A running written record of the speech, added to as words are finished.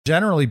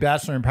Generally,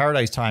 Bachelor in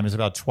Paradise time is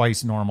about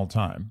twice normal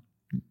time.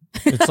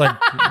 It's like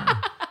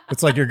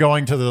it's like you're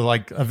going to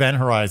the event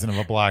horizon of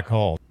a black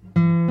hole.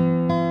 Dear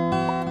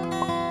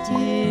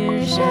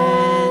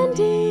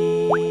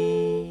Shandy.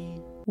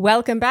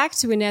 Welcome back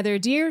to another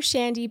Dear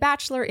Shandy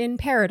Bachelor in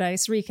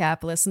Paradise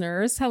recap,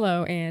 listeners.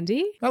 Hello,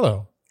 Andy.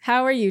 Hello.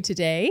 How are you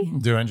today? I'm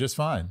doing just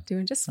fine.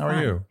 How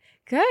are you?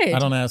 Good. I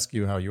don't ask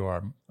you how you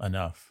are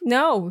enough.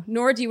 No,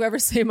 nor do you ever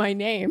say my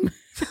name.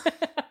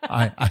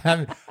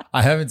 I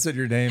haven't said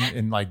your name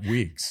in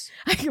weeks.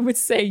 I would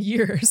say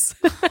years.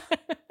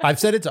 I've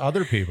said it to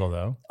other people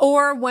though.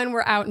 Or when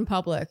we're out in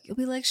public, you'll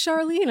be like,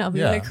 Charlene. I'll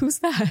be like, who's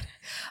that?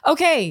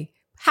 Okay.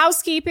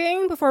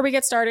 Housekeeping before we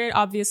get started.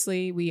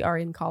 Obviously, we are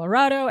in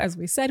Colorado, as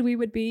we said we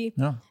would be.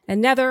 Yeah.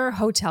 Another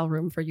hotel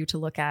room for you to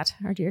look at,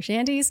 our dear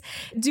Shandies.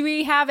 Do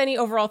we have any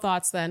overall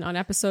thoughts then on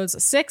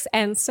episodes 6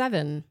 and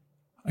 7?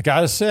 I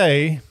gotta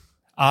say,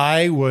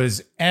 I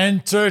was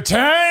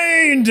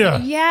entertained.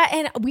 Yeah,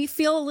 and we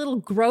feel a little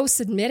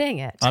gross admitting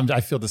it. I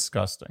feel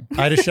disgusting.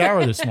 I had a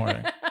shower this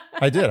morning.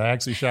 I did. I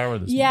actually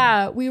showered this morning.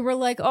 Yeah, we were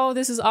like, oh,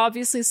 this is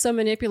obviously so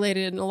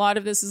manipulated. And a lot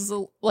of this is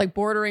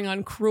bordering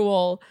on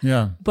cruel.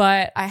 Yeah.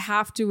 But I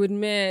have to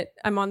admit,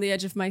 I'm on the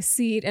edge of my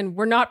seat. And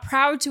we're not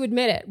proud to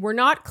admit it. We're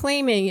not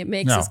claiming it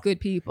makes us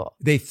good people.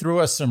 They threw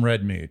us some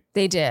red meat.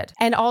 They did.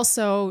 And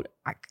also,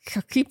 I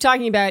keep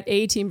talking about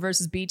A-team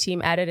versus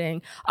B-team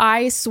editing.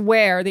 I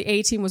swear the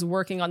A-team was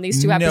working on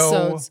these two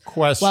episodes. No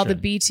question. While the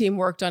B-team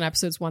worked on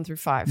episodes 1 through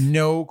 5.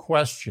 No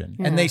question.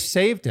 Yeah. And they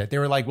saved it. They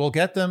were like, we'll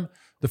get them.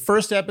 The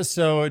first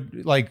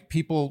episode,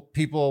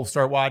 people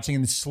start watching,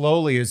 and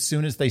slowly, as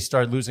soon as they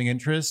start losing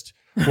interest,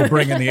 we'll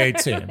bring in the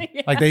A-team.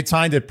 Yeah. They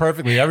timed it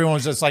perfectly. Everyone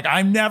was just like,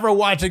 I'm never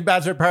watching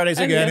Bachelor in Paradise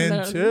again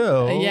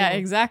until... Yeah,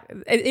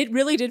 exactly. It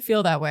really did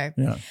feel that way.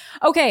 Yeah.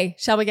 Okay,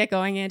 shall we get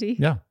going, Andy?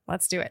 Yeah.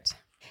 Let's do it.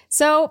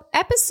 So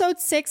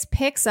episode 6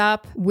 picks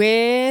up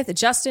with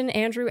Justin,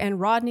 Andrew, and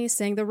Rodney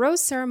saying the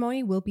rose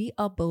ceremony will be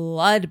a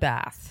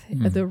bloodbath.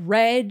 The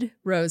red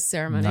rose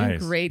ceremony. Nice.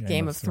 Great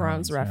Game of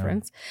Thrones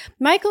reference. Yeah.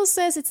 Michael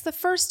says it's the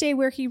first day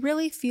where he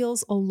really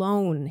feels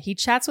alone. He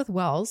chats with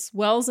Wells.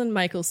 Wells and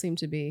Michael seem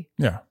to be.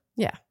 Yeah.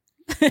 Yeah.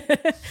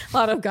 A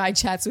lot of guy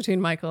chats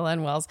between Michael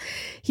and Wells.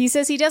 He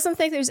says he doesn't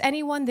think there's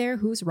anyone there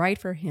who's right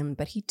for him,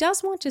 but he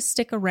does want to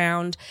stick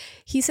around.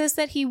 He says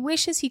that he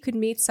wishes he could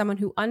meet someone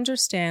who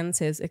understands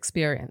his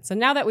experience. And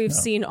now that we've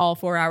seen all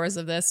 4 hours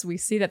of this, we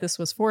see that this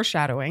was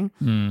foreshadowing.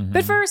 Mm-hmm.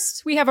 But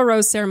first, we have a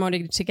rose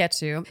ceremony to get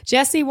to.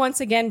 Jesse once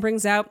again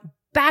brings out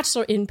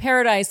Bachelor in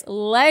Paradise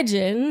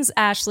legends,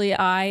 Ashley,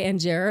 I, and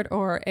Jared,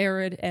 or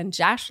Arid and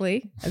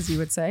Jashly, as you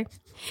would say.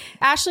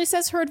 Ashley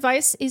says her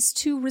advice is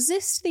to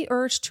resist the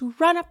urge to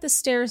run up the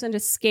stairs and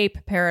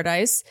escape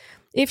paradise.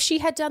 If she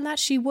had done that,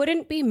 she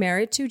wouldn't be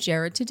married to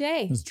Jared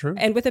today. That's true.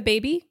 And with a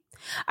baby.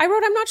 I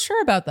wrote, I'm not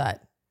sure about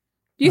that.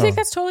 Do you think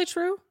that's totally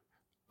true?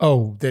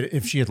 Oh, that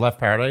if she had left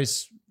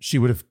paradise, she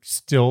would have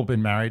still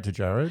been married to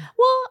Jared?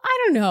 Well, I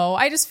don't know.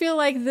 I just feel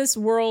like this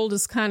world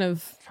is kind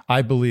of...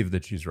 I believe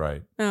that she's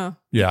right. Oh.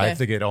 Yeah, okay. I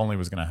think it only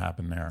was going to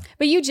happen there.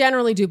 But you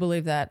generally do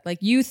believe that.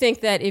 You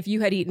think that if you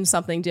had eaten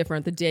something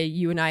different the day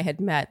you and I had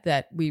met,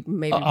 that we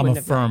maybe wouldn't have... I'm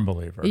a firm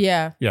believer.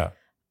 Yeah. Yeah.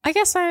 I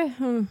guess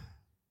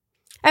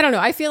I don't know.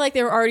 I feel like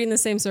they were already in the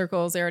same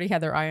circles. They already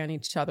had their eye on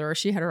each other, or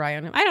she had her eye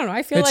on him. I don't know.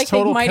 I feel like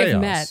they might have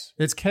met.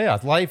 It's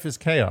chaos. Life is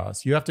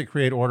chaos. You have to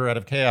create order out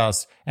of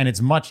chaos, and it's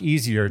much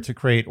easier to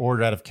create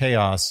order out of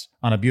chaos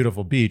on a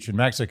beautiful beach in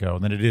Mexico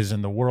than it is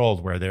in the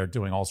world where they're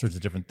doing all sorts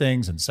of different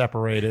things and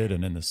separated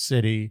and in the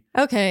city.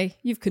 Okay,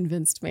 you've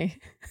convinced me.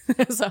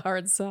 It's a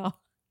hard sell.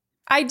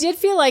 I did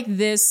feel like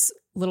this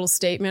little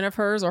statement of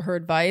hers or her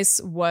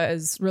advice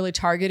was really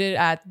targeted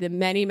at the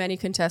many, many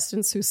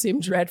contestants who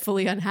seem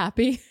dreadfully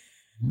unhappy.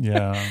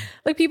 Yeah.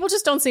 People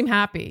just don't seem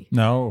happy.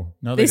 No,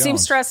 they seem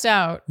stressed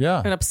out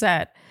and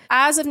upset.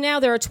 As of now,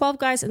 there are 12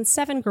 guys and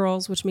 7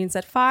 girls, which means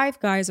that 5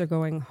 guys are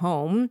going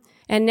home.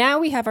 And now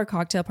we have our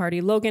cocktail party.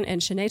 Logan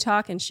and Shanae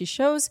talk, and she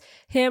shows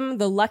him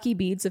the lucky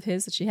beads of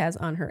his that she has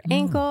on her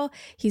ankle.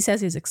 He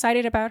says he's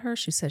excited about her.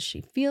 She says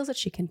she feels it.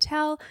 She can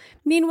tell.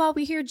 Meanwhile,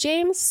 we hear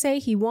James say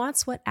he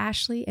wants what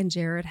Ashley and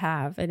Jared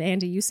have. And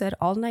Andy, you said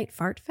all night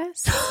fart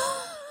fest?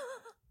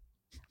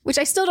 Which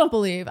I still don't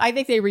believe. I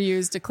think they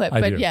reused a clip,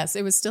 but yes,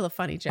 it was still a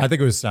funny joke. I think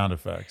it was sound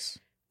effects.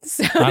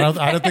 I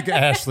don't think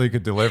Ashley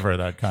could deliver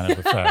that kind of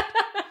effect.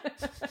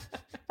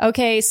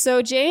 Okay,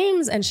 so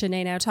James and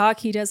Shanae now talk.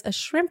 He does a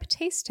shrimp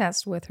taste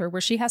test with her where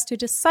she has to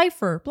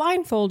decipher,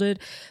 blindfolded,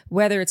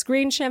 whether it's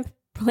green shrimp,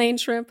 plain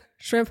shrimp,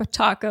 shrimp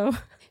taco.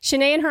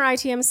 Shanae in her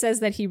ITM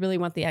says that he really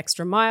wants the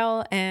extra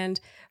mile, and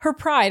her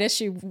pride as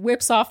she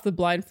whips off the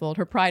blindfold,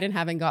 her pride in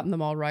having gotten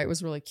them all right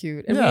was really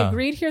cute. And we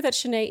agreed here that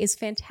Shanae is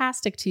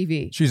fantastic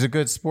TV. She's a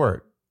good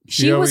sport.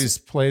 She always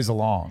plays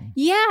along.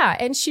 Yeah,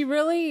 and she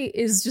really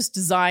is just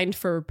designed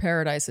for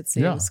paradise, it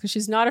seems, because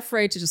she's not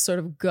afraid to just sort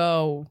of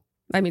go.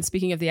 I mean,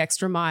 speaking of the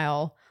extra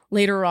mile,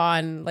 later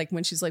on,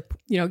 when she's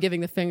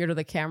giving the finger to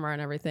the camera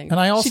and everything. And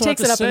I also she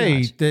takes have to it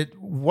up say that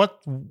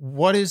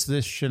what is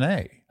this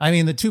Shanae? I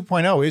mean, the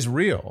 2.0 is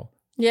real.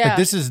 Yeah. But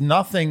this is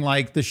nothing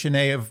like the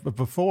Shanae of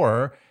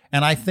before.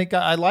 And I think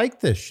I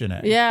like this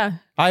Shanae. Yeah.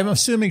 I'm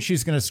assuming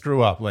she's going to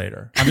screw up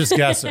later. I'm just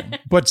guessing.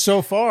 But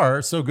so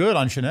far, so good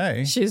on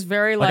Shanae. She's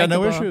very I got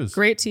likable. no issues.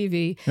 Great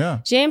TV. Yeah.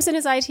 James in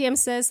his ITM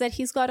says that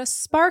he's got a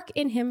spark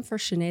in him for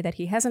Shanae that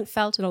he hasn't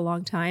felt in a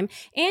long time.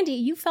 Andy,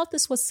 you felt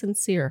this was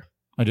sincere.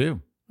 I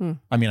do.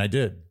 I mean, I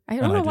did. I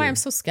don't know why I'm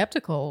so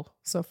skeptical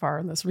so far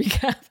in this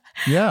recap.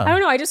 Yeah. I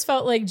don't know. I just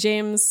felt like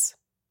James,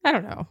 I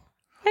don't know.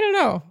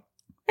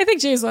 I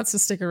think James wants to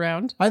stick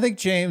around. I think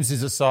James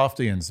is a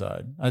softie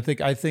inside. I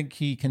think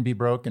he can be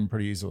broken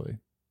pretty easily.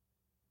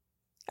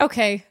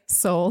 Okay,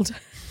 sold.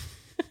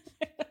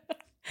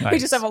 Nice. We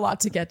just have a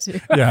lot to get to.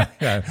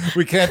 Yeah.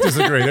 We can't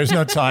disagree. There's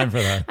no time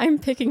for that. I'm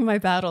picking my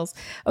battles.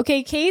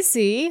 Okay,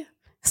 Casey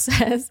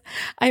says,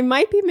 I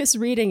might be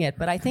misreading it,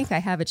 but I think I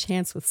have a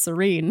chance with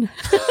Serene.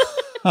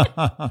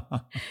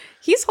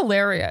 He's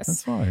hilarious.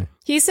 That's fine.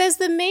 He says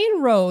the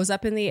main rose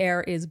up in the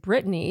air is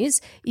Brittany's,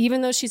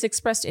 even though she's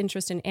expressed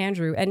interest in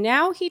Andrew. And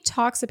now he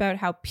talks about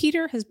how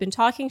Peter has been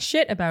talking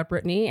shit about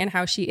Brittany and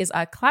how she is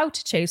a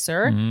clout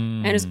chaser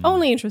and is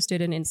only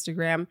interested in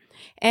Instagram.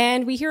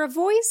 And we hear a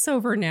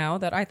voiceover now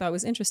that I thought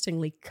was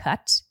interestingly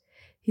cut.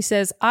 He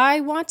says,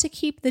 I want to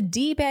keep the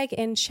D-bag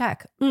in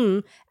check.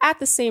 At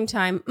the same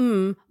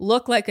time,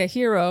 look like a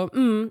hero.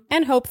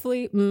 And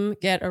hopefully,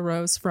 get a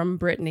rose from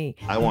Brittany.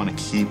 I want to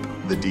keep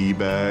the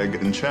D-bag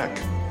in check.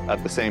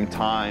 At the same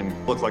time,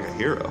 look like a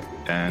hero.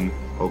 And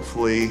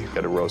hopefully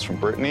get a rose from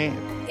Brittany.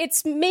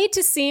 It's made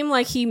to seem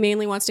like he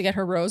mainly wants to get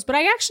her rose, but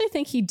I actually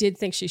think he did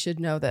think she should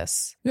know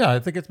this. Yeah, I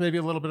think it's maybe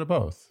a little bit of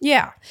both.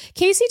 Yeah.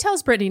 Casey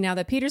tells Brittany now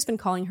that Peter's been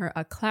calling her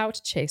a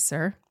clout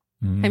chaser.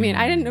 I mean,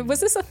 I didn't know. Was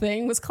this a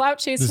thing? Was clout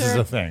chaser? This is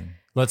a thing.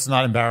 Let's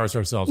not embarrass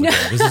ourselves again.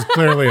 This is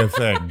clearly a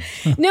thing.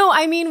 No,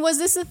 I mean, was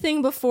this a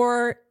thing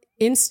before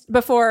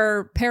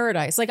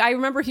Paradise? Like, I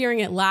remember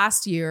hearing it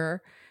last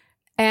year,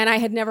 and I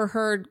had never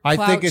heard clout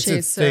chaser. I think it's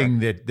a thing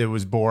that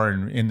was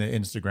born in the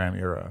Instagram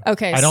era.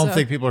 Okay, I don't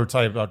think people are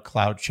talking about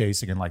clout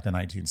chasing in like the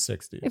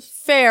 1960s.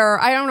 Fair.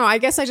 I don't know. I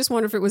guess I just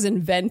wonder if it was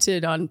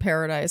invented on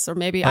Paradise, or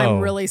maybe I'm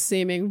really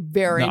seeming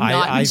very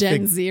not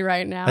Gen Z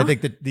right now. I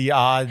think that the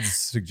odds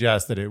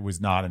suggest that it was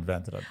not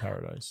invented on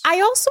Paradise.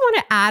 I also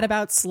want to add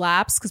about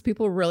slaps, because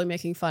people were really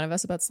making fun of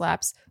us about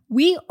slaps.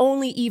 We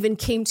only even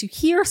came to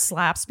hear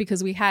slaps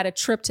because we had a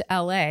trip to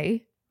LA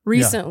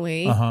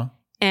recently. Yeah.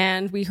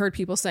 And we heard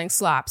people saying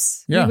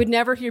slaps. Yeah. We would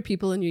never hear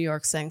people in New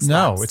York saying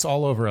slaps. No, it's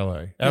all over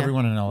LA.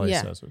 Everyone in LA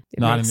says it.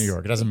 Not in New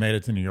York. It hasn't made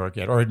it to New York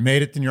yet. Or it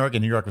made it to New York,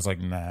 and New York was like,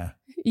 nah.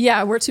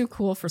 Yeah, we're too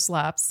cool for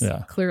slaps.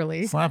 Yeah.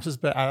 Clearly. Slaps is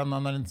bad. I'm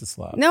not into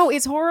slaps. No,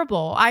 it's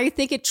horrible. I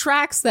think it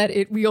tracks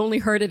that we only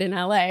heard it in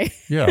LA.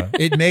 Yeah.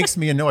 It makes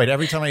me annoyed.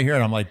 Every time I hear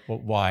it, I'm like, well,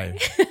 why?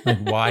 Like,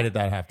 why did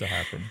that have to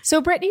happen?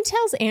 So Brittany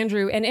tells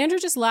Andrew, and Andrew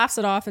just laughs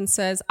it off and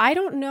says, I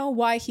don't know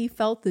why he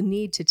felt the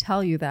need to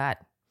tell you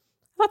that.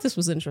 I thought this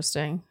was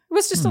interesting. It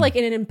was just like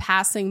in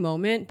passing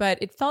moment, but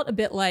it felt a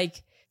bit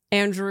like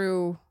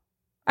Andrew,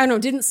 I don't know,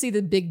 didn't see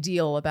the big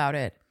deal about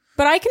it.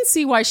 But I can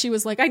see why she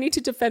was like, I need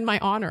to defend my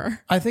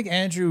honor. I think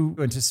Andrew,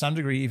 and to some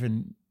degree,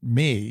 even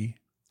me,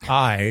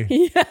 I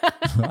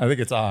think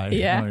it's I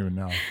don't even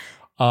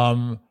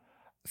know,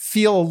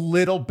 feel a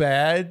little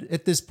bad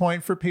at this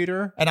point for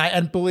Peter.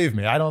 And believe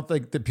me, I don't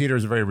think that Peter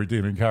is a very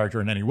redeeming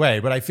character in any way,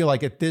 but I feel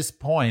like at this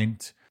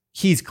point,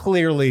 he's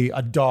clearly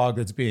a dog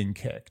that's being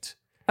kicked.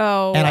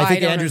 Oh, and I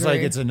think Andrew's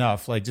like, it's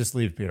enough. Like, just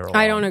leave Peter alone.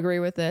 I don't agree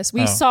with this.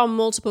 We saw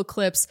multiple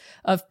clips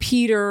of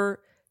Peter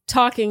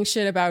talking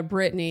shit about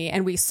Brittany,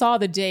 and we saw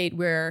the date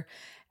where,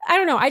 I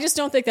don't know, I just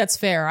don't think that's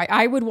fair.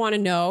 I would want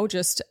to know,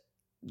 just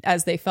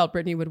as they felt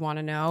Brittany would want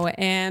to know.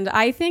 And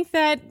I think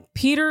that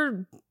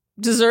Peter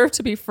deserved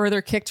to be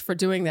further kicked for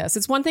doing this.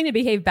 It's one thing to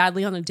behave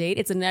badly on a date.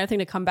 It's another thing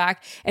to come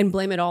back and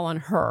blame it all on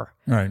her.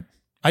 Right.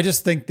 I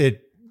just think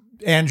that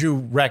Andrew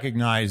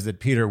recognized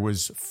that Peter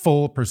was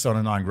full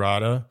persona non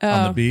grata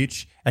on the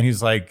beach. And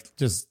he's like,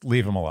 just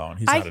leave him alone.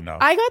 He's had enough.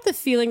 I got the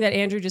feeling that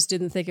Andrew just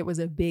didn't think it was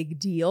a big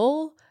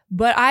deal.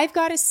 But I've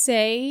got to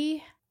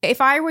say, if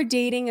I were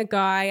dating a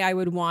guy, I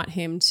would want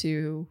him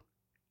to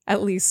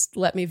at least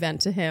let me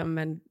vent to him.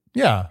 And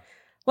yeah.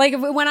 Like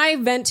when I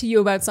vent to you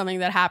about something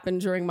that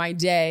happened during my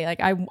day,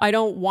 like I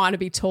don't want to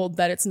be told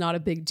that it's not a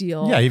big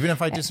deal. Yeah, even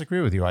if I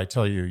disagree with you, I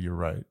tell you you're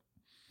right.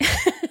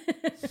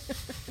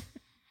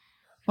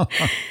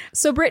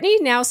 So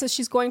Brittany now says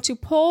she's going to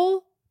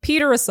pull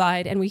Peter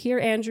aside, and we hear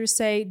Andrew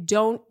say,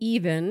 don't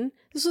even.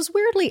 This was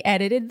weirdly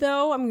edited,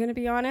 though, I'm going to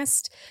be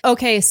honest.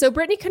 Okay, so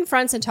Brittany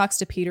confronts and talks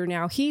to Peter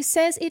now. He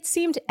says it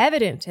seemed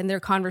evident in their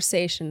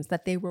conversations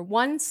that they were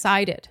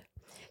one-sided.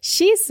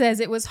 She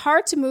says it was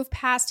hard to move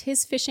past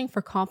his fishing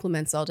for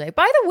compliments all day.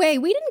 By the way,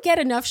 we didn't get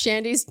enough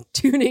Shandy's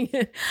tuning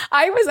in.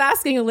 I was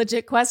asking a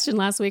legit question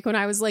last week when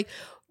I was like,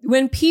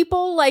 when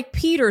people like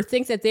Peter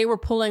think that they were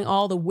pulling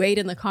all the weight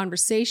in the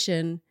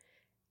conversation,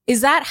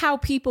 is that how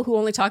people who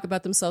only talk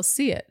about themselves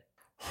see it?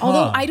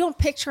 Although I don't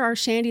picture our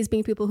shandies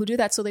being people who do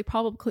that, so they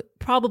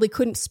probably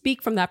couldn't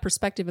speak from that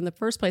perspective in the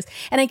first place.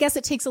 And I guess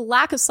it takes a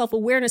lack of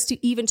self-awareness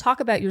to even talk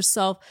about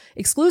yourself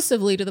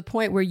exclusively to the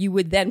point where you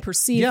would then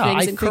perceive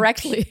things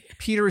incorrectly.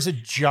 Peter is a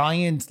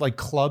giant like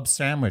club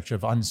sandwich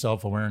of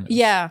unself-awareness.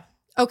 Yeah.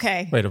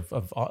 Okay. Wait,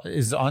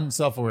 is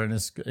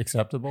unself-awareness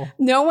acceptable?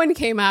 No one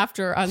came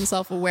after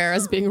unself-aware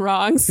as being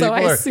wrong, so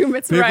I assume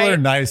it's right. People are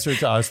nicer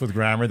to us with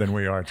grammar than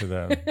we are to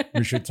them.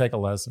 We should take a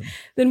lesson.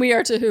 Than we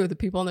are to who? The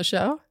people on the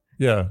show?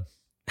 Yeah.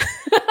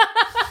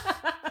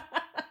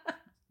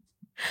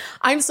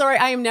 I'm sorry,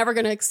 I am never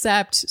going to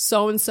accept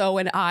so-and-so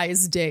and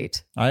I's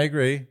date. I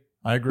agree.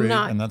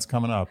 And that's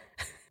coming up.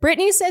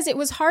 Brittany says it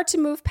was hard to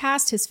move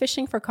past his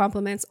fishing for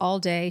compliments all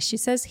day. She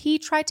says he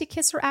tried to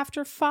kiss her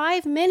after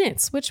 5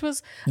 minutes, which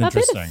was a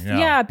bit of,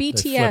 BTS. They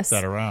flipped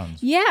that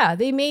around. Yeah,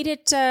 they made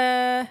it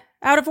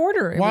out of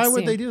order. Why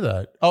would they do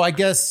that? Oh, I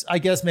guess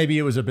maybe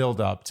it was a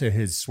build up to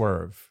his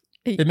swerve.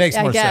 It makes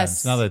more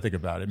sense now that I think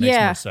about it. It makes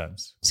more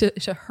sense.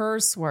 To her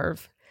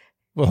swerve.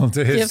 Well,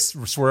 to his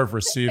swerve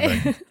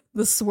receiving.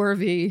 The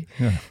swervy.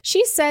 Yeah.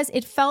 She says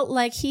it felt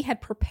like he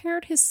had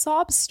prepared his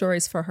sob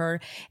stories for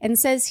her and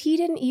says he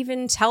didn't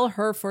even tell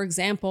her, for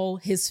example,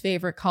 his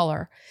favorite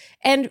color.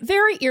 And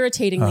very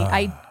irritatingly,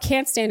 I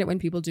can't stand it when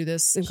people do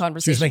this in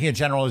conversation. She was making a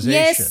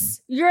generalization.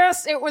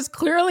 Yes, it was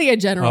clearly a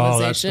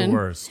generalization.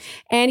 Oh, that's the worst.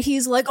 And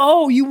he's like,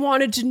 oh, you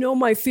wanted to know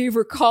my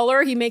favorite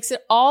color? He makes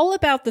it all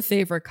about the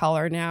favorite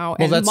color now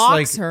and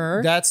mocks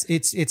her.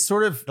 It's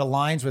sort of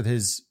aligns with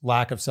his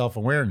lack of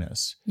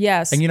self-awareness.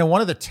 Yes. And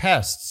one of the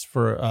tests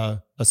for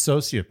a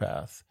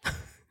sociopath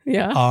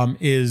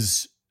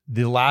is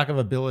the lack of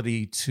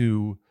ability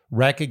to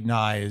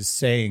recognize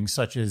sayings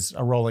such as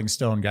a rolling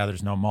stone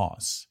gathers no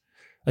moss.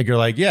 Like you're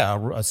like,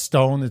 a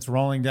stone that's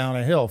rolling down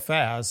a hill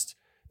fast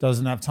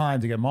doesn't have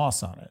time to get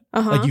moss on it.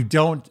 Like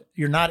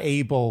you're not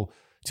able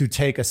to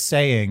take a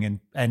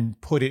saying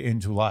and put it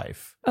into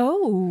life.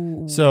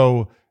 Oh.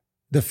 So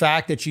the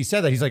fact that she said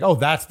that, he's like, oh,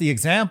 that's the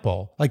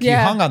example. Like he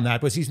hung on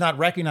that, but he's not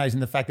recognizing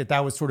the fact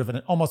that was sort of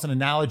almost an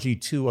analogy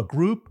to a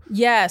group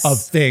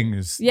of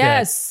things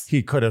that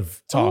he could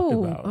have talked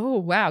about. Oh,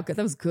 wow. Good.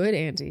 That was good,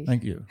 Andy.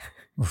 Thank you.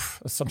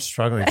 I'm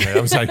struggling today. I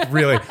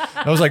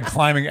was like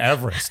climbing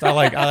Everest.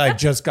 I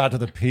just got to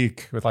the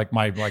peak with like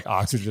my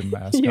oxygen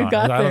mask on.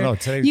 Got there. I don't know.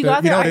 Today, you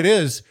know what it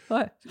is?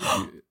 What?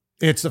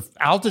 It's the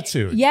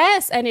altitude.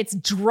 Yes, and it's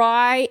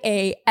dry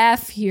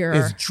AF here.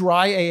 It's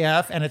dry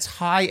AF and it's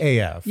high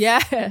AF.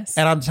 Yes.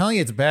 And I'm telling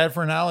you, it's bad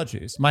for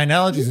analogies. My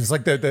analogies is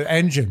like the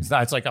engines.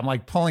 It's like I'm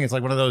like pulling. It's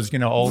like one of those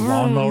old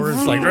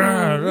lawnmowers.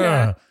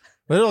 Like,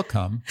 but it'll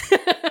come.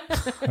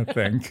 I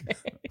think.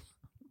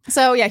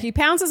 So he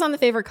pounces on the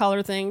favorite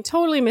color thing,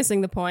 totally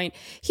missing the point.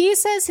 He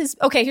says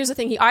here's the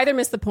thing. He either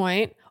missed the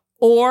point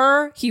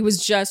or he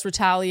was just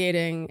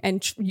retaliating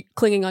and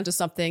clinging onto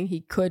something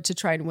he could to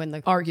try and win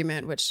the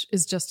argument, which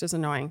is just as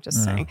annoying,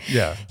 just saying.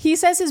 Yeah. He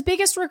says his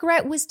biggest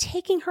regret was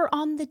taking her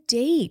on the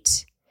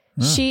date.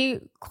 She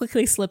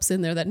quickly slips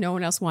in there that no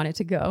one else wanted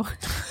to go.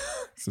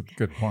 That's a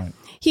good point.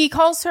 He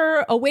calls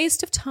her a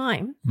waste of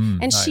time.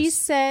 And she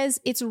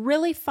says, it's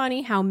really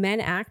funny how men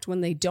act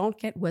when they don't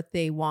get what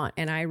they want.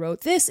 And I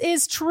wrote, this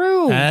is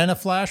true. And a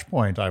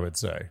flashpoint, I would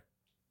say.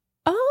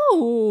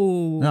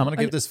 Oh. No, I'm going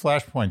to give this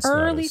flashpoint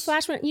early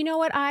status. flashpoint. You know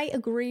what? I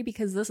agree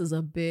because this is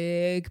a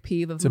big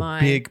peeve of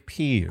mine. It's a big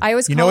peeve. I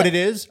always what it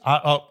is?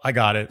 I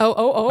got it.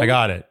 Oh. I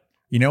got it.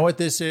 You know what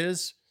this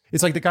is?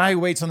 It's like the guy who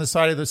waits on the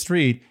side of the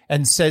street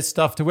and says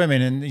stuff to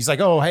women. And he's like,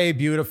 oh, hey,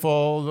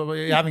 beautiful,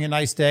 you're having a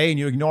nice day. And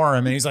you ignore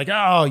him. And he's like,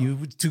 oh,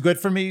 you too good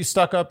for me, you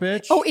stuck up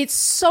bitch. Oh, it's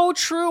so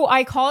true.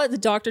 I call it the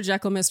Dr.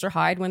 Jekyll, Mr.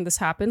 Hyde when this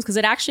happens, because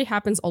it actually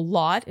happens a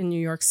lot in New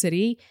York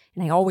City.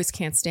 And I always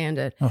can't stand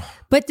it.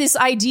 But this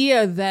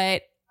idea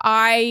that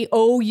I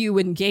owe you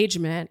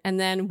engagement.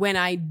 And then when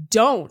I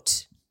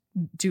don't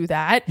do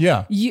that,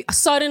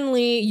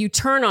 suddenly you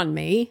turn on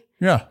me.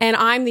 Yeah. And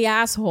I'm the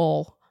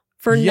asshole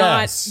for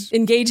not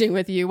engaging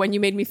with you when you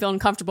made me feel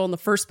uncomfortable in the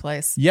first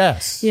place.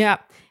 Yes. Yeah.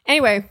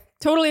 Anyway,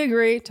 totally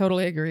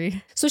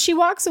agree. So she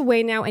walks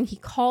away now and he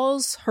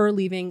calls her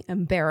leaving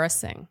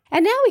embarrassing.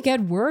 And now we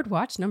get word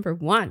watch number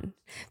 1.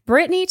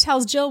 Brittany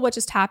tells Jill what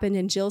just happened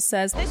and Jill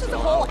says, this is a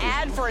whole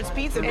ad for its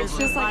pizza business. It's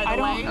just like, I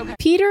don't... Okay.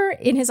 Peter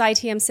in his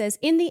ITM says,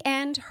 in the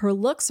end, her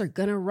looks are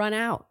going to run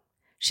out.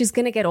 She's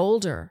going to get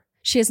older.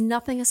 She has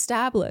nothing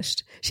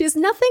established. She has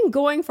nothing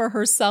going for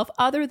herself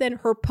other than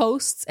her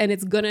posts, and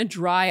it's going to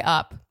dry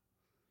up.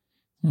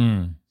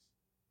 Wow.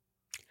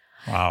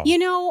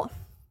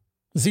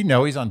 Does he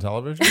know he's on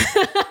television?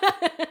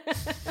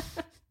 That's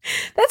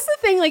the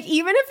thing. Like,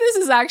 even if this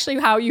is actually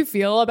how you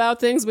feel about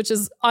things, which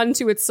is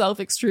unto itself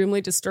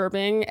extremely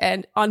disturbing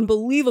and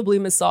unbelievably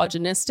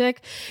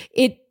misogynistic,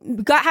 it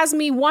has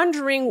me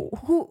wondering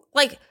who,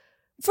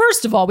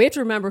 first of all, we have to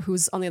remember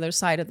who's on the other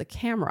side of the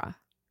camera.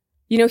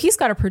 He's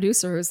got a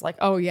producer who's like,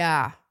 oh,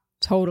 yeah,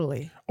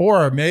 totally.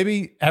 Or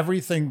maybe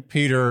everything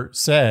Peter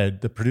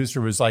said, the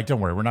producer was like, don't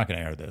worry, we're not going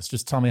to air this.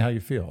 Just tell me how you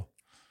feel.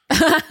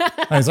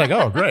 I was like,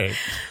 oh, great.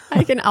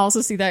 I can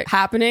also see that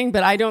happening,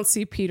 but I don't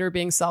see Peter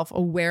being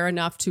self-aware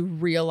enough to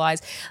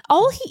realize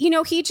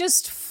he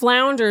just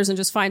flounders and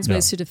just finds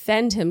ways to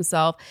defend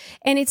himself.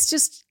 And it's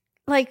just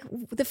like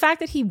the fact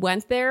that he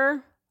went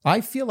there.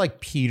 I feel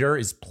like Peter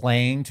is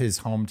playing to his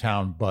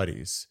hometown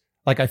buddies.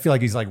 Like, I feel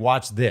like he's like,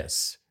 watch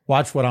this.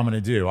 Watch what I'm going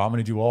to do. I'm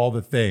going to do all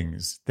the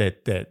things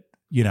that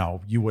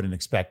you wouldn't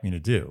expect me to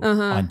do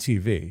on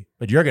TV,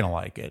 but you're going to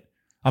like it.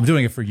 I'm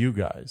doing it for you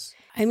guys.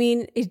 I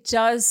mean, it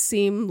does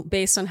seem,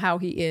 based on how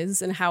he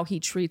is and how he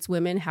treats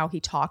women, how he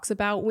talks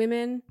about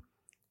women,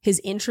 his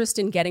interest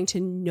in getting to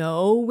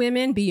know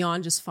women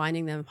beyond just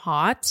finding them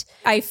hot.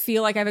 I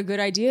feel like I have a good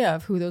idea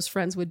of who those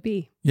friends would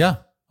be. Yeah,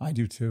 I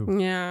do too.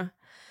 Yeah.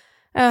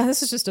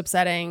 This is just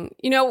upsetting.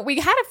 We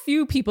had a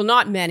few people,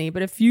 not many,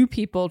 but a few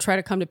people try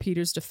to come to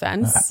Peter's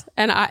defense.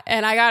 And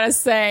I gotta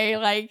say,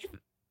 like,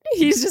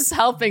 he's just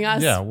helping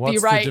us be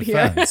right the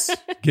defense?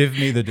 here. Give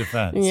me the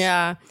defense.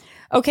 Yeah.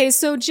 Okay,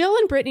 so Jill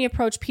and Brittany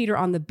approach Peter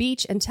on the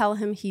beach and tell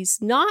him he's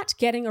not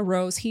getting a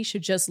rose. He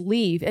should just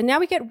leave. And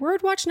now we get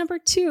word watch number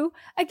 2,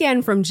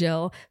 again from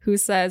Jill, who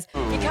says,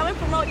 You come and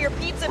promote your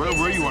pizza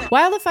business.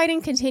 While the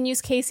fighting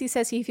continues, Casey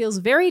says he feels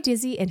very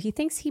dizzy and he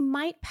thinks he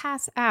might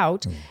pass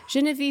out.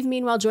 Genevieve,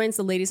 meanwhile, joins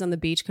the ladies on the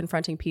beach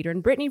confronting Peter.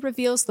 And Brittany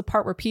reveals the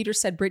part where Peter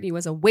said Brittany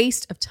was a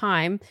waste of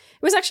time.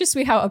 It was actually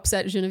sweet how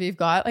upset Genevieve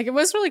got. Like, it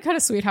was really kind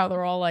of sweet how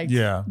they're all like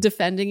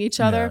defending each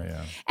other.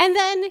 Yeah. And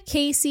then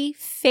Casey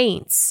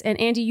faints.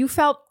 And Andy, you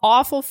felt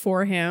awful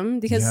for him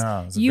because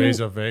it's a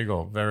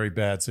vasovagal, very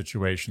bad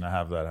situation to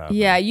have that happen.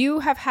 Yeah, you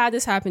have had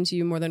this happen to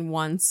you more than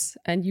once,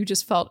 and you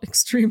just felt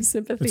extreme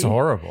sympathy. It's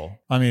horrible.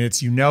 I mean,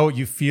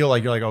 you feel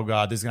like you're like, oh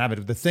God, this is gonna happen.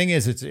 But the thing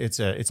is, it's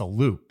a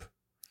loop.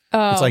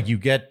 It's like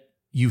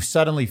you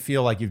suddenly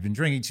feel like you've been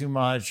drinking too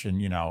much, and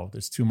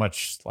there's too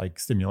much like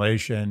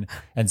stimulation,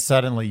 and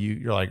suddenly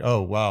you're like,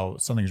 oh wow,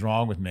 something's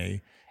wrong with me,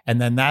 and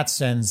then that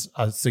sends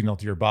a signal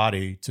to your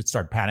body to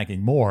start panicking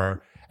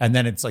more. And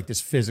then it's like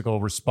this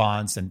physical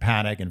response and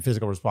panic and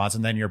physical response.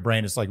 And then your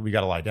brain is like, we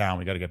got to lie down.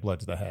 We got to get blood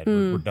to the head.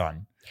 We're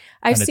done.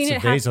 I've seen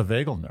it happen. It's a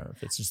vasovagal nerve.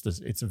 It's just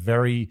this,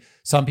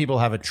 some people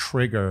have a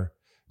trigger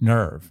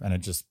nerve and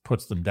it just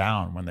puts them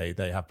down when they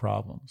have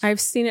problems.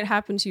 I've seen it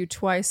happen to you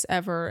twice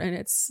ever. And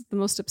it's the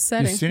most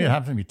upsetting. You've seen it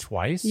happen to me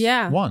twice?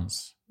 Yeah.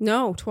 Once?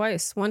 No,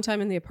 twice. One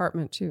time in the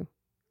apartment too.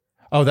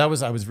 Oh, I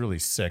was really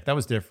sick. That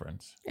was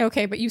different.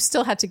 Okay, but you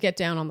still had to get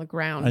down on the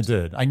ground. I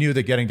did. I knew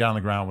that getting down on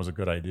the ground was a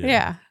good idea.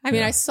 Yeah. I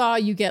mean, I saw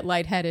you get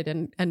lightheaded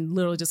and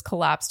literally just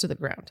collapse to the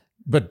ground.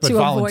 But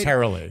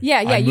voluntarily.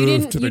 Yeah. You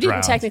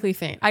didn't technically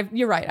faint.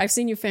 You're right. I've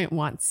seen you faint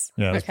once.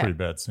 Yeah, it was a pretty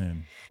bad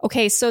scene.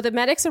 Okay, so the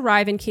medics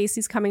arrive and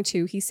Casey's coming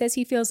to. He says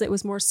he feels it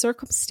was more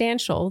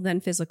circumstantial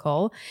than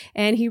physical.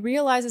 And he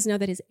realizes now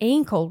that his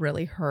ankle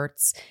really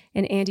hurts.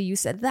 And Andy, you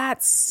said,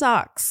 that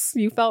sucks.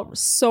 You felt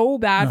so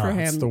bad for him.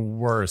 It's the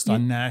worst.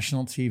 On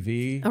national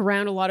TV.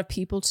 Around a lot of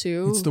people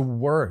too. It's the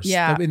worst.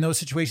 Yeah. In those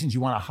situations, you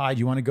want to hide.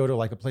 You want to go to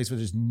like a place where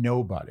there's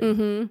nobody.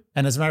 Mm-hmm.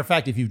 And as a matter of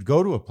fact, if you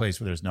go to a place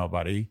where there's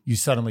nobody, you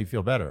suddenly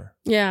feel better.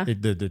 Yeah.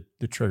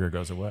 The trigger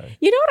goes away.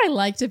 You know what I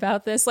liked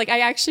about this? Like, I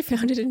actually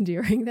found it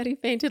endearing that he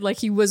fainted.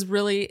 Like, it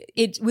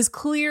was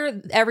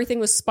clear everything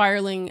was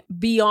spiraling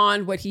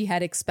beyond what he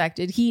had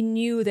expected. He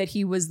knew that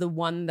he was the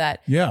one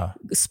that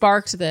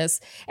sparked this.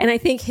 And I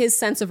think his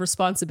sense of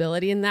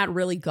responsibility in that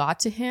really got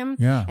to him.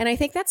 Yeah. And I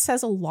think that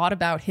says a lot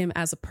about him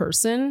as a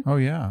person. Oh,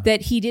 yeah.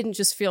 That he didn't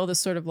just feel this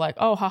sort of like,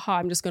 oh, haha,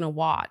 I'm just going to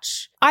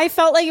watch. I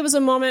felt like it was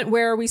a moment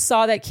where we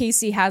saw that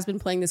Casey has been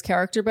playing this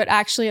character, but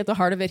actually at the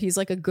heart of it, he's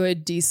like a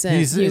good, decent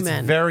human.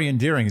 It's very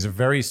endearing. He's a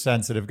very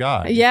sensitive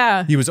guy.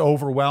 Yeah. He was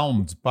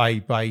overwhelmed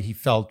by he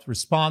felt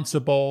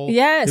responsible.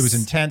 Yes. It was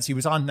intense. He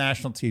was on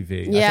national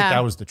TV. Yeah. I think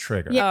that was the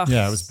trigger. Yeah.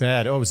 Yeah, it was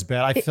bad. Oh, it was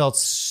bad. I felt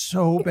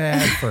so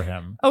bad for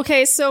him.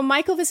 Okay, so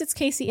Michael visits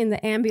Casey in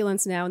the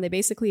ambulance now, and they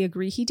basically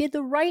agree he did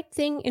the right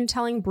thing in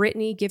telling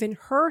Brittany, given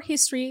her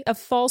history of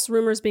false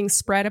rumors being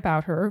spread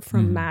about her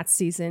from Matt's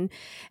season.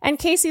 And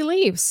Casey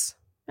leaves.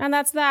 And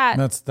that's that.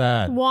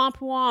 Womp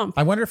womp.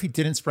 I wonder if he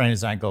didn't sprain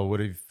his ankle, would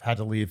have had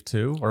to leave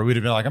too? Or would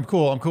have been like, I'm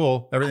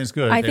cool, everything's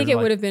good. I think it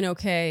would have been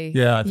okay.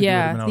 Yeah, I think it would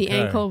have been okay. The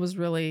ankle was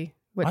really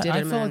what did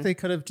him in. I felt like they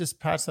could have just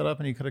patched that up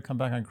and he could have come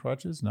back on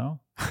crutches. No?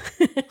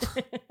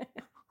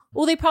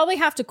 Well, they probably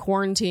have to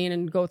quarantine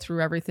and go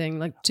through everything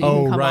like to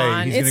even come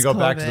on. He's going to go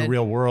back to the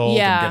real world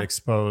and get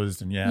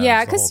exposed. And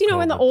yeah, because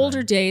in the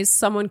older days,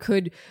 someone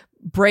could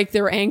break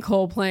their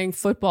ankle playing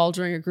football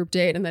during a group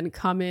date and then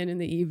come in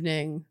the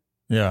evening.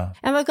 Yeah.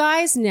 And the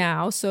guys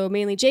now, so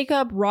mainly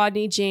Jacob,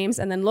 Rodney, James,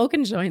 and then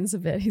Logan joins a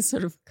bit. He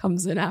sort of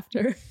comes in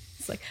after.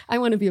 It's like, I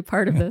want to be a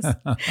part of this.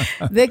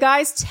 The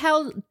guys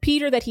tell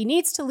Peter that he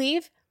needs to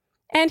leave,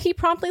 and he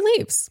promptly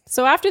leaves.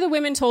 So after the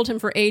women told him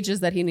for ages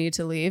that he needed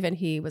to leave, and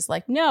he was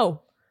like,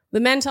 no, the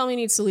men tell me he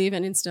needs to leave,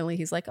 and instantly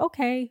he's like,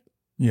 okay.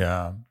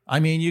 Yeah. I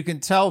mean, you can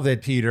tell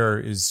that Peter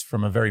is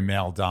from a very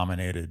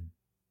male-dominated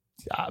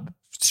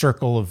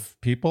circle of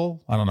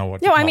people. I don't know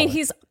what. No, I mean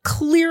he's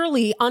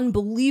clearly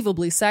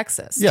unbelievably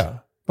sexist. Yeah,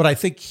 but I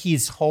think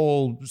his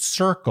whole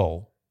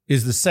circle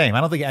is the same.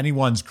 I don't think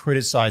anyone's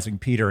criticizing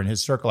Peter in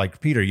his circle.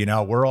 Like, Peter,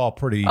 we're all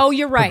pretty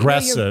you're right.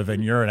 progressive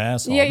and you're an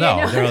asshole. No,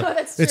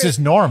 that's true. It's just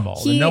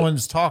normal. And no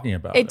one's talking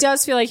about it. It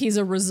does feel like he's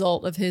a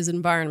result of his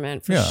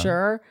environment for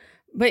sure.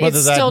 But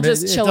it's still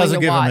just chilling to watch. It doesn't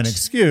give him an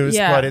excuse,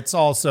 but it's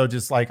also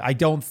just like, I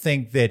don't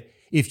think that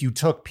if you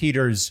took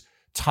Peter's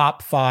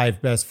top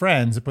 5 best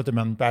friends and put them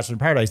on Bachelor in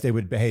Paradise, they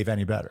would behave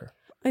any better.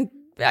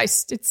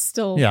 It's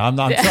still... Yeah, I'm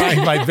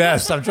trying my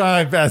best. I'm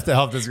trying my best to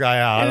help this guy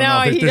out.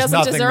 No, he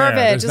doesn't deserve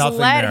it. Just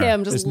let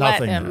him. Just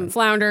let him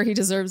flounder. He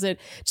deserves it.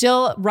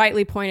 Jill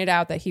rightly pointed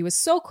out that he was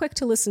so quick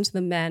to listen to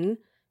the men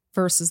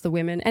versus the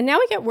women. And now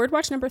we get word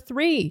watch number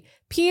 3.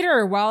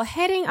 Peter, while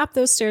heading up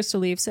those stairs to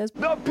leave, says,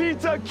 "The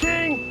Pizza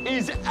King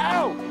is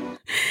out."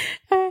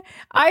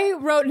 I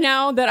wrote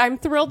now that I'm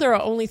thrilled there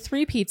are only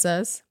 3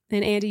 pizzas.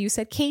 And Andy, you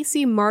said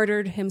Casey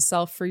martyred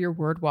himself for your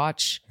word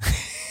watch.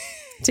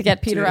 To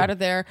get Peter out of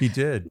there. He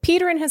did.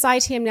 Peter in his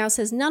ITM now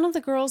says none of the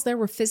girls there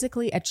were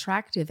physically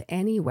attractive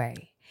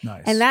anyway.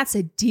 Nice. And that's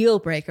a deal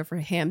breaker for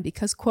him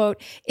because,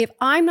 quote, if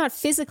I'm not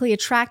physically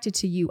attracted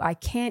to you, I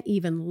can't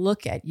even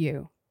look at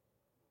you.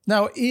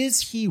 Now,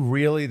 is he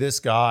really this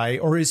guy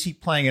or is he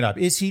playing it up?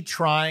 Is he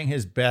trying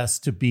his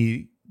best to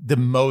be the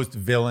most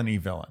villainy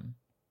villain?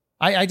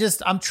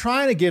 I'm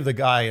trying to give the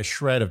guy a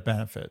shred of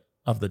benefit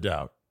of the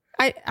doubt.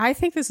 I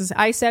think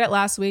I said it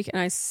last week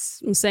and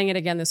I'm saying it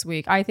again this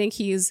week. I think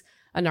he's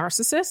a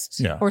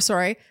narcissist,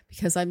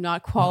 because I'm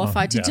not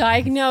qualified to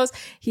diagnose.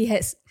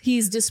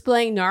 He's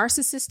displaying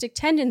narcissistic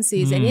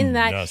tendencies, and in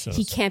that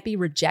he can't be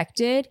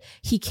rejected.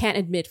 He can't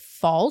admit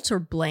fault or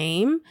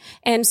blame,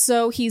 and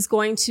so he's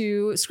going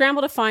to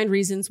scramble to find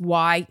reasons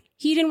why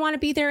he didn't want to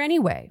be there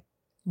anyway.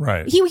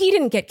 Right. He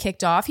didn't get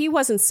kicked off. He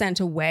wasn't sent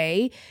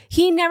away.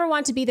 He never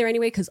wanted to be there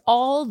anyway because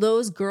all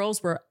those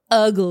girls were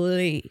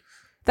ugly.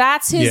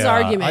 That's his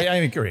argument. I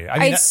agree. I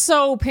mean, it's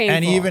so painful.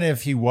 And even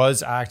if he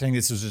was acting,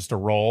 this is just a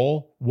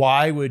role.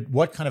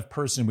 What kind of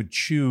person would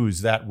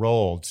choose that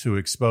role to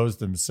expose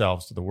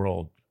themselves to the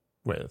world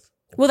with?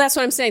 Well, that's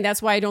what I'm saying.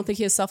 That's why I don't think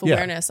he has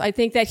self-awareness. I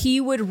think that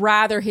he would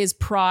rather his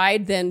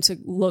pride than to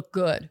look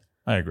good.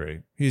 I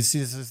agree. He's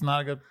just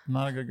not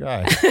a good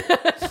guy.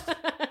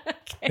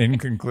 In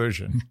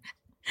conclusion.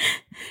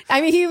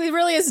 I mean, he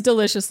really is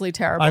deliciously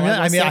terrible. I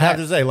have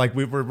to say, like,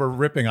 we're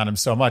ripping on him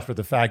so much, but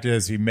the fact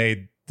is he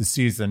made the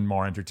season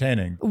more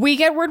entertaining. We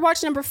get word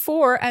watch number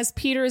 4 as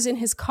Peter is in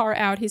his car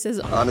out. He says,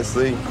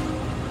 honestly,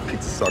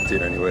 pizza sucked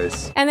here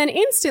anyways. And then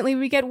instantly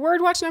we get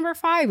word watch number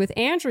 5 with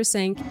Andrew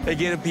saying, "They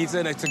get a pizza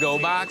in a to-go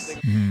box."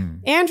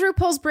 Andrew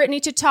pulls Brittany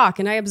to talk,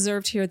 and I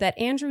observed here that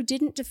Andrew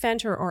didn't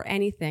defend her or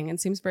anything and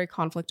seems very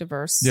conflict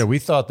averse. Yeah, we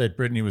thought that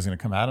Brittany was going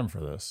to come at him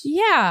for this.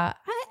 Yeah,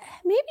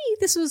 maybe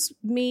this was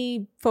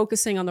me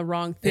focusing on the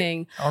wrong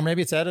thing. Or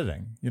maybe it's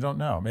editing. You don't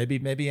know.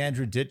 Maybe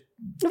Andrew did.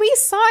 We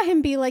saw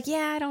him be like,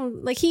 yeah, I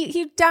don't, like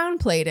he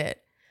downplayed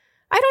it.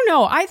 I don't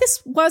know.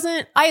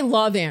 I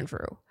love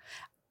Andrew.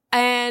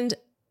 And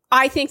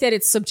I think that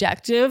it's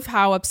subjective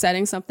how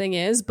upsetting something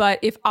is. But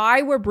if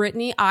I were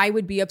Brittany, I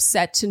would be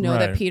upset to know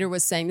that Peter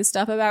was saying this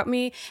stuff about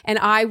me. And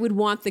I would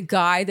want the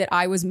guy that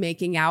I was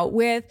making out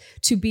with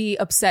to be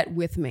upset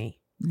with me.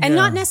 And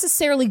not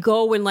necessarily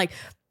go and like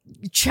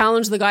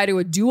challenge the guy to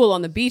a duel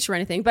on the beach or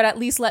anything, but at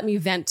least let me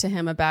vent to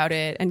him about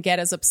it and get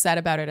as upset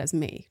about it as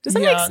me. Does that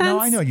make sense? No,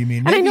 I know what you mean.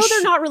 And I know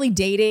they're not really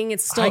dating.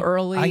 It's still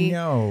early. I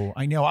know.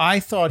 I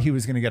thought he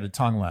was going to get a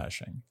tongue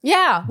lashing.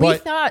 Yeah, we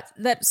thought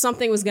that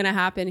something was going to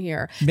happen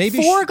here.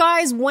 Maybe 4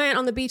 guys went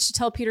on the beach to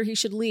tell Peter he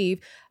should leave,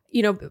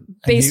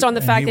 based on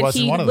the fact that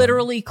he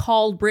literally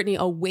called Brittany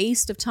a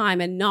waste of time,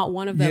 and not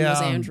one of them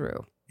was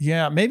Andrew.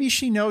 Yeah, maybe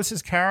she knows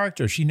his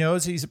character. She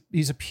knows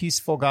he's a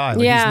peaceful guy.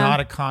 Like, he's not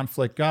a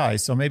conflict guy.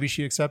 So maybe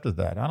she accepted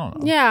that. I don't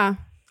know. Yeah.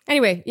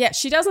 Anyway,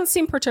 she doesn't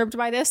seem perturbed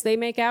by this. They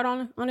make out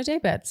on a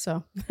daybed.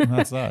 So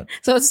that's that.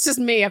 So it's just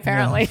me,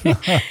 apparently.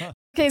 Yeah.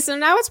 Okay, so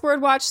now it's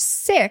Word Watch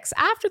 6.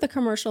 After the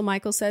commercial,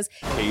 Michael says,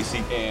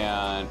 Casey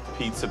and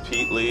Pizza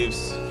Pete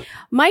leaves.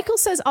 Michael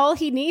says all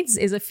he needs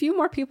is a few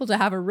more people to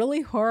have a really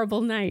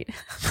horrible night.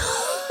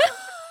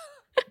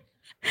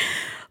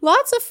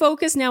 Lots of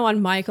focus now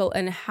on Michael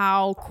and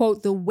how,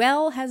 quote, the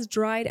well has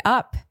dried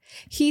up.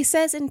 He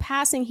says in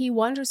passing he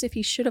wonders if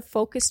he should have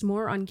focused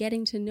more on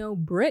getting to know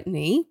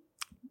Brittany.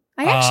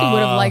 I actually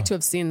would have liked to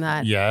have seen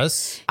that.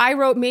 Yes. I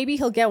wrote maybe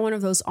he'll get one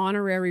of those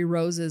honorary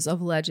roses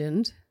of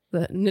legend,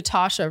 the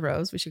Natasha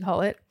rose, we should call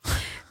it.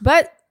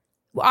 But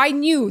I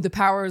knew the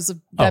powers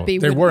of that they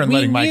weren't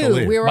letting Michael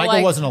leave.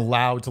 Michael wasn't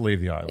allowed to leave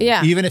the island.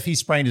 Yeah. Even if he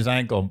sprained his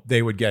ankle,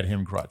 they would get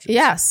him crutches.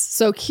 Yes.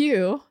 So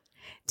cue.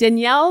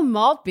 Danielle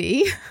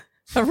Maltby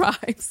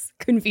arrives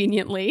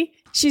conveniently.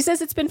 She says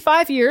it's been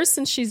 5 years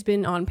since she's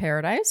been on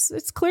Paradise.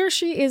 It's clear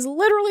she is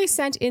literally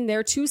sent in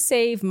there to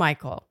save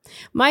Michael.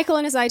 Michael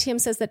in his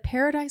ITM says that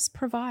Paradise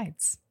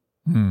provides.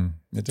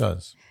 It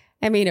does.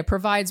 I mean, it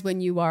provides when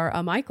you are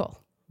a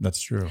Michael.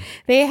 That's true.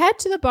 They head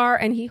to the bar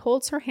and he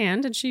holds her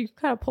hand and she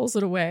kind of pulls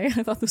it away.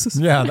 I thought this was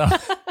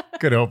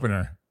good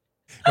opener.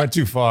 Went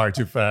too far,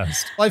 too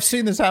fast. I've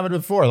seen this happen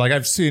before.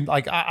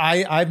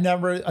 I've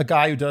never a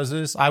guy who does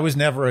this. I was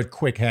never a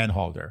quick hand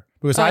holder.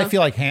 because I feel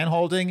like hand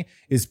holding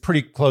is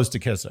pretty close to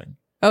kissing.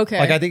 Okay.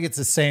 Like I think it's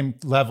the same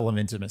level of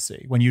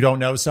intimacy. When you don't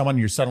know someone,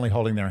 you're suddenly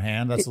holding their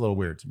hand. That's a little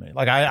weird to me.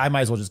 Like I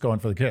might as well just go in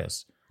for the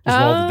kiss. Just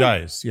roll the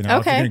dice, you know,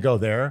 if you're going to go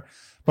there.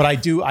 But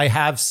I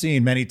have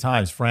seen many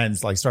times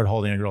friends like start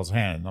holding a girl's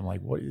hand. And I'm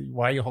like,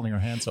 why are you holding her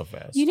hand so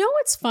fast? You know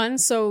what's fun?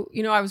 So,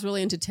 I was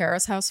really into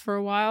Terrace House for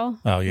a while.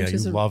 Oh, yeah. You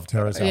love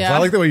Terrace House. Yeah. I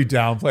like the way you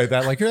downplayed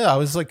that. Like, yeah, I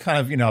was like kind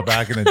of,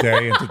 back in the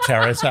day into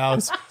Terrace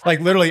House. Like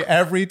literally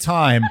every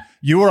time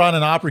you were on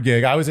an opera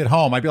gig, I was at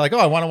home. I'd be like, oh,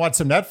 I want to watch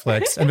some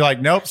Netflix. And be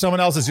like, nope, someone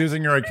else is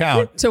using your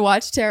account. To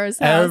watch Terrace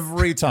House.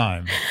 Every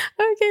time.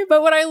 Okay.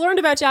 But what I learned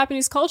about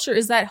Japanese culture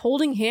is that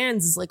holding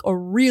hands is like a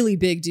really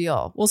big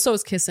deal. Well, so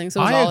is kissing.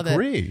 So is all of it. I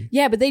agree.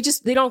 Yeah, but they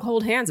don't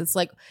hold hands. It's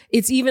like,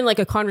 it's even like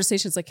a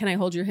conversation. It's like, can I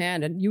hold your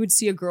hand? And you would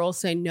see a girl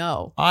say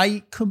no.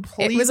 I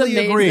completely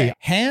agree.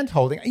 Hand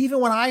holding, even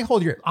when I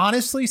hold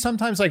honestly,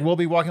 sometimes like we'll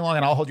be walking along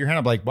and I'll hold your hand.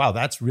 I'm like, wow,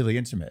 that's really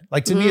intimate.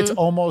 Like to me, it's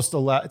almost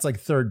it's like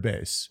third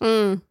base.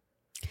 Yeah,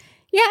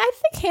 I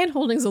think hand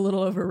holding is a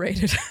little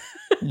overrated.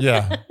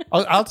 Yeah.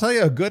 I'll tell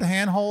you, a good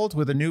hand hold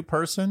with a new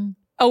person.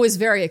 Oh, is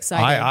very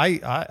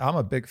exciting. I'm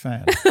a big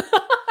fan.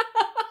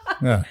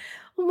 Yeah.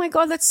 Oh my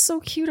God, that's so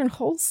cute and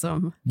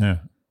wholesome. Yeah.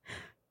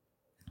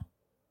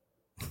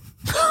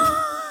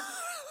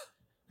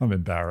 I'm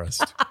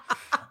embarrassed.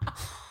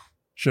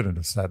 Shouldn't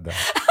have said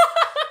that.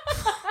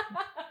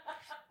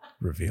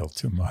 Revealed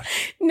too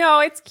much. No,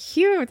 it's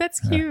cute. That's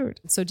cute.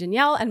 So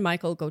Danielle and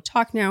Michael go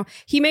talk now.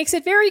 He makes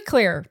it very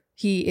clear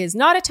he is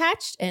not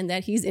attached and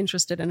that he's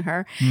interested in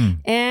her.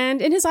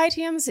 And in his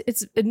ITMs,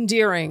 it's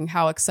endearing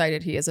how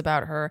excited he is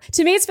about her.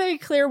 To me, it's very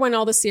clear when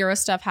all the Sierra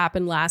stuff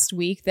happened last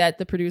week that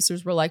the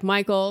producers were like,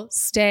 Michael,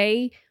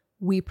 stay.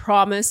 We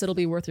promise it'll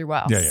be worth your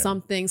while. Yeah.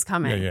 Something's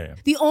coming. Yeah.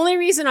 The only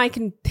reason I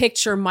can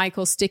picture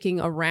Michael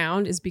sticking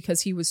around is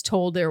because he was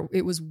told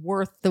it was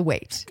worth the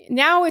wait.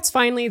 Now it's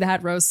finally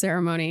that rose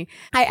ceremony.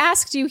 I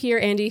asked you here,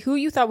 Andy, who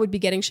you thought would be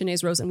getting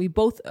Shanae's rose, and we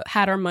both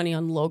had our money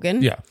on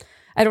Logan. Yeah.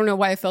 I don't know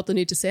why I felt the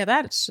need to say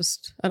that. It's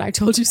just, and I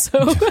told you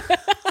so.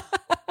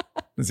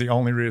 That's the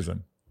only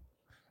reason.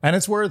 And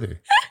it's worthy.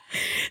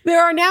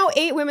 There are now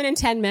 8 women and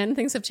 10 men.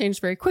 Things have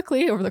changed very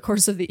quickly over the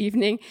course of the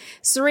evening.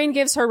 Serene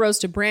gives her rose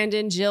to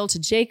Brandon, Jill to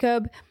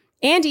Jacob.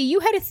 Andy, you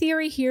had a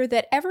theory here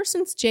that ever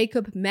since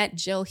Jacob met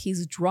Jill,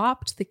 he's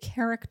dropped the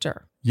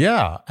character.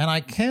 Yeah, and I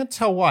can't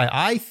tell why.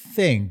 I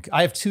think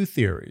I have two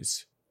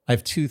theories.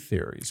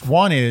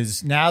 One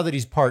is now that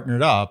he's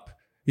partnered up,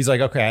 he's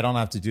like, okay, I don't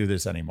have to do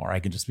this anymore. I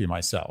can just be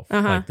myself.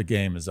 Like the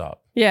game is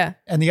up. Yeah.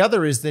 And the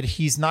other is that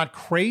he's not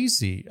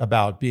crazy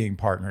about being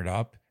partnered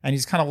up. And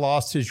he's kind of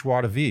lost his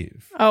joie de vivre.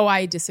 Oh,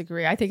 I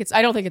disagree. I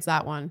don't think it's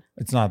that one.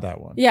 It's not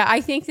that one. Yeah,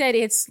 I think that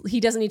he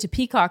doesn't need to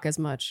peacock as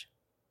much.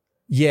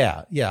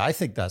 Yeah. I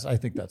think that's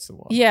the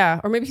one.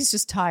 Yeah, or maybe he's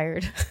just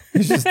tired.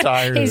 He's just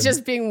tired. He's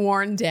just being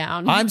worn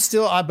down. But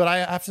I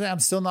have to say, I'm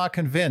still not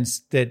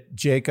convinced that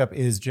Jacob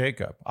is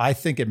Jacob. I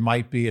think it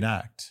might be an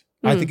act.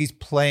 I think he's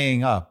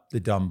playing up the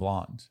dumb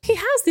blonde. He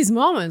has these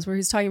moments where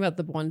he's talking about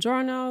the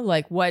buongiorno,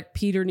 like what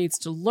Peter needs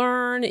to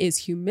learn is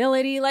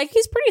humility. Like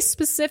he's pretty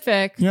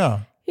specific.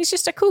 Yeah. He's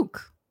just a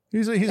kook.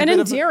 He's an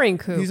endearing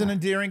kook. He's an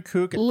endearing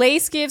kook.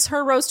 Lace gives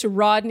her rose to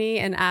Rodney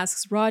and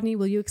asks, Rodney,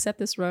 will you accept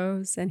this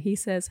rose? And he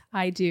says,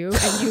 I do.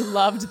 And you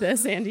loved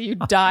this, Andy. You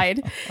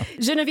died.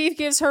 Genevieve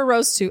gives her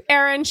rose to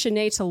Aaron,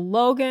 Shanae to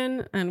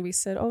Logan. And we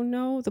said, oh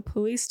no, the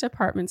police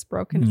department's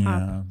broken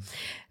up.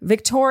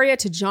 Victoria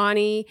to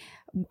Johnny.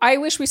 I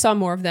wish we saw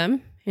more of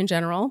them in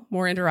general,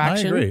 more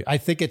interaction. I agree. I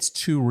think it's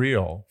too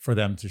real for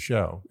them to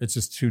show. It's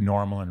just too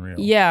normal and real.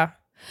 Yeah.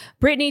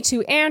 Brittany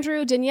to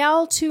Andrew,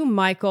 Danielle to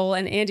Michael,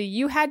 and Andy,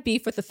 you had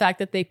beef with the fact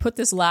that they put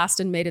this last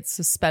and made it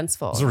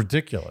suspenseful. It's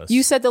ridiculous.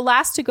 You said the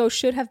last to go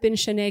should have been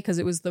Shanae because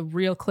it was the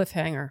real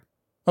cliffhanger.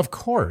 Of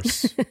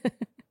course.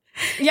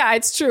 Yeah,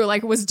 it's true.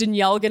 Like, was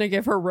Danielle going to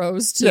give her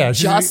rose to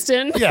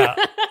Justin? Yeah,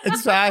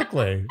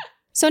 exactly.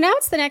 So now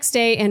it's the next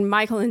day and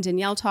Michael and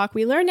Danielle talk.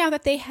 We learn now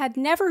that they had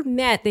never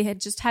met. They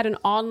had just had an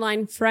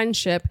online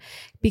friendship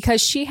because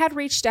she had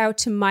reached out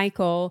to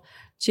Michael.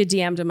 She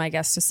DM'd him, I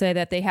guess, to say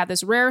that they had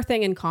this rare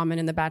thing in common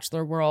in the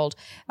Bachelor world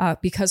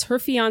because her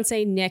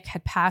fiance, Nick,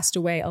 had passed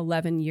away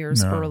 11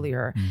 years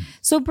earlier.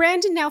 So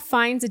Brandon now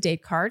finds a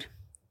date card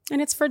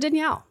and it's for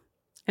Danielle.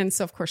 And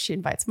so, of course, she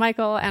invites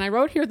Michael. And I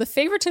wrote here, the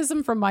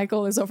favoritism from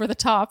Michael is over the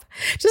top.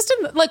 Just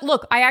to, like,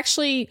 look, I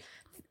actually...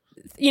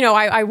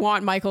 I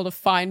want Michael to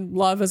find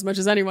love as much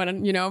as anyone,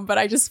 and but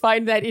I just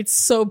find that it's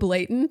so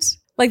blatant.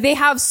 Like they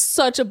have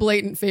such a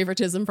blatant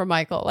favoritism for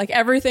Michael. Like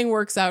everything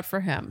works out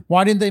for him.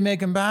 Why didn't they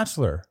make him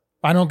Bachelor?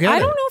 I don't get it. I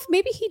don't know if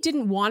maybe he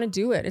didn't want to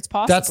do it. It's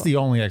possible. That's the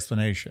only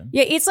explanation.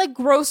 Yeah, it's like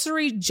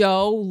grocery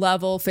Joe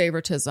level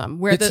favoritism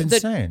where it's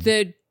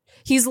insane.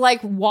 He's like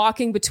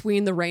walking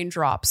between the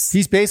raindrops.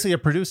 He's basically a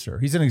producer.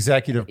 He's an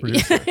executive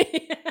producer.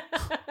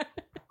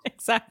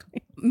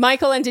 Exactly.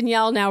 Michael and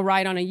Danielle now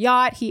ride on a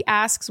yacht. He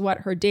asks what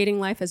her dating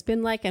life has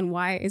been like and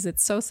why is it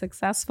so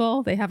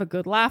successful. They have a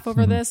good laugh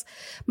over this.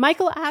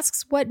 Michael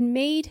asks what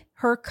made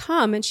her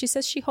come, and she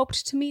says she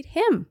hoped to meet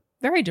him.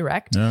 Very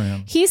direct. Yeah, yeah.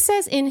 He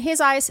says in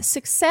his eyes,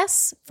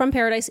 success from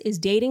Paradise is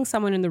dating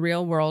someone in the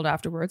real world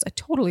afterwards. I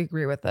totally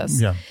agree with this.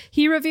 Yeah.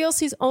 He reveals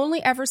he's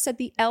only ever said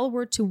the L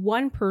word to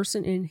one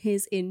person in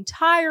his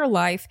entire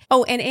life.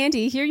 Oh, and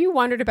Andy, here you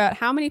wondered about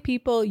how many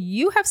people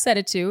you have said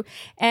it to.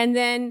 And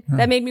then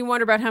that made me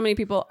wonder about how many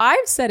people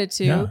I've said it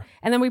to. Yeah.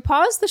 And then we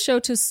paused the show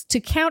to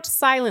count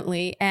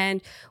silently.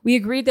 And we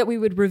agreed that we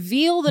would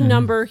reveal the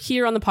number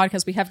here on the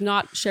podcast. We have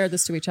not shared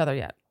this to each other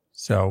yet.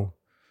 So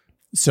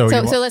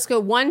let's go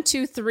 1,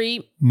 2,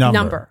 3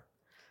 number.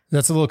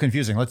 That's a little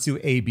confusing. Let's do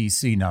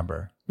ABC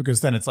number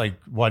because then it's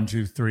like 1,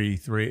 2, 3,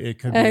 3. It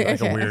could be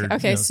like a weird.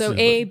 Okay, so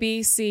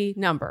ABC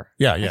number.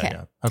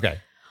 Yeah. Okay.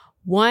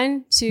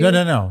 1, 2.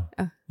 No.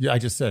 Yeah, I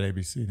just said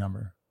ABC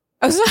number.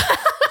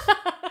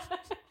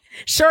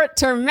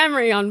 Short-term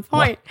memory on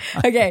point.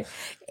 Okay,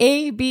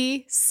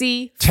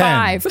 ABC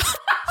 5.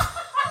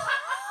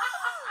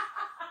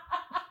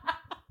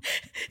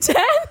 10?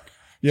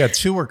 Yeah,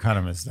 2 were kind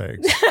of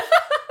mistakes.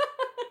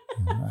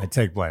 I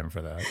take blame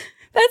for that.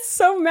 That's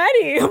so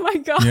many. Oh my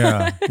God.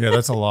 Yeah,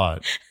 that's a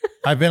lot.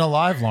 I've been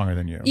alive longer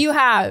than you. You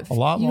have. A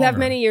lot You longer. have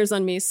many years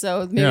on me,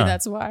 so maybe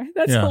that's why.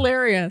 That's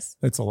hilarious.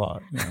 It's a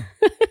lot. Yeah.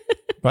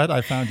 But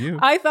I found you.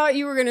 I thought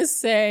you were going to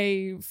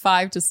say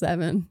 5 to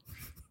 7.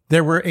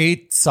 There were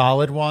 8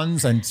 solid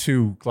ones and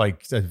 2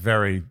 like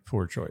very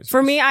poor choices.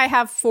 For me, I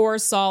have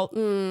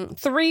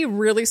 3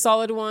 really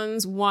solid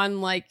ones. 1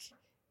 like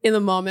in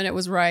the moment it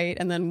was right,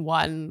 and then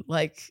 1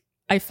 like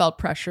I felt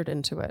pressured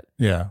into it.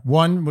 Yeah.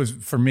 1 was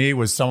for me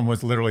was someone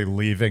was literally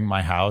leaving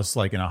my house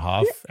like in a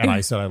huff, and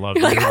I said I love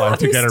you, I have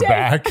to get her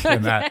back,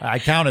 and that I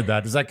counted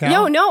that. Does that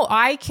count? No,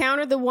 I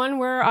counted the one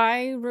where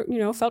I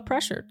felt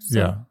pressured.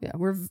 So, yeah,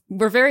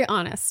 we're very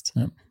honest.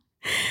 Yep.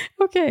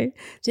 Okay.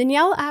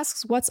 Danielle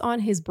asks what's on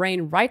his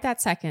brain right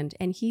that second,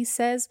 and he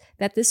says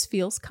that this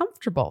feels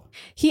comfortable.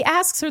 He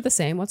asks her the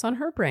same, what's on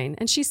her brain,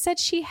 and she said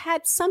she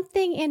had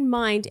something in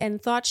mind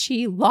and thought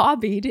she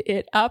lobbied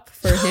it up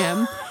for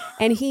him,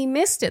 and he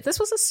missed it. This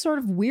was a sort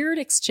of weird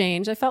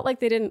exchange. I felt like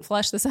they didn't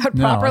flesh this out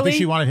properly. I think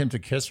she wanted him to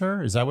kiss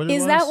her. Is that what it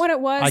was? Is that what it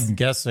was? I'm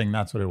guessing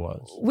that's what it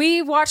was.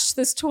 We watched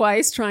this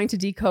twice trying to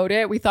decode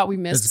it. We thought we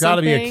missed It's got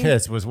something. to be a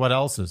kiss. What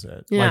else is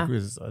it? Yeah.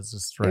 It's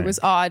just strange. It was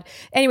odd.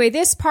 Anyway,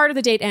 this part of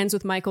the date ends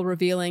with Michael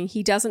revealing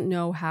he doesn't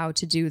know how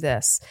to do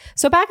this.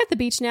 So back at the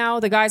beach now,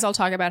 the guys all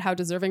talk about how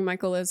deserving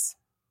Michael is.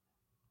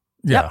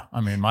 Yeah. Yep. I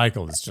mean,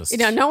 Michael is just...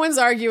 no one's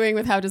arguing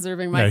with how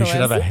deserving Michael is. He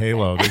should have a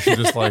halo. They should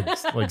just like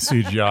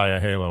CGI a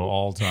halo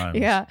all time.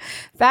 Yeah.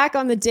 Back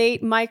on the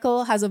date,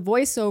 Michael has a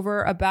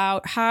voiceover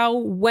about how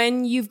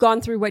when you've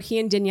gone through what he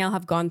and Danielle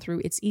have gone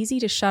through, it's easy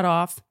to shut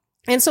off.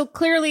 And so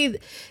clearly,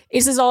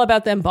 this is all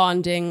about them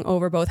bonding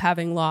over both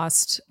having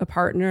lost a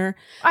partner.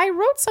 I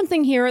wrote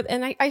something here,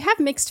 and I have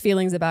mixed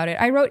feelings about it.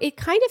 I wrote, it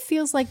kind of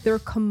feels like they're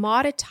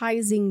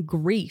commoditizing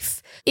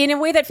grief in a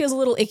way that feels a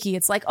little icky.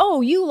 It's like,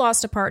 oh, you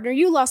lost a partner.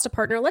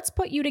 Let's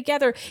put you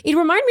together. It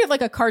reminded me of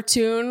like a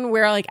cartoon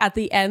where like at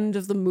the end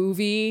of the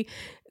movie,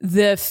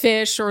 the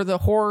fish or the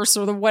horse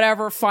or the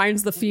whatever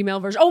finds the female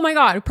version. Oh my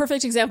God. A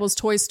perfect example is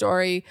Toy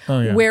Story,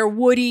 where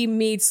Woody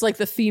meets like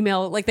the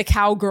female, like the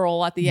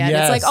cowgirl at the end.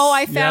 Yes, it's like, oh,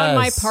 I found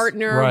my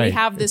partner. Right. We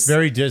have this. It's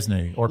very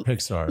Disney or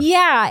Pixar.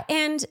 Yeah.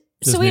 And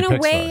so Disney, in a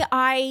Pixar. way,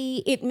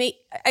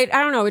 I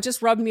don't know. It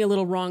just rubbed me a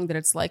little wrong that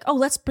it's like, oh,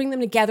 let's bring them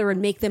together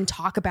and make them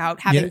talk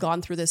about having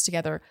gone through this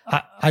together.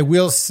 I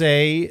will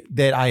say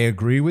that I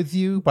agree with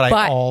you, but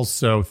I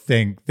also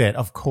think that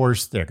of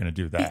course they're going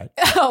to do that.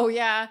 Oh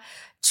yeah.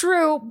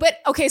 True. But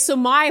okay, so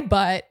my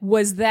but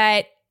was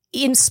that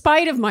in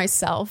spite of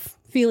myself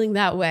feeling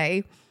that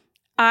way,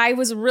 I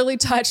was really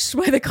touched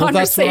by the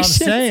conversation. That's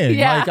what I'm saying.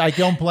 Yeah. Like, I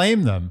don't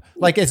blame them.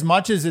 Like, as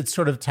much as it's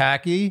sort of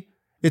tacky,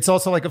 it's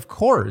also like, of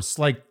course,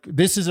 like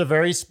this is a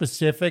very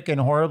specific and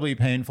horribly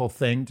painful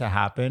thing to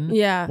happen.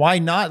 Yeah. Why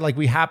not? Like,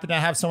 we happen to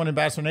have someone in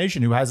Bachelor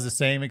Nation who has the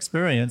same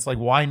experience. Like,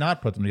 why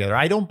not put them together?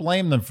 I don't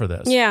blame them for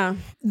this. Yeah.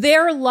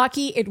 They're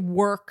lucky it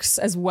works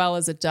as well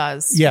as it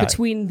does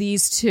between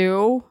these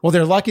two. Well,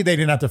 they're lucky they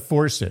didn't have to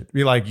force it.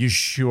 Be like, you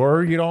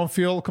sure you don't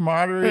feel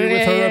camaraderie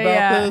with her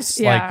about this?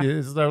 Yeah.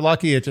 Like, they're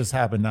lucky it just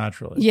happened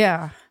naturally.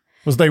 Yeah.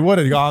 Because they would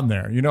have gone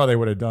there. You know, they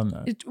would have done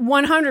that.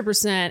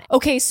 100%.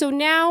 Okay, so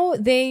now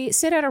they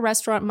sit at a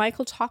restaurant.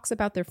 Michael talks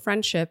about their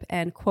friendship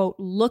and, quote,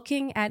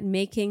 looking at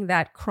making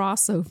that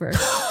crossover.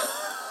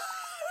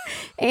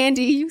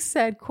 Andy, you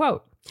said,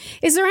 quote,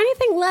 is there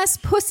anything less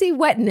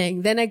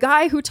pussy-wettening than a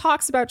guy who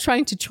talks about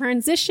trying to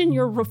transition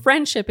your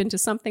friendship into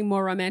something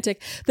more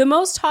romantic? The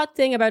most hot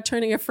thing about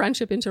turning a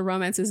friendship into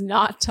romance is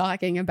not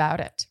talking about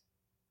it.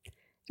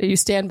 Do you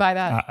stand by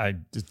that?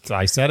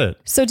 I said it.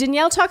 So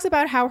Danielle talks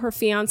about how her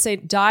fiance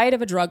died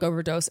of a drug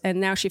overdose, and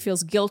now she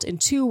feels guilt in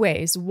 2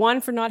 ways. 1,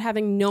 for not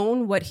having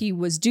known what he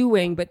was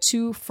doing, but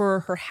 2,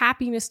 for her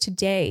happiness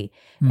today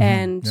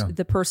and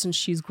the person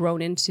she's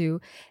grown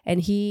into.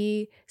 And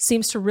he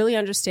seems to really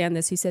understand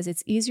this. He says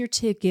it's easier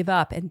to give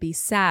up and be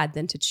sad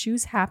than to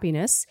choose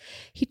happiness.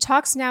 He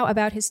talks now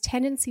about his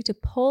tendency to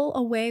pull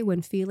away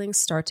when feelings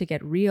start to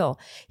get real.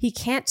 He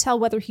can't tell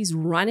whether he's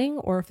running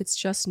or if it's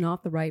just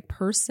not the right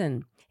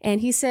person.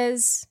 And he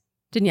says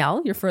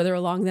Danielle, you're further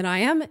along than I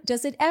am.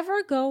 Does it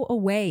ever go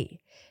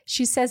away?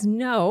 She says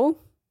no.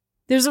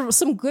 There's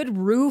some good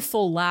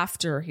rueful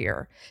laughter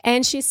here.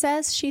 And she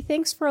says she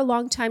thinks for a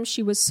long time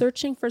she was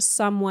searching for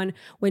someone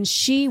when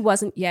she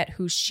wasn't yet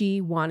who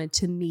she wanted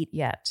to meet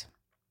yet.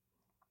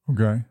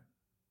 Okay.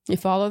 You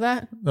follow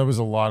that? That was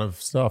a lot of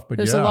stuff, but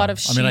There's a lot of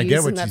she's I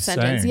get what in that she's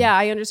sentence. saying. Yeah,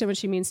 I understand what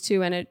she means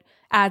too, and it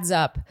adds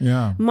up.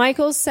 Yeah.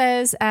 Michael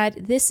says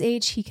at this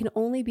age, he can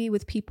only be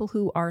with people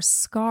who are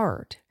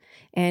scarred.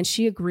 And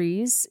she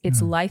agrees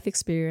it's life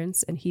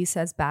experience, and he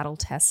says battle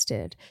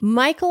tested.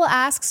 Michael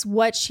asks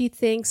what she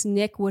thinks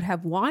Nick would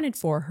have wanted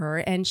for her,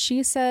 and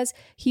she says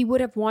he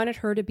would have wanted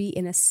her to be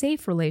in a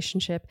safe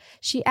relationship.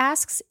 She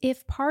asks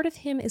if part of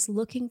him is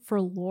looking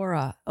for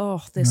Laura.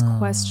 Oh, this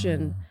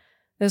question.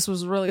 This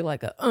was really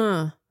like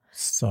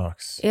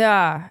Sucks.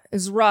 Yeah,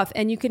 it's rough.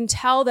 And you can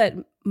tell that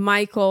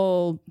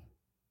Michael,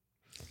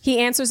 he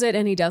answers it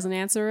and he doesn't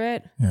answer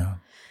it. Yeah.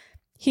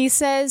 He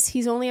says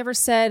he's only ever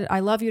said,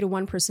 I love you to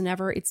one person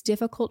ever. It's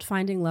difficult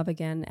finding love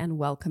again and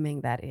welcoming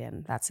that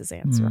in. That's his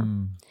answer.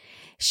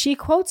 She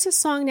quotes a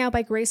song now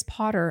by Grace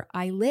Potter.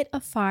 I lit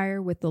a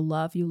fire with the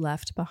love you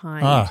left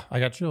behind. I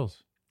got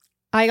chills.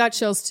 I got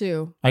chills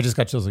too. I just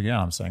got chills again,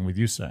 I'm saying, with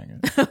you saying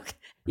it. Okay.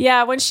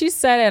 Yeah, when she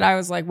said it, I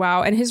was like,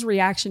 wow. And his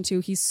reaction too,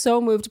 he's so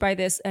moved by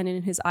this. And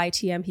in his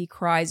ITM, he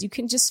cries. You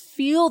can just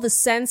feel the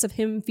sense of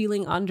him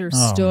feeling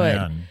understood. Oh,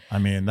 man. I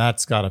mean,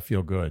 that's got to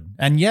feel good.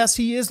 And yes,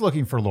 he is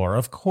looking for Laura.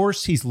 Of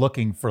course he's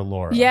looking for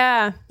Laura.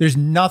 Yeah. There's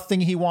nothing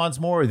he wants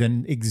more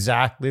than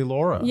exactly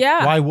Laura.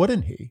 Yeah. Why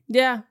wouldn't he?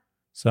 Yeah.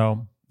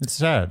 So it's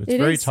sad. It's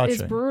very touching.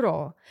 It's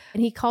brutal.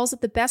 And he calls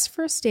it the best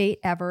first date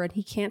ever, and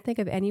he can't think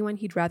of anyone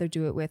he'd rather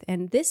do it with.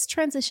 And this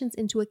transitions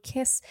into a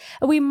kiss.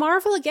 And we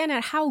marvel again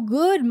at how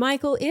good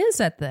Michael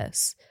is at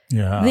this.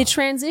 Yeah. The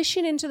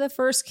transition into the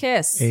first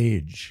kiss.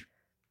 Age.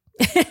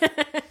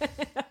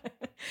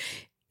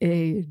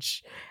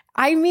 Age.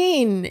 I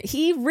mean,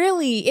 he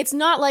really, it's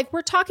not like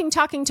we're talking.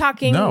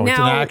 No, now, it's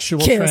an actual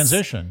kiss.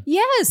 transition.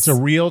 Yes. It's a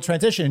real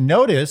transition.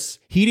 Notice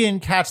he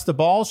didn't catch the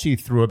ball she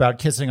threw about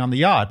kissing on the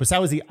yacht, but that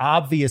was the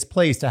obvious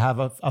place to have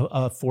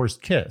a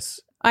forced kiss.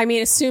 I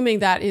mean, assuming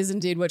that is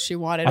indeed what she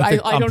wanted. I'm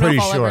I don't know if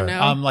I'll ever know.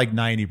 I'm like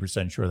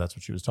 90% sure that's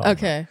what she was talking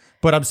Okay. about.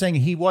 But I'm saying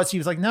he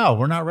was like, no,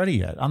 we're not ready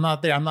yet. I'm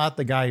not there. I'm not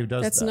the guy who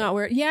does that. That's not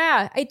where,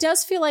 yeah. It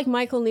does feel like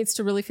Michael needs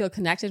to really feel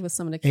connected with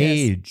someone to kiss.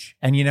 Age.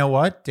 And you know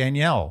what?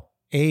 Danielle.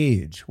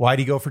 Age. Why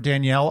do you go for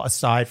Danielle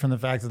aside from the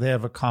fact that they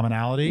have a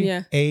commonality?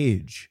 Yeah.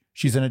 Age.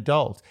 She's an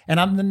adult.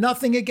 And I'm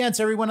nothing against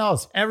everyone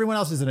else. Everyone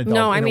else is an adult.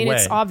 No, I in mean, a way.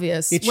 it's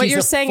obvious. What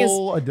you're saying is,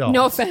 adult.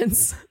 no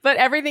offense, but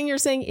everything you're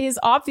saying is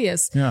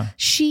obvious. Yeah.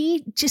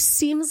 She just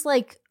seems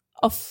like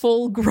a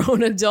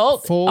full-grown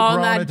adult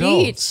on that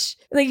beach.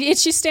 Like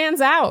she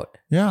stands out.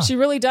 Yeah. She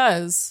really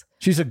does.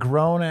 She's a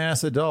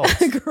grown-ass adult,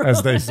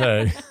 as they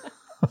say.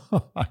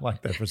 I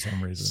like that for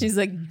some reason. She's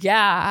like,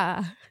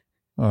 yeah.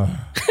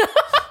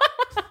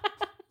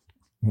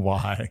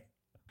 Why?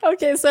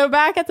 Okay, so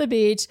back at the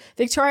beach,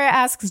 Victoria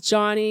asks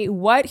Johnny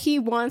what he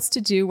wants to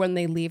do when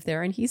they leave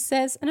there, and he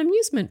says an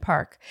amusement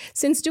park,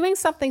 since doing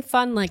something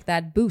fun like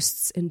that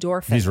boosts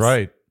endorphins. He's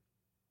right.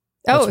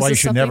 That's why you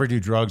should something? never do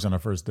drugs on a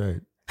first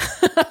date.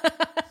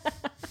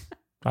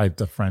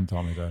 A friend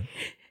told me that.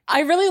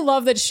 I really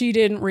love that she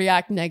didn't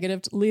react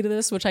negatively to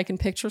this, which I can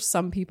picture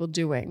some people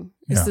doing.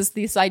 Yeah. Is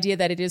this idea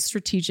that it is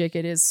strategic,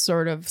 it is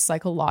sort of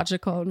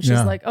psychological, and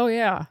she's like, oh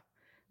yeah,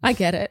 I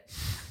get it.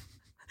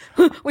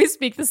 We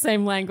speak the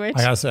same language.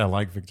 I gotta say, I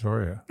like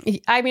Victoria.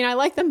 I mean, I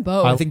like them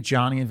both. I think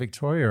Johnny and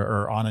Victoria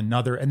are on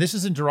another, and this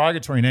isn't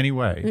derogatory in any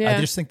way. Yeah. I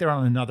just think they're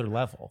on another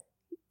level.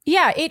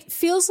 Yeah, it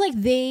feels like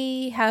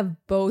they have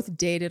both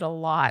dated a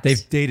lot.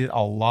 They've dated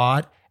a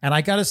lot. And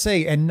I gotta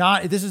say,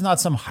 this is not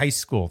some high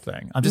school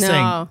thing. I'm just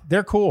saying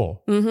they're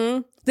cool.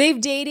 Mm-hmm.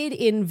 They've dated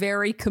in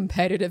very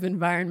competitive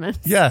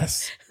environments.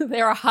 Yes.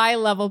 They're high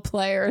level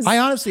players. I'm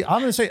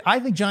gonna say, I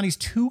think Johnny's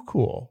too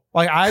cool.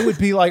 Like I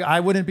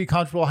wouldn't be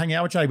comfortable hanging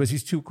out with Johnny because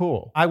he's too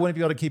cool. I wouldn't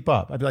be able to keep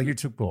up. I'd be like, you're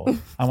too cool.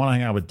 I want to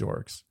hang out with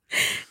dorks.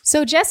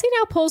 So Jesse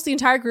now pulls the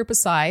entire group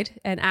aside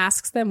and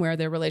asks them where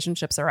their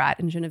relationships are at.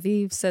 And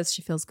Genevieve says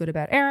she feels good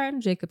about Aaron.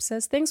 Jacob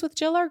says things with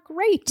Jill are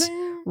great.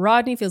 Ding.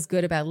 Rodney feels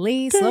good about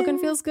Lise. Ding. Logan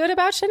feels good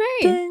about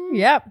Shanae. Ding.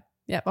 Yep.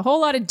 A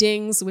whole lot of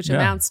dings, which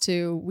amounts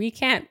to we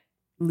can't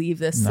leave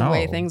this the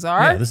way things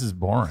are. Yeah, this is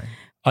boring.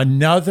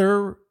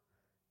 Another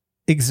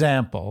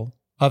example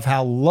of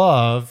how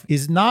love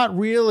is not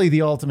really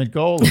the ultimate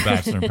goal of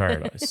Bachelor in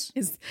Paradise.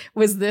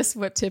 Was this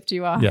what tipped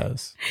you off?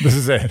 Yes, this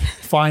is it.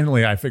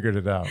 Finally, I figured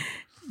it out.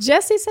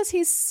 Jesse says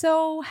he's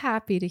so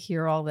happy to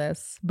hear all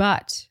this,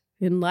 but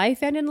in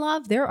life and in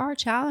love, there are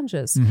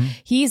challenges. Mm-hmm.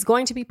 He's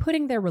going to be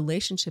putting their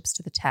relationships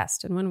to the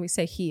test. And when we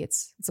say he,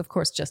 it's of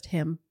course just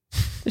him.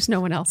 There's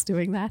no one else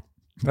doing that.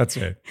 That's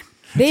it.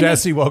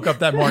 Jesse woke up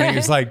that morning.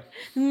 He's like,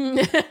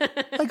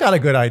 I got a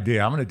good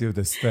idea. I'm going to do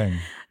this thing.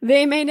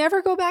 They may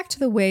never go back to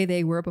the way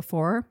they were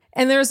before.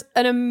 And there's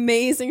an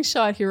amazing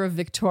shot here of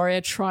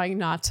Victoria trying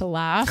not to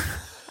laugh.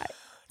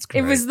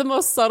 It was the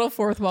most subtle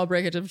fourth wall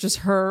breakage of just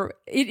her.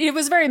 It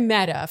was very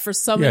meta for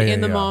somebody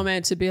in the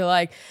moment to be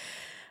like,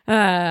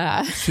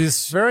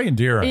 She's very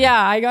endearing.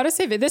 Yeah, I gotta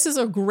say, this is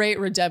a great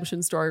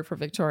redemption story for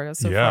Victoria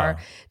so far.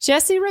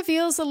 Jesse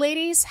reveals the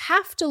ladies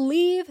have to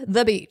leave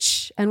the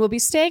beach and will be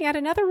staying at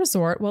another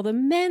resort while the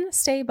men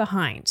stay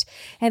behind.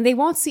 And they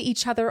won't see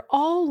each other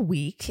all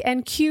week.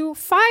 And cue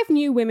 5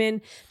 new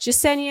women: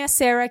 Jasenia,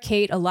 Sarah,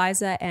 Kate,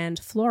 Eliza, and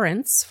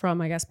Florence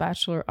from, I guess,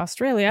 Bachelor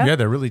Australia. Yeah,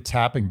 they're really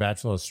tapping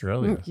Bachelor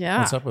Australia. Yeah.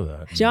 What's up with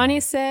that? Johnny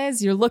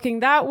says, you're looking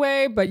that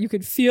way, but you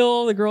could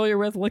feel the girl you're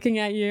with looking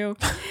at you.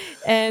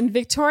 And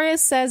Victoria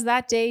says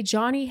that day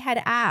Johnny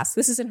had asked,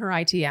 this is in her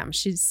ITM,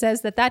 she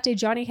says that day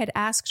Johnny had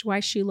asked why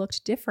she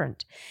looked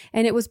different.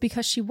 And it was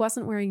because she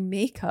wasn't wearing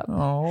makeup.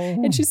 Oh.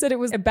 And she said it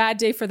was a bad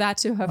day for that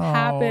to have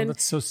happened.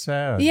 That's so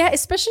sad. Yeah,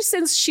 especially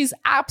since she's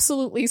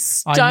absolutely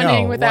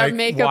stunning without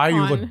makeup why on.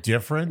 you look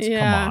different?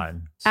 Yeah. Come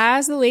on.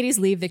 As the ladies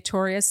leave,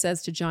 Victoria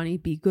says to Johnny,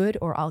 be good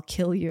or I'll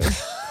kill you.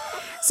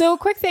 So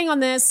quick thing on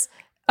this.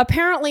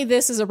 Apparently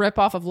this is a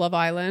ripoff of Love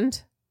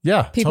Island.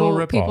 Yeah,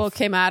 people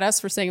came at us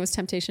for saying it was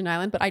Temptation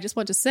Island, but I just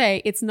want to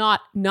say it's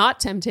not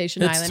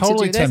Temptation Island. It's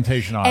totally to do this.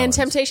 Temptation Island. And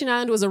Temptation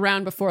Island was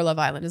around before Love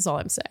Island, is all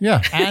I'm saying.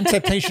 Yeah, and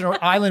Temptation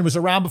Island was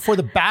around before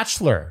The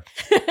Bachelor.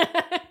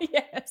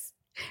 Yes.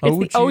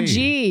 It's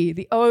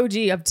the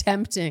OG of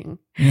tempting.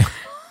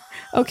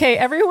 Okay,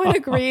 everyone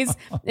agrees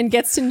and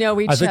gets to know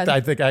each other.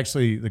 I think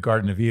actually the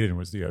Garden of Eden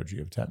was the OG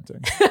of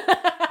tempting.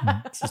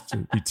 Just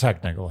to be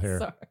technical here.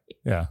 Sorry.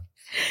 Yeah.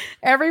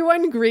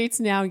 Everyone greets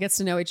now and gets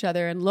to know each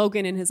other. And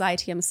Logan in his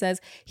ITM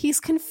says he's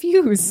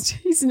confused.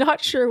 He's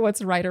not sure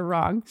what's right or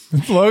wrong.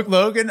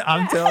 Logan,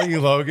 I'm telling you,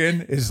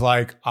 Logan is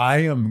like, I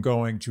am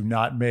going to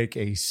not make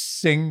a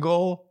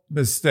single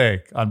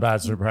mistake on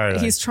Bachelor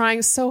Paradise. He's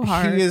trying so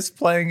hard. He is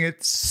playing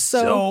it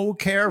so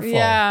careful.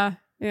 Yeah.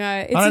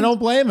 And I don't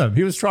blame him.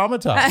 He was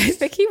traumatized. I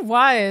think he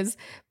was.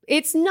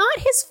 It's not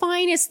his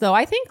finest, though.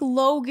 I think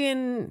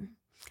Logan,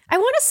 I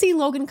want to see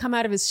Logan come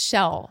out of his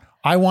shell.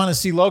 I want to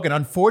see Logan.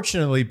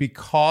 Unfortunately,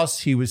 because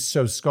he was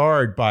so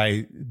scarred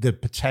by the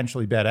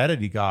potentially bad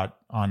edit he got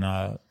on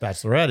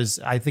Bachelorette,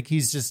 I think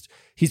he's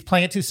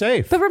playing it too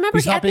safe. But remember,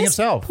 he's not at being this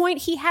himself.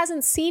 point, he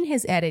hasn't seen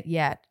his edit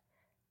yet.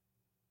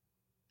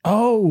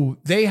 Oh,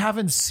 they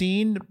haven't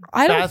seen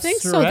I don't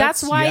think so.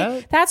 That's why.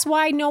 yet? That's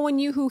why no one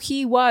knew who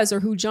he was, or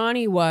who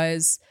Johnny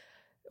was,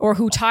 or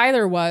who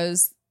Tyler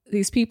was.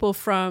 These people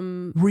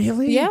from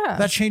Really? Yeah.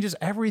 That changes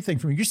everything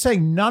for me. You're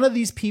saying none of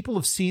these people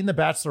have seen the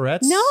Bachelorettes?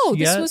 No,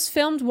 this yet? was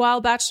filmed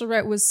while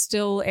Bachelorette was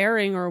still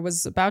airing or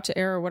was about to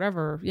air or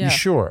whatever. Yeah. You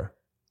sure?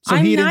 So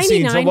I'm he didn't see.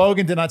 So 99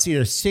 Logan did not see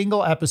a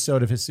single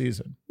episode of his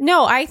season.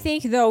 No, I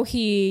think though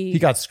he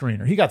got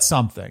screener. He got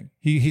something.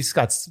 He's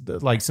got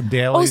like some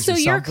dailies. Oh, so or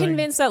you're something.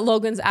 convinced that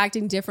Logan's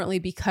acting differently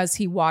because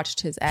he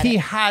watched his edit? He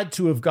had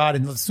to have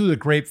gotten through the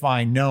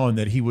grapevine, known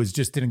that he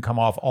just didn't come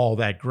off all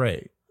that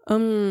great.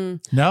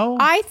 No,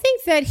 I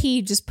think that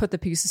he just put the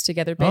pieces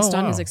together based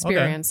on his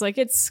experience. Okay. Like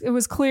it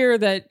was clear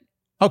that.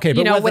 Okay,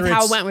 but with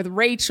how it went with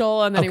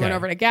Rachel and then he went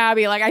over to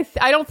Gabby. Like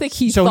I don't think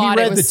he so thought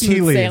he read it was the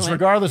tea leaves, sailing.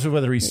 regardless of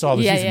whether he saw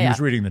the season. Yeah. He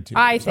was reading the tea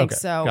leaves. I think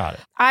so. Got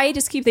it. I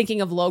just keep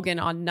thinking of Logan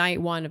on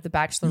night 1 of The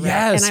Bachelorette.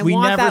 Yes, and I we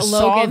want never that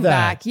saw Logan that.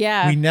 back.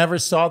 Yeah, we never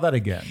saw that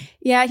again.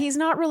 Yeah, he's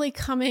not really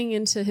coming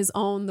into his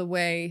own the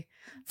way,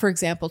 for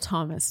example,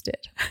 Thomas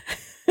did.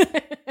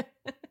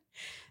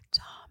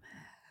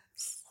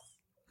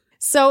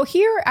 So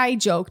here I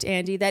joked,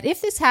 Andy, that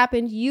if this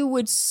happened, you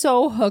would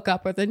so hook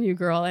up with a new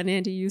girl. And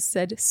Andy, you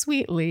said,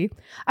 sweetly,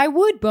 I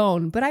would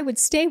bone, but I would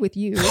stay with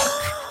you.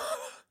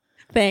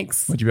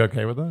 Thanks. Would you be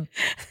okay with that?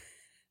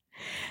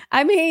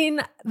 I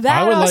mean,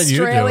 that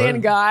Australian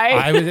guy.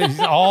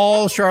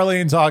 All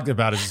Charlene talked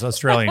about is this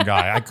Australian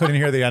guy. I couldn't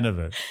hear the end of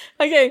it.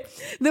 Okay.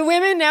 The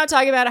women now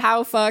talking about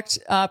how fucked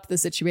up the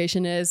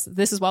situation is.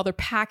 This is while they're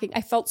packing. I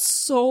felt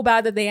so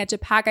bad that they had to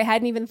pack. I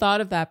hadn't even thought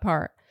of that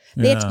part.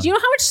 Do you know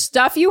how much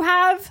stuff you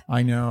have?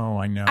 I know.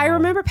 I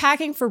remember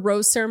packing for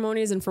rose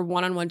ceremonies and for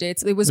one-on-one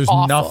dates. It was There's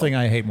awful. nothing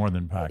I hate more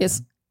than packing.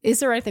 Is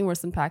there anything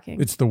worse than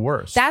packing? It's the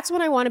worst. That's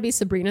when I want to be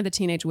Sabrina the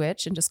Teenage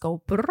Witch and just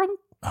go. Brum.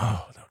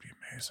 Oh, that would be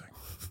amazing.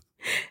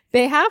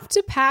 They have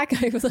to pack.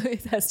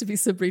 It has to be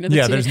Sabrina the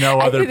Teenage Witch. There's no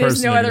other person.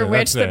 There's no other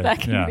witch that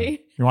can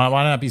be.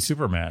 Why not be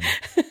Superman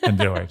and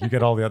do it? You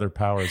get all the other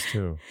powers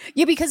too.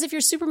 Yeah, because if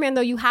you're Superman,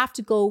 though, you have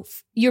to go.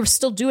 You're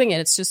still doing it.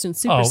 It's just in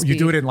super speed. You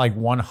do it in like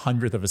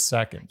 1/100th of a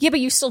second. Yeah,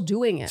 but you're still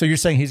doing it. So you're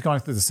saying he's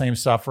going through the same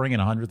suffering in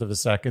 100th of a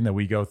second that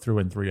we go through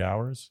in 3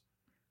 hours?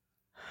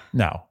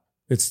 No,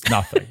 it's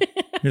nothing.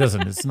 He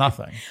doesn't. It's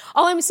nothing.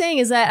 All I'm saying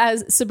is that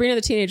as Sabrina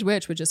the Teenage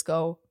Witch would just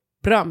go,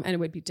 brum, and it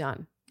would be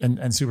done.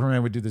 And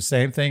Superman would do the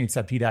same thing,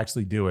 except he'd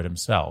actually do it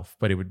himself.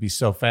 But it would be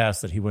so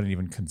fast that he wouldn't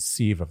even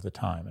conceive of the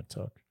time it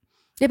took.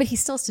 Yeah, but he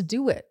still has to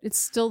do it. It's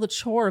still the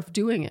chore of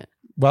doing it.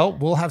 Well,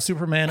 we'll have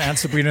Superman and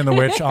Sabrina the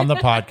Witch on the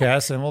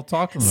podcast, and we'll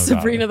talk to them about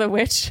Sabrina it. the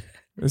Witch.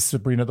 It's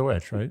Sabrina the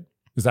Witch, right?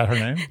 Is that her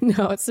name?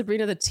 No, it's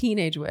Sabrina the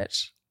Teenage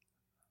Witch.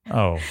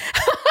 Oh.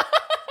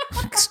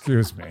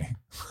 Excuse me.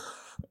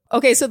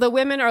 Okay, so the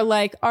women are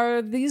like,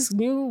 are these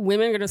new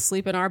women going to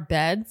sleep in our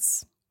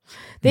beds?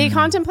 They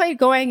contemplate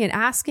going and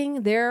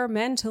asking their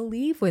men to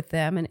leave with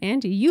them. And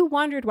Andy, you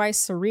wondered why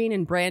Serene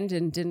and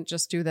Brandon didn't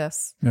just do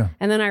this. Yeah.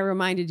 And then I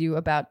reminded you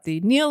about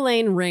the Neil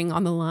Lane ring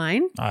on the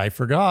line. I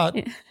forgot.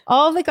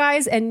 All the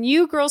guys and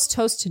new girls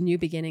toast to new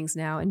beginnings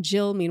now. And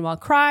Jill, meanwhile,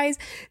 cries,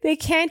 they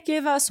can't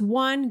give us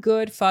one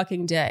good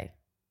fucking day.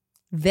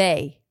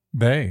 They.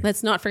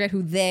 Let's not forget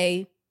who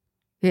they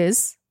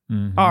is,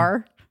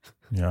 are.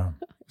 Yeah.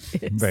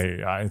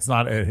 It's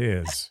not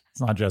his. It's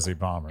not Jesse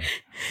Palmer.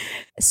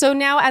 So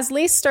now as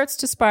Lace starts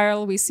to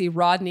spiral, we see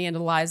Rodney and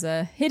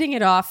Eliza hitting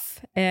it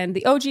off, and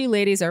the OG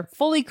ladies are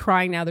fully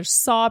crying now. They're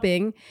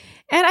sobbing.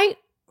 And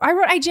I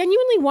wrote, I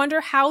genuinely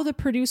wonder how the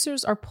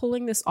producers are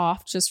pulling this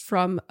off just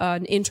from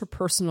an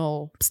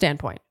interpersonal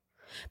standpoint.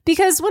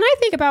 Because when I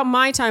think about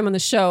my time on the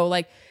show,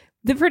 like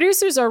the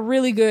producers are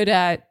really good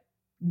at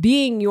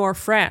being your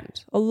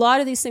friend. A lot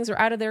of these things are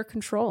out of their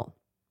control.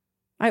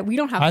 We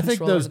don't have control. I think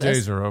those over this.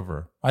 days are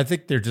over. I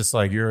think they're just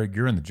like, you're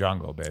in the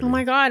jungle, baby. Oh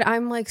my God.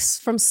 I'm like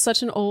from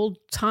such an old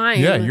time.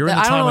 Yeah, you're in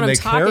the time when they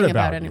cared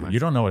about anymore. You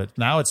don't know what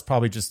now it's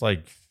probably just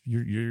like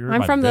you're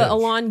I'm from bitch. the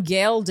Alon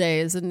Gale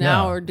days, and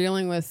now we're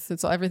dealing with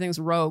everything's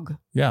rogue.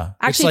 Yeah.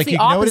 Actually, it's like, you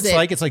know what it's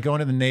like? It's like going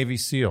to the Navy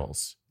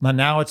SEALs.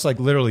 Now it's like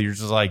literally you're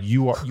just like,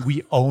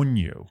 we own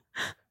you.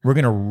 We're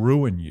gonna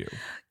ruin you.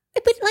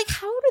 But like,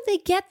 how do they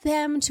get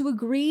them to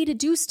agree to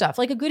do stuff?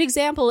 Like a good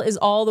example is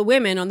all the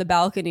women on the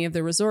balcony of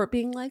the resort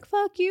being like,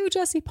 fuck you,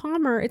 Jesse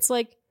Palmer. It's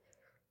like,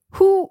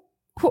 who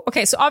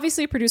okay, so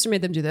obviously a producer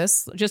made them do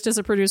this, just as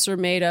a producer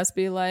made us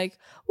be like,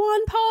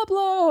 Juan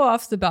Pablo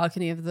off the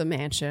balcony of the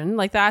mansion.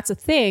 Like that's a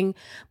thing.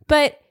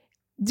 But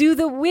do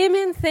the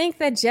women think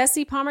that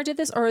Jesse Palmer did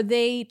this? Or are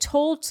they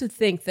told to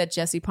think that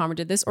Jesse Palmer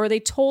did this? Or are they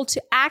told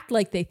to act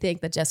like they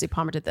think that Jesse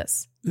Palmer did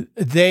this?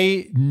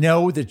 They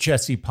know that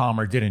Jesse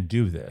Palmer didn't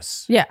do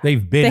this. Yeah.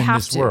 They've been in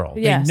this world.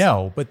 Yes. They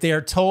know, but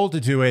they're told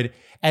to do it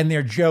and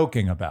they're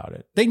joking about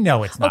it. They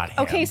know it's not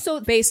him. Okay, so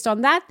based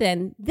on that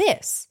then,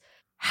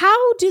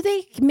 how do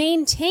they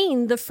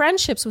maintain the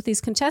friendships with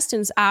these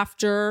contestants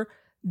after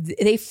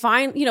they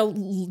find,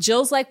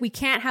 Jill's like, we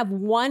can't have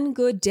one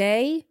good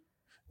day.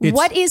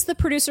 What is the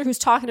producer who's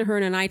talking to her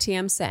in an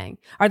ITM saying?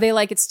 Are they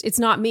like, it's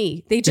not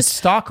me? They just... It's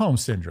Stockholm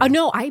Syndrome. Oh,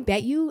 no, I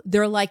bet you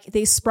they're like,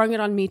 they sprung it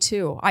on me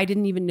too. I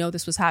didn't even know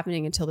this was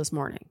happening until this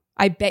morning.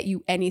 I bet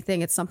you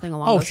anything it's something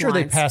along those lines. Oh, sure,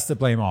 they pass the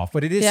blame off,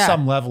 but it is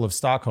some level of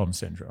Stockholm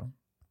Syndrome.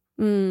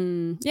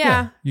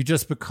 Yeah. You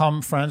just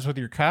become friends with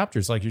your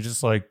captors. Like, you're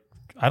just like,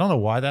 I don't know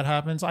why that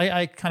happens.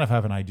 I kind of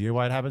have an idea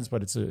why it happens,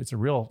 but it's a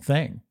real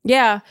thing.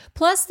 Yeah.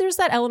 Plus, there's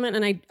that element,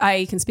 and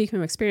I can speak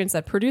from experience,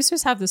 that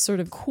producers have this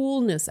sort of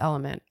coolness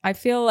element. I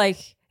feel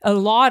like a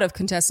lot of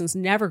contestants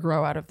never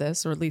grow out of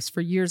this, or at least for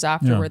years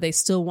after, where they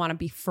still want to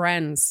be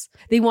friends.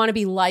 They want to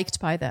be liked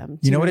by them.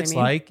 You know what it's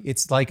like?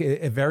 It's like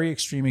a very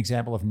extreme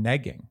example of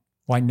negging.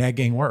 Why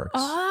negging works.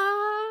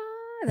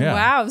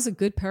 Wow, it was a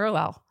good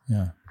parallel.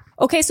 Yeah.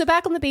 Okay, so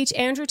back on the beach,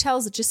 Andrew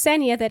tells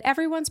Jasenia that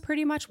everyone's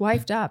pretty much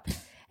wifed up.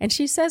 And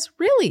she says,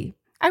 really?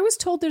 I was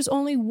told there's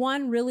only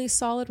one really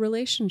solid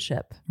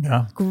relationship.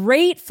 Yeah.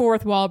 Great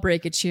fourth wall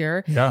breakage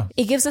here. Yeah.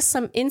 It gives us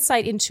some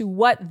insight into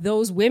what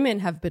those women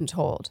have been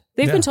told.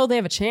 They've been told they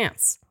have a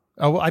chance.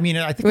 Oh, I mean,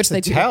 I think it's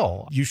a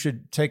tell. You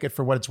should take it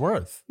for what it's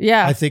worth.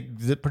 Yeah. I think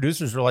the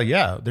producers were like,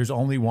 there's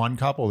only one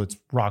couple that's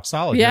rock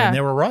solid. Yeah. Here, and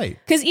they were right.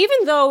 Because even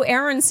though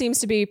Erin seems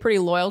to be pretty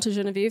loyal to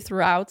Genevieve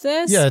throughout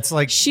this, it's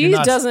like she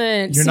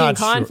doesn't seem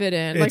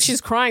confident. Sure. Like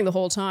she's crying the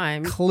whole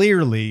time.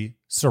 Clearly,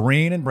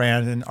 Serene and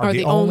Brandon are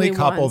the only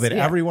couple that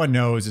everyone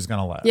knows is going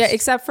to last. Yeah,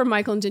 except for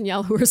Michael and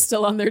Danielle, who are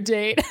still on their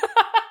date.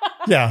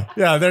 Yeah,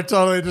 they're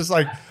totally just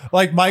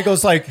like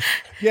Michael's like,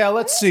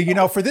 let's see,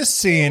 for this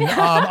scene,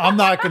 I'm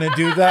not going to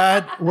do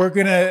that. We're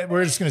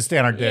just going to stay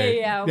on our date.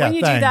 Yeah. When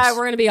you do that,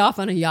 we're going to be off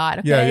on a yacht.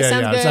 Okay,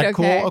 sounds good. Is that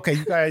cool? Okay,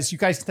 you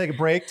guys can take a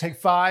break. Take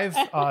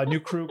 5. New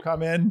crew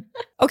come in.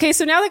 Okay,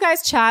 so now the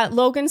guys chat.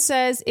 Logan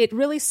says it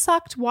really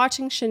sucked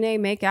watching Shanae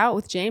make out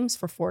with James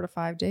for 4 to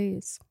 5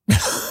 days.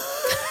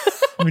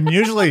 I mean,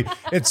 usually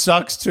it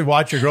sucks to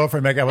watch your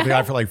girlfriend make out with a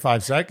guy for like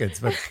 5 seconds,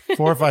 but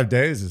 4 or 5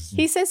 days is...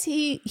 He says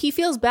he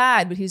feels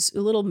bad, but he's a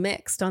little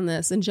mixed on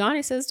this. And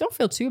Johnny says, don't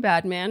feel too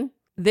bad, man.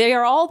 They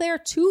are all there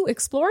to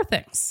explore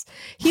things.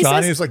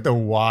 Johnny is like the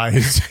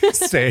wise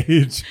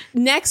sage.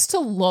 Next to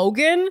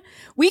Logan,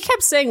 we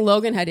kept saying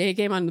Logan had A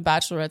game on the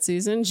Bachelorette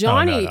season.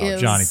 Johnny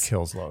is... Johnny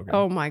kills Logan.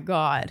 Oh my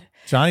God.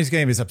 Johnny's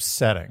game is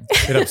upsetting.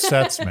 It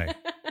upsets me.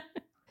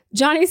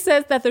 Johnny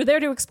says that they're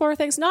there to explore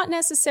things, not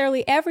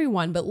necessarily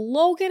everyone, but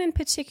Logan in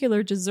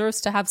particular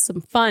deserves to have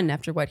some fun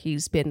after what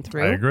he's been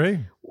through. I agree.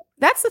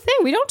 That's the thing.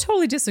 We don't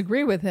totally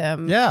disagree with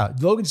him. Yeah.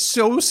 Logan's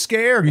so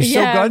scared. He's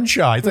so gun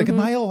shy. He's like,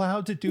 am I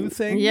allowed to do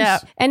things? Yeah.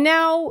 And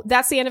now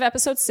that's the end of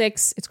episode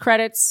 6. It's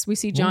credits. We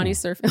see Johnny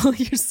surf. Oh,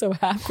 you're so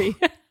happy.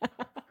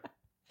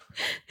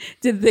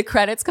 Did the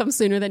credits come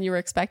sooner than you were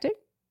expecting?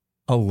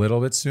 A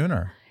little bit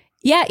sooner.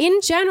 Yeah, in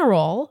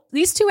general,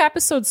 these 2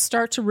 episodes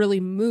start to really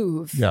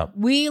move. Yeah.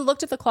 We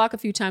looked at the clock a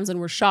few times and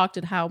were shocked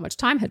at how much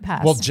time had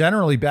passed. Well,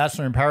 generally,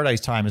 Bachelor in Paradise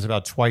time is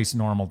about twice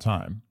normal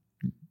time.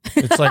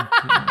 It's like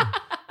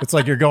It's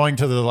like you're going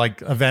to the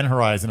like event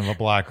horizon of a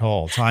black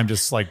hole. Time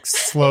just like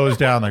slows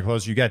down the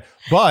closer you get.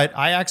 But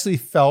I actually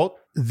felt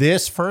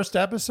this first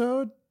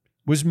episode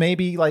was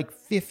maybe like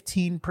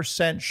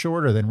 15%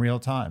 shorter than real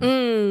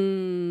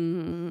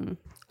time.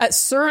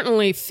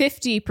 Certainly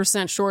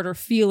 50% shorter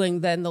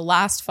feeling than the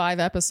last 5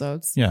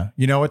 episodes. Yeah.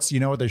 You know what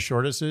the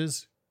shortest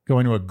is?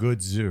 Going to a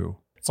good zoo.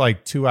 It's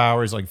like 2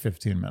 hours, like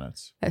 15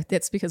 minutes.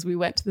 That's because we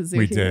went to the zoo.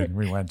 We here. did.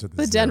 We went to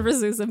the zoo. Denver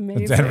Zoo's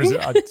amazing. The Denver Zoo,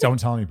 don't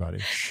tell anybody.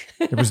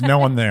 There was no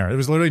one there. There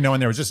was literally no one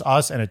there. It was just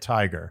us and a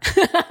tiger.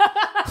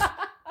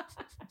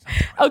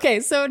 Okay,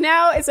 so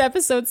now it's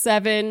episode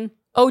 7.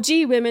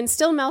 OG women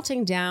still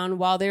melting down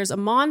while there's a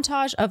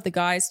montage of the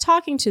guys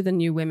talking to the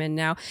new women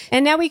now.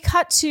 And now we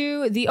cut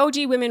to the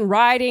OG women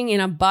riding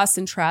in a bus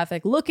in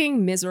traffic,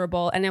 looking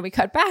miserable. And then we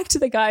cut back to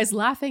the guys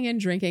laughing and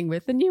drinking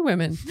with the new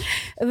women.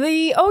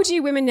 The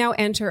OG women now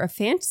enter a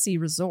fantasy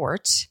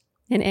resort.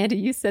 And Andy,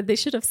 you said they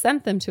should have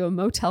sent them to a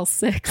Motel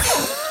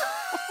 6.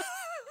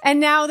 And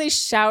now they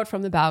shout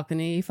from the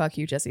balcony, "Fuck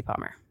you, Jesse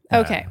Palmer."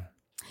 Okay.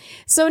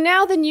 So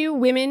now the new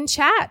women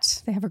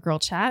chat. They have a girl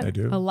chat. They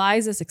do.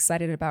 Eliza's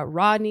excited about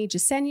Rodney.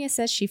 Jasenia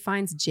says she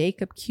finds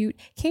Jacob cute.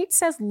 Kate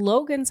says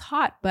Logan's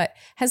hot, but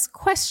has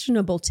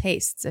questionable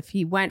tastes if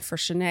he went for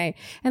Shanae.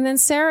 And then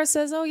Sarah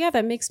says, oh yeah,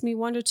 that makes me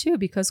wonder too,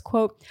 because,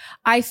 quote,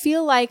 I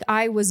feel like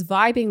I was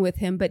vibing with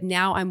him, but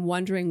now I'm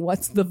wondering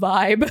what's the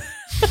vibe.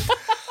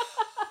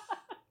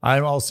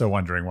 I'm also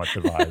wondering what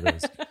the vibe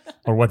is,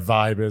 or what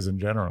vibe is in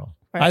general.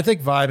 Right. I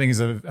think vibing is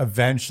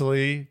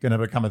eventually going to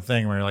become a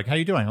thing where you're like, how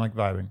you doing? I like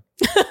vibing.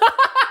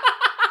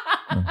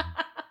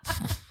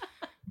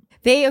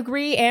 They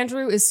agree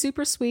Andrew is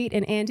super sweet.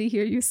 And Andy,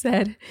 here you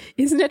said,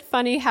 isn't it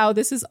funny how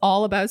this is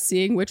all about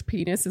seeing which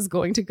penis is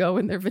going to go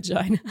in their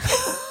vagina?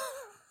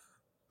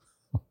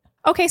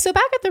 Okay, so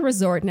back at the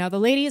resort now, the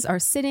ladies are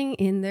sitting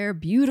in their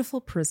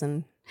beautiful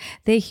prison.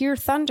 They hear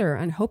thunder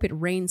and hope it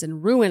rains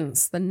and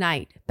ruins the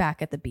night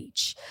back at the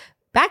beach.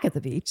 Back at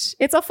the beach,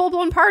 it's a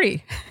full-blown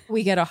party.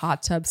 We get a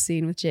hot tub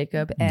scene with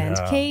Jacob and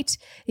Kate.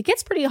 It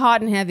gets pretty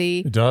hot and heavy.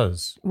 It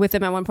does. With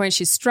him at one point,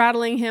 she's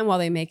straddling him while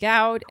they make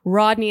out.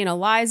 Rodney and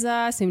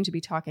Eliza seem to be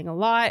talking a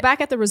lot.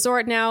 Back at the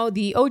resort now,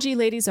 the OG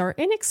ladies are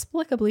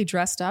inexplicably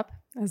dressed up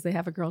as they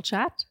have a girl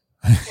chat.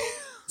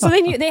 So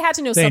they had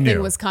to know something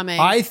was coming.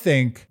 I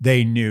think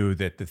they knew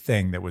that the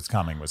thing that was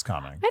coming was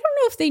coming. I don't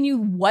know if they knew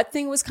what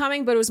thing was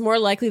coming, but it was more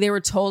likely they were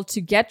told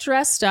to get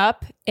dressed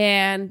up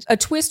and a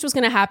twist was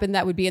going to happen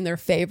that would be in their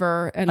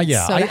favor. And so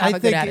to have a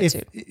good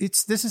attitude.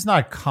 This is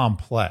not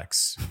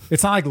complex.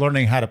 It's not like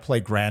learning how to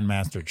play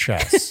grandmaster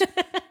chess.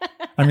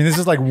 I mean, this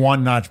is like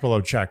one notch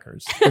below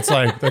checkers. It's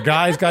like the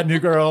guys got new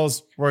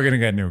girls. We're going to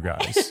get new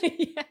guys.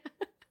 Yeah.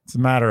 It's a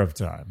matter of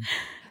time.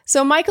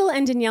 So Michael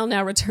and Danielle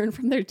now return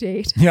from their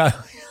date. Yeah.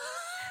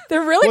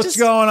 They're really What's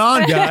going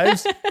on,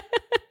 guys?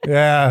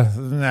 Yeah,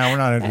 no, we're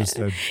not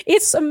interested.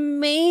 It's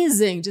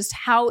amazing just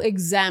how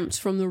exempt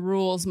from the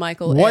rules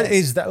Michael is. What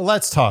is that?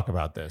 Let's talk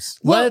about this.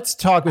 Let's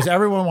talk, because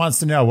everyone wants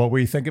to know what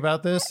we think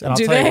about this. And I'll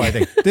tell you what I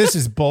think. This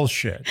is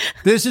bullshit.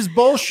 This is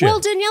bullshit. Well,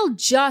 Danielle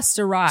just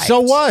arrived.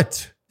 So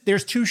what?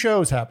 There's 2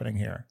 shows happening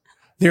here.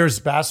 There's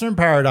Bachelor in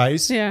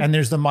Paradise, and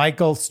there's the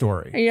Michael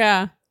story.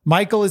 Yeah.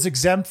 Michael is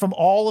exempt from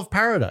all of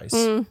Paradise.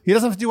 He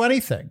doesn't have to do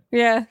anything.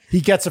 Yeah. He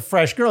gets a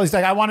fresh girl. He's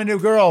like, I want a new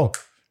girl.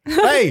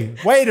 Hey,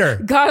 waiter.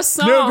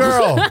 Garçon. New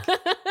girl.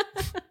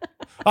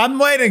 I'm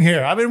waiting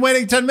here. I've been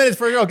waiting 10 minutes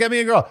for a girl. Get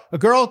me a girl. A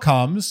girl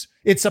comes.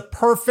 It's a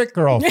perfect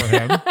girl for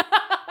him.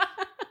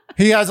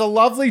 He has a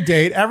lovely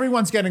date.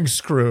 Everyone's getting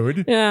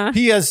screwed. Yeah.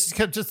 He has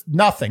just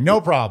nothing. No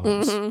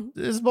problems.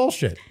 This is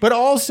bullshit. But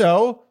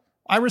also,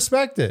 I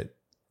respect it.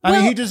 I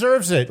mean, he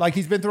deserves it. Like,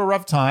 he's been through a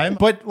rough time.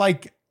 But,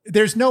 like,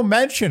 there's no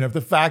mention of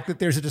the fact that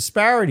there's a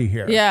disparity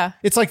here. Yeah.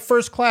 It's like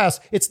first class.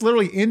 It's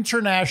literally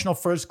international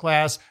first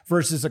class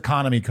versus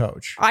economy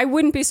coach. I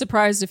wouldn't be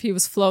surprised if he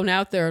was flown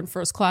out there in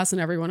first class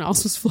and everyone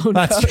else was flown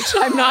coach.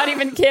 I'm not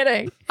even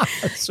kidding.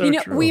 That's so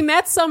true. We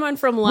met someone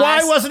from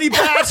Why wasn't he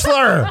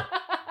Bachelor?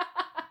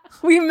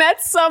 We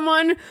met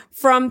someone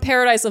from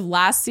Paradise of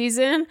last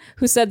season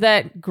who said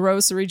that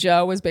Grocery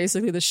Joe was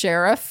basically the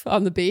sheriff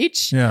on the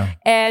beach. Yeah.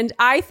 And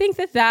I think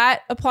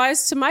that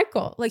applies to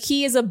Michael. Like,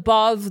 he is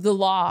above the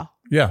law.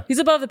 Yeah. He's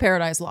above the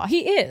Paradise law.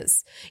 He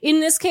is. In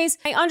this case,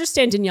 I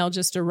understand Danielle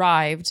just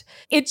arrived.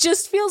 It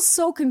just feels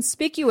so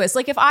conspicuous.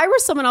 Like, if I were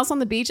someone else on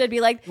the beach, I'd be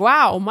like,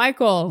 wow,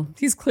 Michael,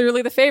 he's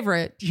clearly the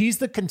favorite. He's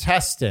the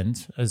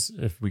contestant, as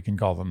if we can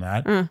call them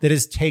that, that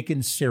is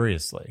taken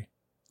seriously.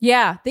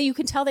 Yeah, that you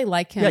can tell they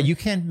like him. Yeah, you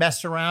can't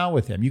mess around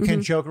with him. You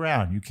can't joke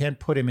around. You can't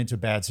put him into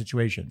bad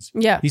situations.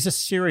 Yeah. He's a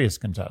serious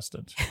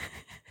contestant.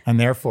 And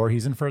therefore,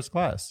 he's in first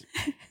class,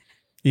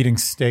 eating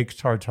steak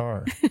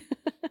tartare.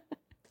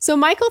 So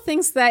Michael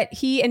thinks that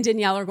he and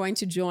Danielle are going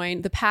to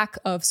join the pack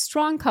of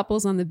strong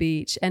couples on the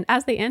beach. And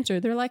as they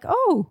enter, they're like,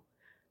 oh,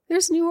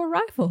 there's new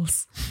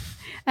arrivals.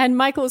 And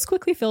Michael is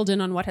quickly filled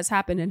in on what has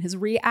happened, and his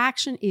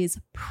reaction is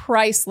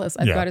priceless,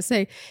 I've got to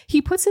say.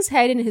 He puts his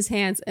head in his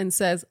hands and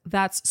says,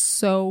 that's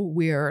so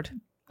weird.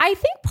 I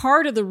think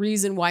part of the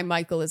reason why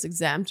Michael is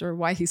exempt, or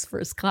why he's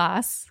first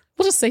class,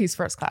 we'll just say he's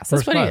first class.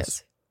 That's what he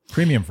is.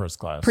 Premium first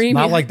class. Premium.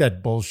 Not like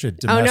that bullshit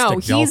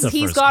domestic Delta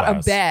he's first got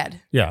class. a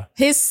bed. Yeah.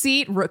 His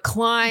seat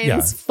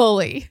reclines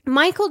fully.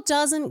 Michael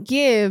doesn't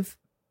give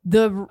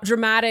the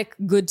dramatic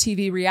good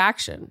TV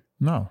reaction.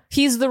 No.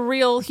 He's the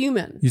real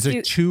human. He's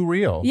too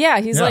real. Yeah,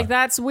 he's like,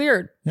 that's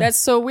weird. Yeah. That's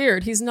so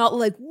weird. He's not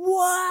like,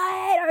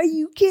 what? Are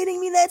you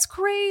kidding me? That's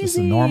crazy. Just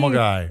a normal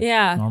guy.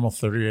 Yeah. Normal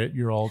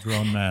 38-year-old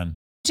grown man.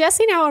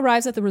 Jesse now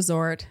arrives at the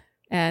resort,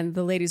 and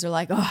the ladies are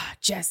like, oh,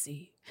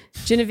 Jesse.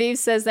 Genevieve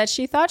says that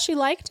she thought she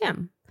liked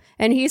him.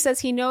 And he says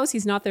he knows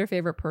he's not their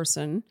favorite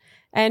person.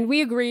 And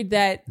we agreed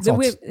that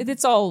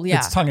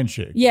it's tongue in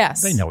cheek.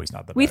 Yes. They know he's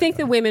not the We bad think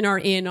guy. the women are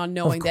in on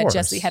knowing that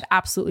Jesse had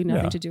absolutely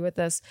nothing to do with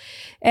this.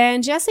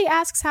 And Jesse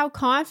asks how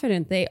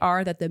confident they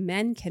are that the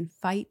men can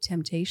fight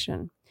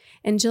temptation.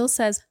 And Jill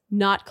says,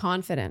 not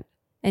confident.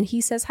 And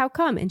he says, how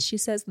come? And she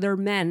says, they're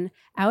men,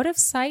 out of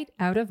sight,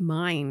 out of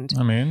mind.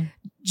 I mean,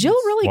 Jill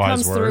really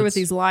comes words. through with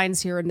these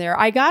lines here and there.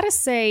 I got to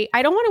say,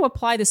 I don't want to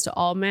apply this to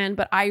all men,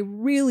 but I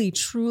really,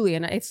 truly,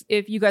 and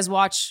if you guys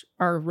watch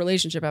our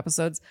relationship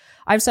episodes,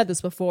 I've said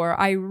this before,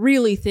 I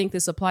really think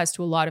this applies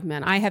to a lot of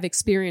men. I have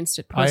experienced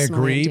it personally.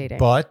 I agree, in dating.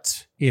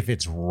 but if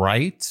it's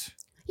right,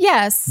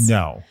 yes.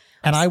 no.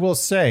 And I will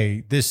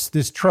say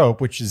this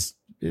trope, which is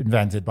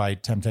invented by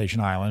Temptation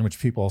Island, which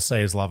people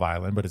say is Love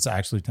Island, but it's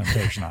actually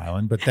Temptation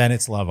Island, but then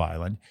it's Love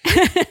Island.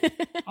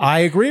 I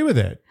agree with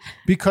it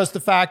because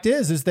the fact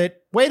is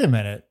that, wait a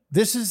minute,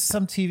 this is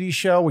some TV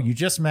show where you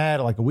just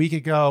met like a week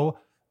ago.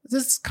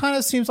 This kind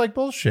of seems like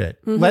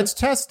bullshit. Mm-hmm. Let's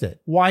test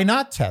it. Why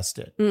not test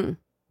it?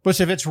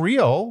 But if it's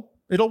real,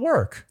 it'll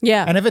work.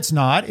 Yeah. And if it's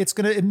not, it's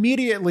going to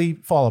immediately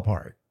fall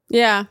apart.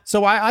 Yeah.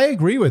 So I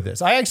agree with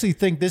this. I actually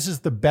think this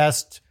is the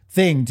best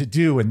thing to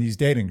do in these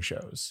dating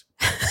shows.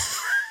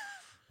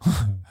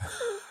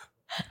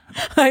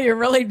 You're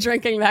really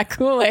drinking that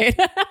Kool-Aid.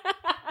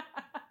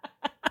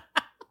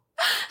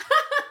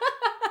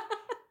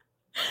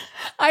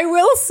 I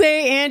will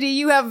say, Andy,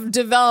 you have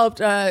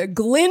developed a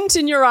glint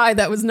in your eye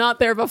that was not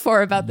there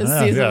before about this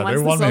season. Yeah, once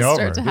they won this me all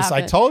over. start to happen.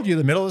 I told you,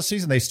 the middle of the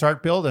season, they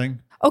start building.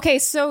 Okay,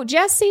 so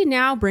Jesse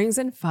now brings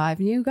in 5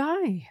 new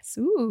guys.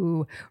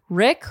 Ooh,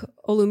 Rick,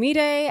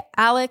 Olumide,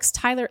 Alex,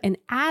 Tyler, and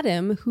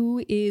Adam,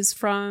 who is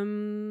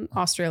from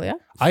Australia.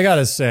 I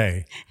gotta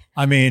say,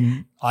 I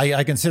mean,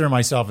 I consider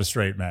myself a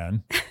straight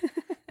man,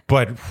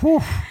 but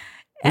whew,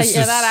 this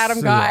is that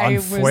Adam guy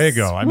on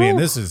fuego. I mean,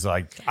 this is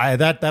like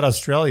that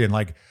Australian.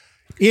 Like,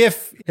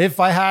 if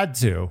I had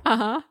to,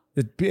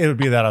 it would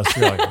be that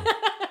Australian.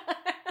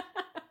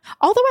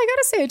 Although I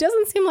gotta say, it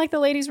doesn't seem like the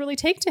ladies really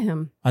take to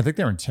him. I think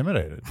they're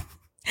intimidated.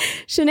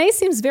 Shanae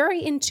seems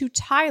very into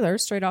Tyler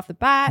straight off the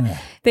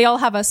bat. They all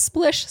have a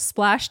splish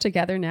splash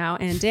together now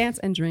and dance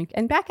and drink.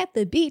 And back at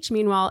the beach,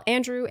 meanwhile,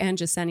 Andrew and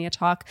Jasenia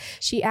talk.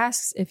 She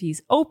asks if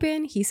he's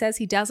open. He says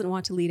he doesn't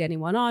want to lead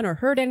anyone on or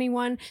hurt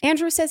anyone.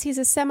 Andrew says he's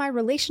a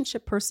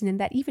semi-relationship person and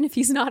that even if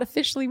he's not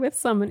officially with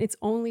someone, it's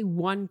only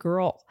one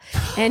girl.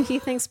 And he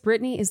thinks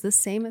Brittany is the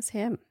same as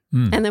him.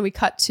 And then we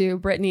cut to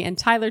Brittany and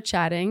Tyler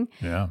chatting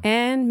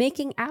and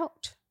making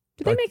out.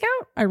 Did they make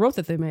out? I wrote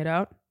that they made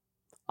out.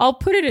 I'll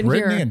put it in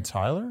here. Brittany and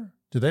Tyler?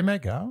 Do they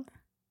make out?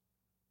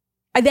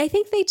 I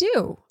think they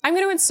do. I'm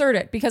going to insert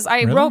it because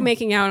I wrote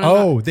making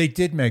out. They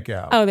did make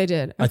out. Oh, they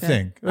did. Okay. I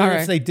think.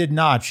 If they did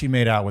not, she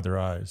made out with her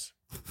eyes.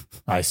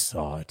 I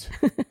saw it.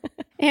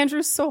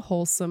 Andrew's so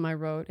wholesome, I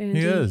wrote. And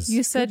he is.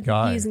 You said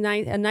he's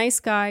a nice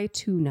guy,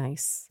 too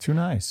nice. Too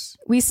nice.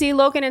 We see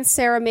Logan and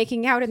Sarah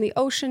making out in the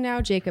ocean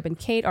now. Jacob and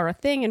Kate are a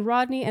thing. And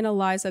Rodney and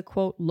Eliza,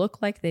 quote,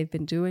 look like they've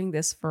been doing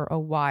this for a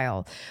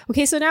while.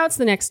 Okay, so now it's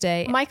the next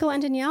day. Michael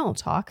and Danielle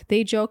talk.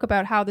 They joke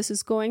about how this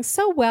is going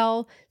so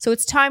well, so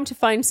it's time to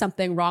find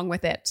something wrong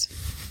with it.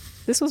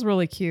 This was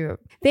really cute.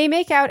 They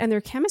make out and their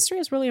chemistry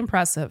is really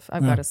impressive,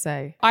 I've got to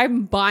say.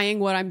 I'm buying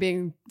what I'm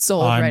being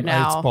sold right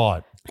now. It's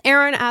bought.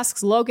 Aaron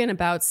asks Logan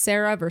about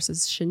Sarah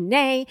versus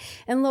Shanae,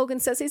 and Logan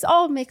says he's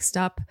all mixed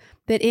up,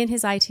 but in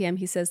his ITM,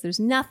 he says there's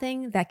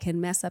nothing that can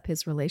mess up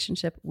his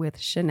relationship with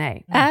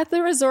Shanae. At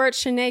the resort,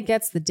 Shanae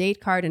gets the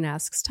date card and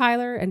asks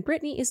Tyler, and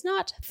Brittany is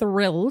not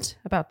thrilled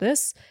about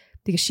this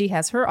because she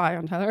has her eye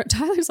on Tyler.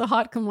 Tyler's a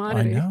hot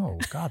commodity. I know.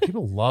 God,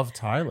 people love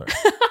Tyler.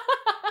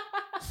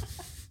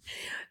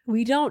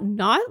 We don't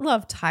not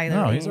love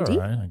Tyler. No, he's Andy. all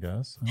right, I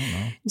guess. I don't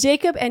know.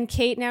 Jacob and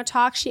Kate now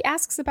talk. She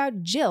asks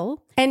about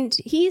Jill, and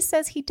he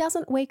says he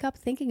doesn't wake up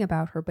thinking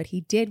about her, but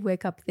he did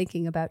wake up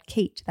thinking about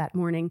Kate that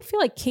morning. I feel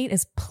like Kate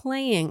is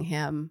playing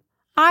him.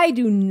 I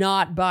do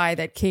not buy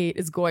that Kate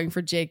is going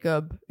for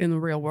Jacob in the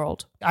real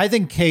world. I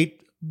think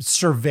Kate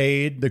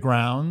surveyed the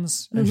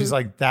grounds, and she's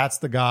like, that's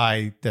the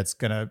guy that's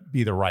going to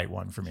be the right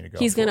one for me to go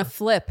He's going to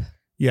flip.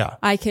 Yeah.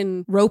 I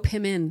can rope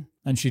him in.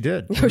 And she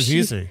did. It was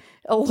easy.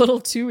 A little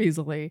too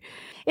easily.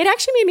 It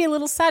actually made me a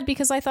little sad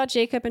because I thought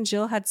Jacob and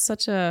Jill had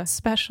such a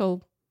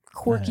special,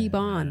 quirky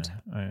bond.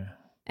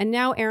 And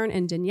now Aaron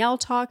and Danielle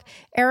talk.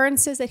 Aaron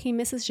says that he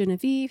misses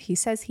Genevieve. He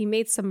says he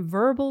made some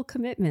verbal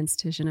commitments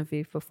to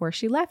Genevieve before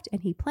she left,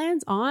 and he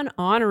plans on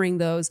honoring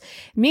those.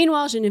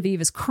 Meanwhile,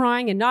 Genevieve is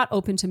crying and not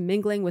open to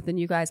mingling with the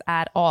new guys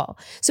at all.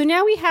 So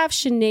now we have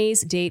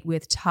Shanae's date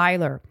with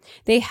Tyler.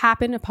 They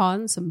happen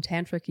upon some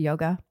tantric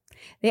yoga.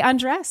 They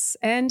undress,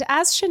 and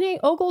as Shanae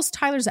ogles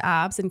Tyler's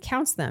abs and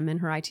counts them in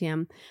her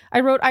ITM, I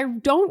wrote, I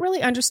don't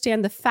really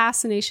understand the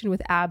fascination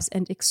with abs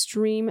and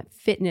extreme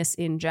fitness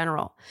in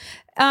general.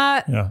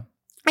 I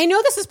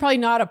know this is probably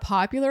not a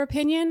popular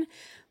opinion,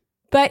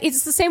 but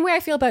it's the same way I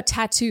feel about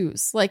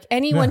tattoos. Like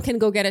anyone can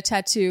go get a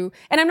tattoo.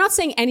 And I'm not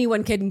saying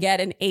anyone can get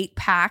an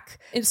 8-pack.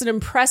 It's an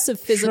impressive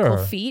physical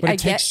feat. But it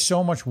takes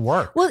so much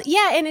work. Well,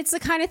 yeah. And it's the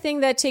kind of thing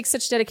that takes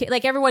such dedication.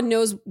 Like everyone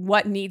knows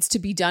what needs to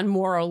be done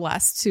more or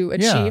less to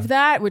achieve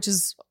that, which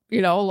is, a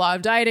lot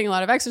of dieting, a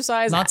lot of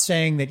exercise. Not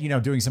saying that,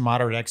 doing some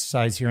moderate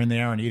exercise here and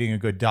there and eating a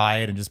good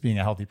diet and just being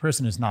a healthy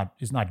person is not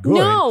good.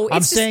 No, I'm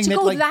it's saying just to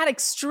go that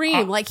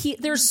extreme.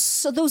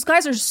 Those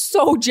guys are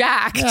so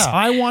jacked. Yeah,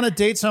 I want to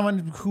date someone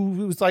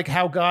who's like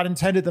how God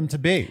intended them to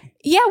be.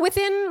 Yeah,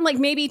 within like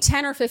maybe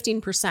 10 or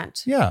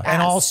 15%. Yeah.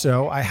 And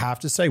also I have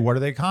to say, what are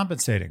they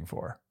compensating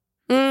for?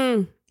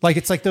 Like,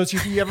 it's like those,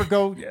 you ever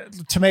go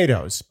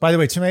tomatoes. By the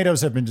way,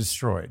 tomatoes have been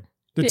destroyed.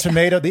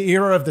 The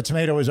era of the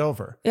tomato is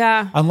over.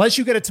 Yeah. Unless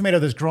you get a tomato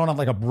that's grown on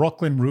like a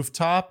Brooklyn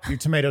rooftop, your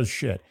tomato's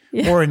shit.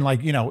 Yeah. Or in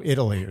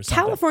Italy or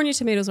something. California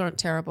tomatoes aren't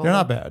terrible. They're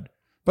not bad.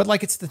 But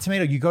like it's the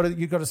tomato. You go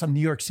to some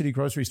New York City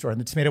grocery store and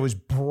the tomato is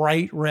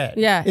bright red.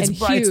 Yeah. It's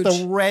huge. It's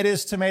the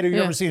reddest tomato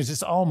you've ever seen. It's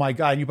just, oh my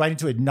God. You bite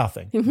into it,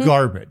 nothing.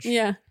 Garbage.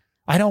 Yeah.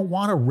 I don't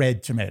want a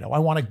red tomato. I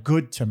want a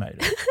good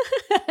tomato.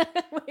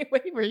 Wait,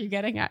 where are you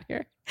getting at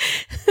here?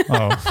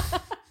 Oh.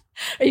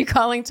 Are you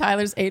calling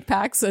Tyler's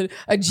 8-packs a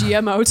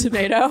GMO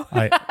tomato?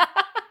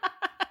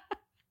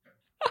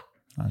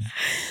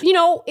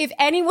 If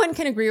anyone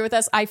can agree with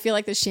us, I feel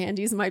like the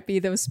Shandies might be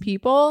those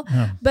people.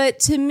 Yeah. But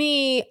to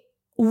me,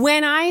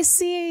 when I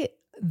see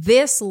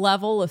this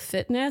level of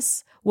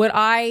fitness, what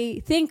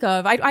I think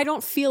of, I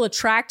don't feel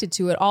attracted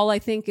to it. All I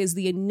think is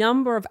the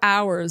number of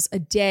hours a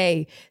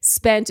day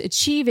spent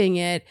achieving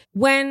it,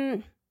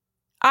 when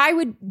I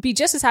would be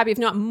just as happy, if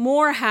not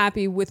more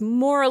happy, with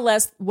more or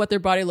less what their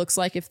body looks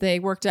like if they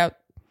worked out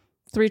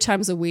 3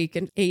 times a week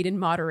and ate in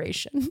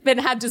moderation, then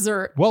had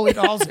dessert. Well,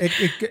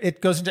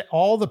 it goes into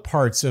all the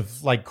parts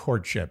of like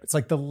courtship. It's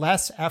like the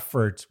less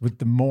effort with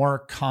the more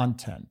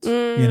content,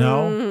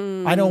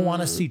 I don't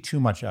want to see too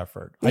much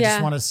effort. I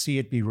just want to see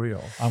it be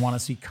real. I want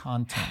to see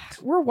content.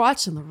 We're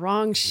watching the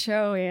wrong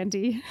show,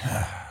 Andy.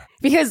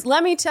 Because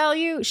let me tell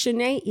you,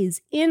 Shanae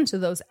is into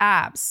those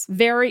abs,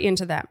 very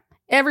into them.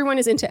 Everyone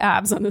is into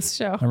abs on this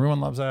show.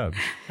 Everyone loves abs.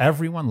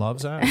 Everyone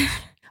loves abs.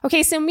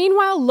 Okay, so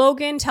meanwhile,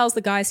 Logan tells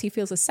the guys he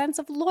feels a sense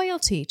of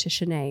loyalty to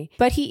Shanae,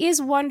 but he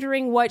is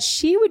wondering what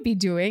she would be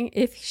doing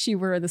if she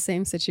were in the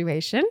same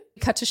situation.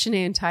 Cut to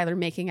Shanae and Tyler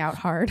making out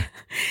hard.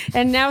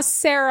 And now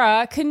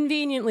Sarah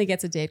conveniently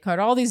gets a date card.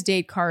 All these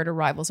date card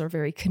arrivals are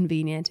very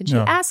convenient. And she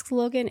asks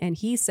Logan, and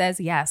he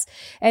says yes.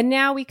 And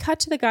now we cut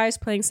to the guys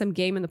playing some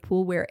game in the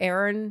pool where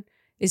Aaron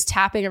is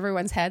tapping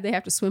everyone's head. They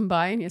have to swim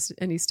by, and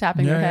he's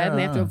tapping their head, and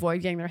they have to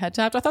avoid getting their head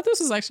tapped. I thought this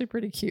was actually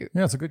pretty cute.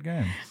 Yeah, it's a good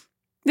game.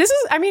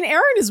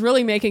 Aaron is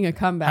really making a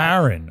comeback.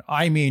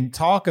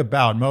 Talk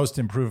about most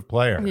improved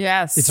player.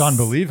 Yes. It's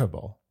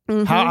unbelievable.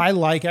 Mm-hmm. How I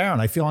like Aaron.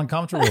 I feel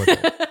uncomfortable with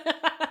it.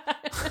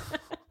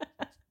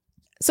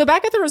 So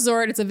back at the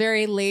resort, it's a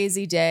very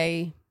lazy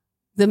day.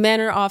 The men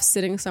are off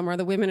sitting somewhere.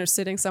 The women are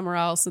sitting somewhere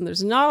else, and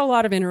there's not a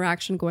lot of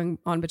interaction going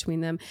on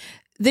between them.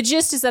 The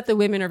gist is that the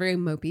women are very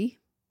mopey.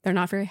 They're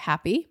not very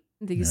happy.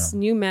 These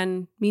new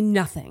men mean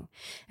nothing.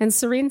 And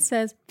Serene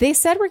says, they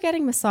said we're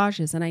getting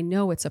massages, and I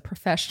know it's a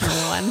professional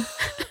one.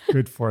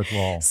 Good fourth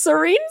wall.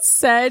 Serene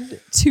said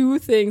 2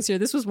 things here.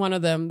 This was one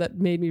of them that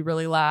made me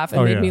really laugh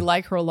and made me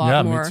like her a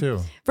lot more. Me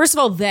too. First of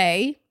all,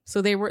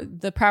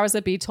 the powers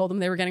that be told them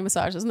they were getting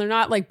massages, and they're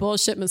not like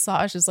bullshit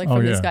massages like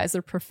from these guys.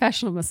 They're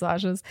professional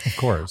massages. Of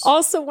course.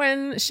 Also,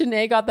 when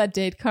Shanae got that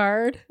date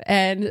card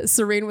and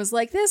Serene was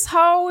like, this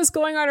hoe is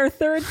going on her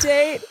 3rd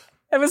date.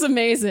 It was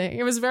amazing.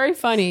 It was very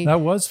funny.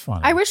 That was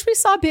funny. I wish we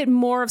saw a bit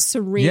more of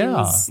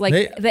Serene's,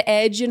 the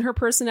edge in her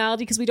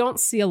personality, because we don't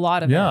see a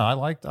lot of it. Yeah, I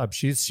liked.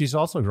 She's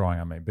also growing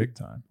on me big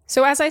time.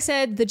 So as I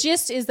said, the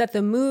gist is that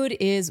the mood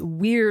is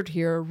weird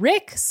here.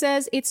 Rick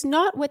says it's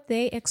not what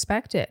they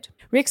expected.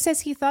 Rick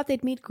says he thought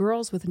they'd meet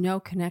girls with no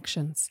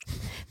connections.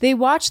 They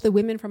watch the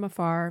women from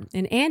afar.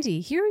 And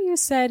Andy, here you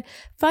said,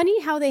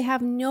 funny how they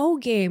have no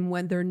game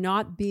when they're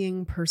not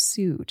being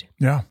pursued.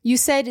 Yeah. You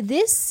said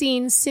this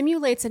scene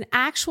simulates an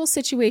actual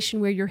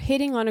situation where you're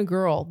hitting on a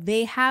girl.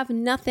 They have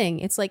nothing.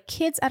 It's like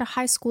kids at a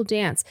high school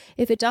dance.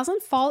 If it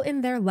doesn't fall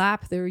in their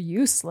lap, they're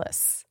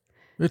useless.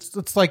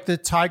 It's like the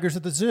tigers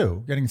at the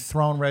zoo getting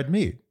thrown red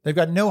meat. They've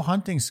got no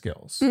hunting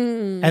skills.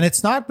 And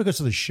it's not because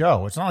of the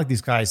show. It's not like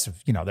these guys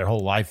have, their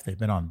whole life they've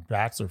been on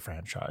Bachelor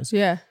franchise.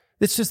 Yeah.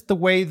 It's just the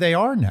way they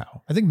are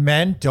now. I think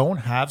men don't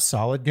have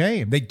solid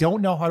game. They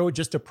don't know how to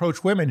just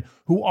approach women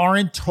who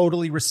aren't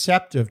totally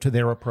receptive to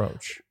their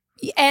approach.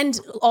 And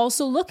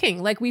also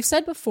looking, like we've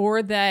said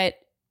before, that,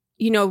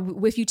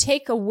 if you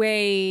take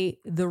away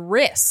the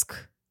risk,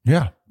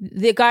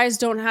 the guys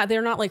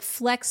they're not like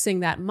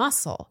flexing that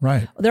muscle.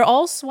 Right. They're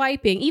all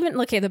swiping. Even,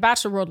 the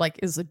Bachelor world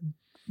is a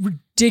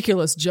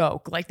ridiculous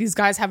joke. Like, these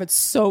guys have it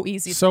so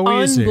easy. It's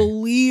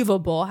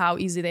unbelievable how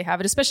easy they have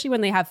it, especially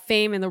when they have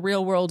fame in the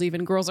real world.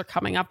 Even girls are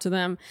coming up to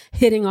them,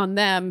 hitting on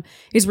them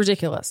is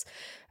ridiculous.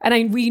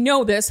 And we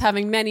know this,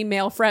 having many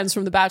male friends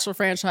from the Bachelor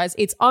franchise.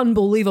 It's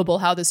unbelievable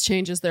how this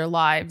changes their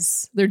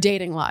lives, their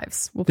dating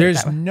lives.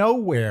 There's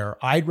nowhere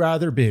I'd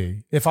rather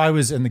be if I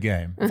was in the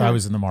game, if I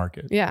was in the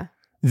market,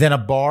 than a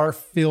bar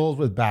filled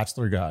with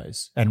Bachelor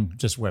guys and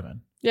just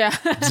women. Yeah.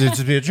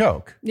 It'd be a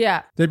joke.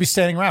 Yeah. They'd be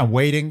standing around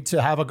waiting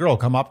to have a girl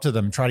come up to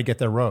them, try to get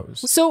their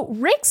rose. So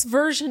Rick's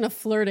version of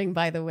flirting,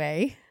 by the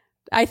way,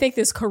 I think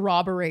this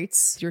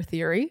corroborates your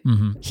theory.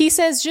 Mm-hmm. He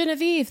says,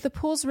 Genevieve, the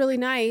pool's really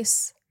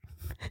nice.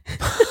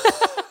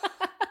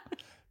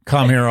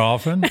 Come here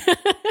often.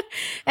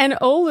 And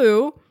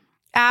Olu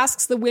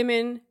asks the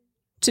women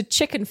to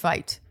chicken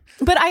fight.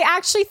 But I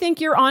actually think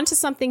you're onto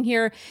something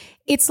here.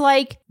 It's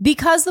like,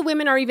 because the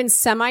women are even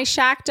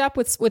semi-shacked up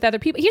with other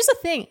people. Here's the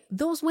thing.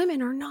 Those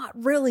women are not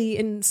really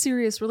in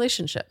serious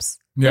relationships.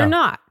 Yeah. They're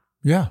not.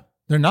 Yeah,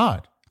 they're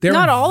not. They're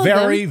not all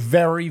very, of them.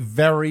 very,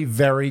 very,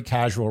 very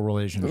casual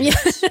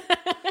relationships.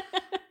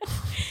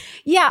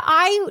 Yeah,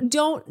 I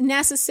don't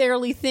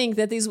necessarily think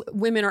that these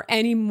women are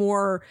any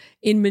more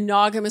in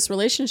monogamous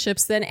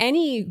relationships than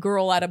any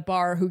girl at a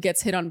bar who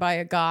gets hit on by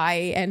a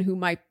guy and who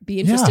might be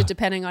interested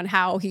depending on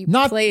how he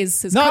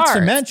plays his cards. Not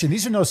to mention,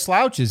 these are no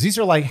slouches. These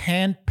are like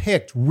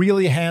hand-picked,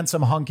 really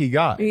handsome, hunky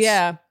guys.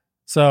 Yeah.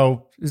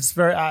 So it's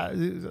very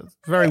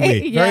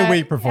weak, very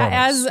weak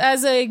performance.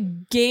 As a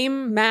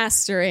game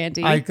master,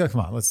 Andy. Come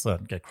on, let's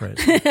not get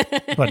crazy.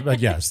 but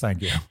yes,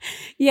 thank you.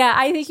 Yeah,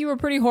 I think you were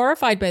pretty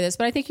horrified by this,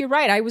 but I think you're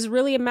right. I was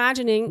really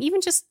imagining,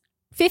 even just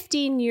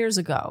 15 years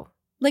ago,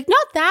 like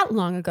not that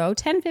long ago,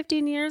 10,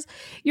 15 years,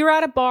 you're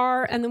at a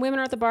bar and the women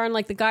are at the bar and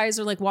like the guys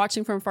are like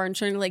watching from afar and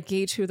trying to like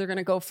gauge who they're going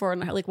to go for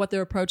and like what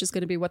their approach is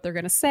going to be, what they're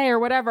going to say or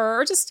whatever,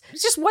 or just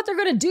what they're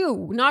going to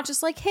do. Not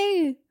just like,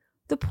 hey,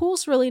 the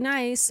pool's really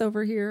nice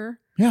over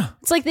here. Yeah.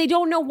 It's like they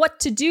don't know what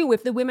to do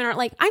if the women aren't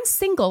like, I'm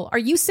single. Are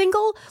you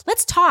single?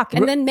 Let's talk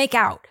and then make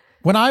out.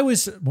 When I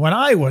was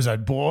a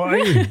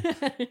boy,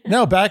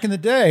 no, back in the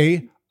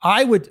day,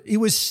 it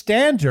was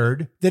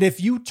standard that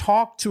if you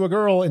talked to a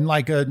girl in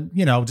like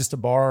just a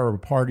bar or a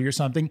party or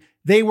something,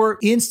 they were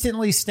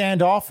instantly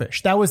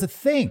standoffish. That was a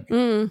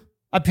thing.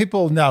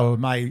 People know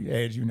my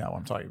age, what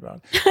I'm talking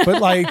about.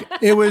 But like,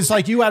 it was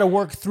like you had to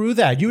work through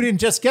that. You didn't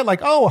just get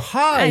like, oh,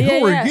 hi,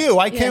 who are you?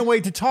 I can't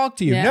wait to talk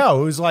to you. Yeah.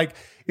 No, it was like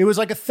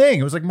a thing.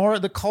 It was like more,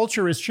 the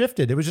culture has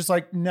shifted. It was just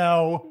like,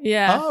 no.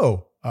 Yeah.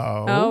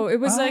 It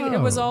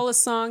was all a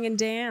song and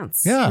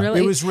dance. Yeah.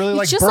 Really. It was really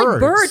like just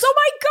birds. Like birds. Oh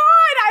my God.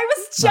 I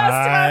was just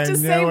about to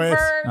say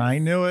birds. I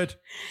knew it.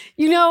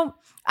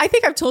 I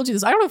think I've told you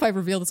this. I don't know if I've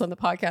revealed this on the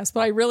podcast,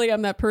 but I really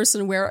am that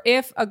person where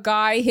if a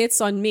guy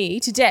hits on me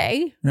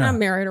today, I'm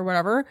married or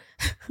whatever,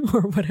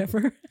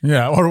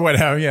 Yeah, or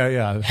whatever.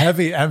 Yeah.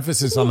 Heavy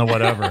emphasis on the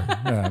whatever.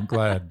 Yeah, I'm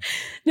glad.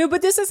 No,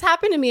 but this has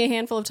happened to me a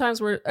handful of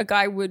times where a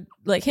guy would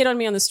like hit on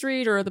me on the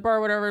street or at the bar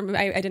or whatever.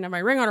 I didn't have my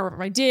ring on, or if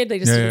I did, they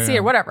just didn't see it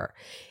or whatever.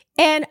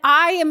 And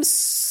I am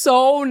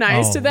so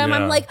nice to them. Yeah.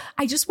 I'm like,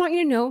 I just want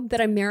you to know that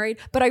I'm married,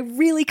 but I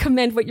really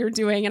commend what you're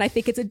doing. And I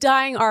think it's a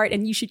dying art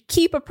and you should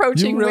keep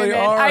approaching women.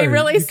 I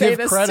really say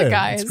this to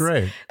guys. It's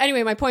great.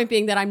 Anyway, my point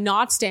being that I'm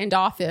not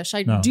standoffish.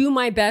 I do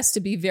my best to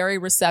be very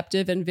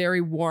receptive and very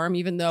warm,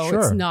 even though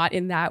it's not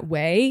in that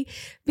way.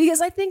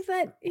 Because I think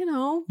that,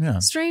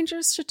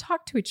 strangers should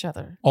talk to each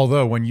other.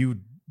 Although when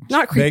you...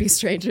 Not creepy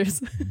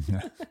strangers.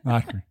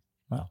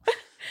 Well...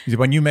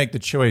 When you make the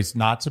choice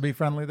not to be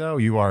friendly, though,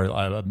 you are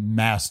a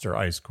master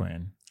ice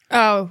queen.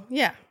 Oh,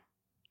 yeah.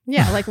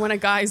 Yeah, like when a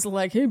guy's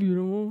like, hey,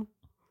 beautiful,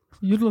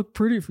 you'd look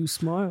pretty if you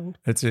smiled.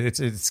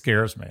 It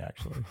scares me,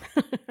 actually.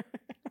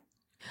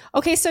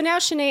 Okay, so now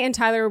Shanae and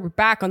Tyler were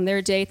back on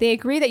their date. They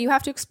agree that you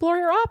have to explore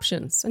your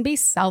options and be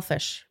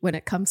selfish when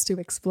it comes to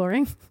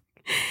exploring.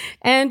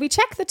 And we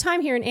checked the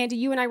time here, and Andy,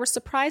 you and I were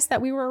surprised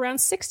that we were around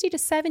 60 to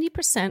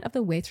 70% of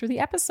the way through the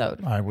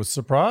episode. I was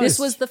surprised. This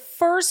was the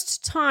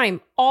first time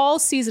all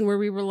season where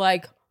we were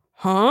like,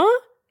 huh?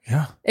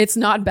 Yeah. It's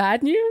not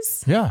bad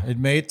news? Yeah, it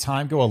made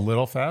time go a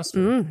little faster.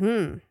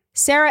 Mm-hmm.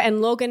 Sarah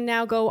and Logan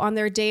now go on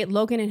their date.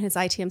 Logan in his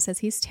ITM says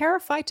he's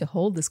terrified to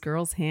hold this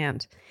girl's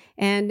hand.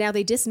 And now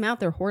they dismount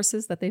their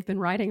horses that they've been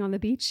riding on the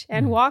beach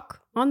and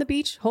walk on the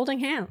beach holding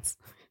hands.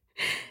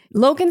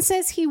 Logan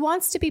says he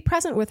wants to be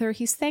present with her.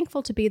 He's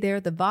thankful to be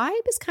there. The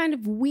vibe is kind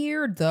of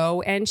weird,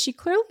 though, and she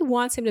clearly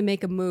wants him to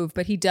make a move,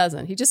 but he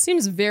doesn't. He just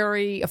seems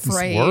very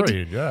afraid. He's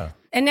worried, yeah.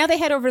 And now they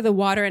head over to the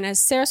water, and as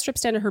Sarah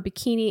strips down to her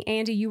bikini,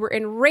 Andy, you were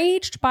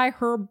enraged by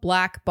her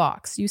black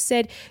box. You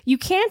said, you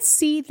can't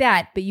see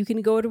that, but you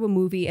can go to a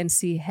movie and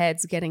see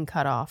heads getting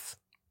cut off.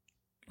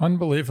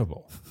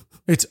 Unbelievable.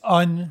 It's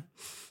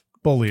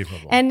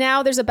unbelievable. And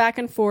now there's a back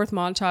and forth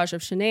montage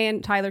of Shanae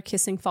and Tyler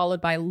kissing,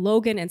 followed by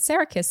Logan and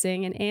Sarah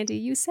kissing. And Andy,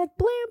 you said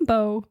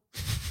Blambo.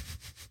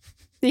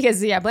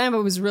 Because,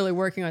 Blambo was really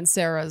working on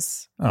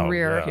Sarah's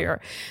career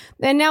here.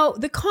 And now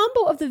the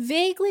combo of the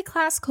vaguely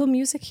classical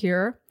music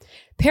here,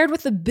 paired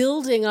with the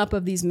building up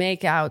of these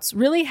makeouts,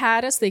 really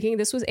had us thinking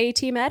this was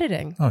A-Team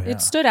editing. Oh, yeah.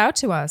 It stood out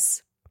to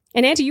us.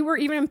 And Andy, you were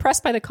even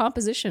impressed by the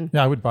composition.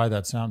 Yeah, I would buy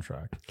that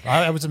soundtrack.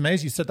 I was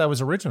amazed you said that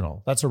was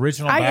original. That's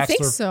original Bachelor I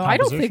think so. I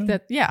don't think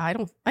that,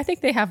 I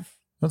think they have.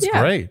 That's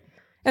great.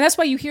 And that's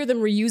why you hear them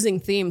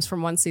reusing themes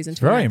from one season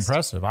to the Very next.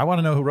 impressive. I want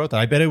to know who wrote that.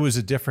 I bet it was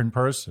a different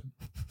person.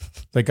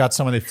 They got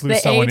someone, they flew the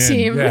someone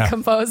A-Team, in. the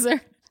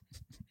composer.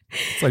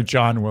 It's like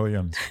John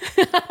Williams.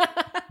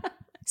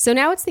 So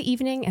now it's the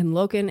evening and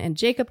Logan and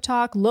Jacob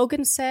talk.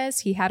 Logan says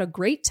he had a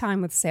great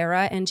time with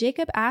Sarah and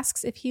Jacob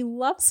asks if he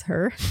loves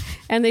her.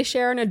 And they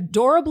share an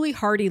adorably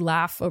hearty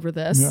laugh over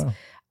this. Yeah.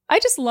 I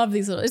just love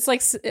these little, it's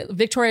like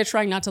Victoria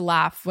trying not to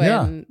laugh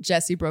when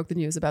Jesse broke the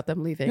news about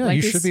them leaving. Yeah, like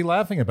you should be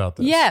laughing about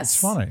this. Yes.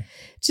 It's funny.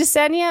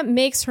 Jasenia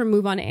makes her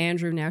move on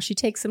Andrew now. She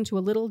takes him to a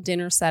little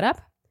dinner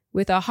setup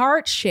with a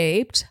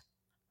heart-shaped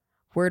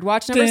word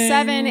watch number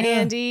 7,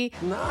 Andy.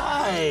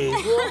 Nice.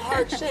 Little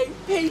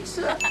heart-shaped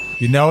pizza.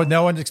 You know,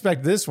 no one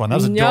expected this one. That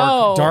was a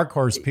dark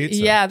horse pizza.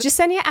 Yeah.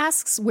 Jasenia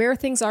asks where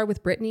things are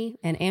with Brittany,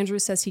 and Andrew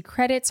says he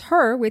credits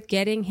her with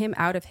getting him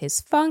out of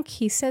his funk.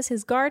 He says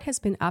his guard has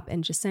been up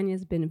and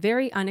Jasenia's been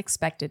very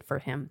unexpected for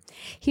him.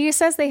 He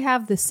says they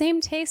have the same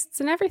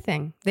tastes and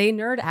everything. They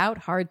nerd out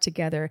hard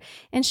together,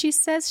 and she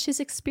says she's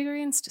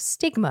experienced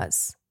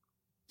stigmas.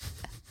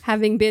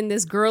 Having been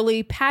this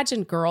girly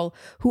pageant girl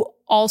who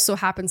also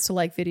happens to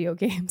like video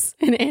games.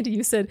 And Andy,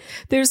 you said,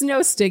 there's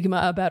no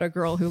stigma about a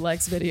girl who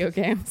likes video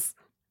games.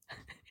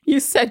 You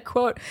said,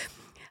 quote,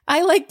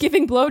 I like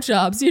giving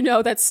blowjobs. You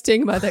know, that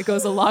stigma that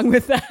goes along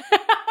with that.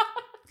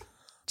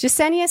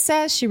 Jasenia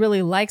says she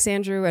really likes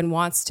Andrew and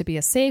wants to be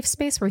a safe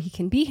space where he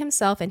can be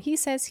himself. And he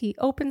says he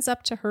opens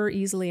up to her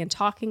easily and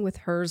talking with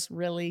her's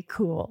really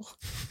cool.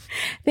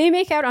 They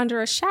make out under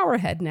a shower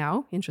head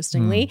now,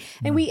 interestingly.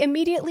 And we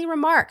immediately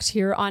remarked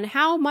here on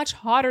how much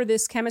hotter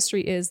this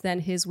chemistry is than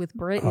his with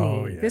Brittany.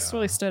 Oh, yeah. This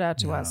really stood out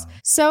to us.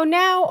 So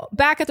now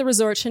back at the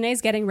resort,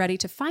 Shanae's getting ready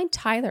to find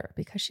Tyler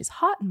because she's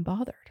hot and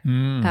bothered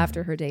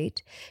after her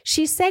date.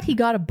 She said he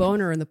got a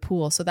boner in the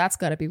pool, so that's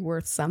got to be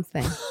worth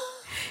something.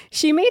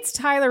 She meets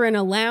Tyler in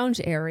a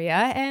lounge area,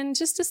 and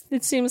just as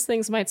it seems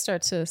things might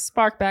start to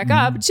spark back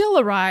up, Jill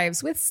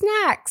arrives with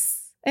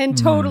snacks and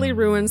totally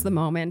ruins the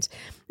moment.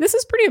 This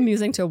is pretty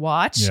amusing to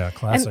watch. Yeah,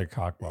 classic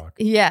cockblock.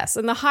 Yes,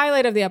 and the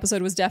highlight of the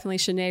episode was definitely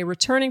Shanae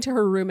returning to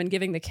her room and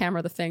giving the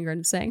camera the finger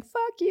and saying,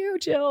 "Fuck you,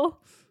 Jill,"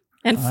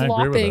 and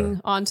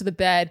flopping onto the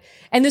bed.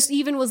 And this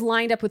even was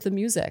lined up with the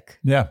music.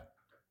 Yeah.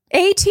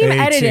 A-Team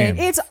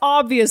editing. It's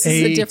obvious it's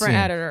a different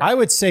editor. I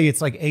would say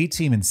it's like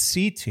A-Team and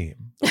C-Team.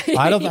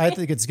 I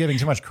think it's giving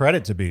too much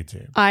credit to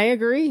B-Team. I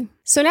agree.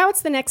 So now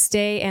it's the next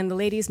day and the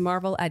ladies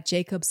marvel at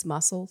Jacob's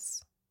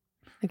muscles.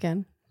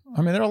 Again.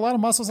 I mean, there are a lot of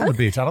muscles on the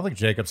beach. I don't think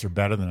Jacob's are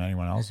better than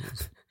anyone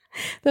else's.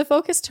 The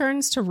focus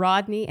turns to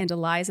Rodney and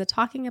Eliza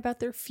talking about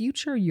their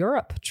future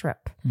Europe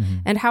trip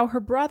and how her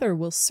brother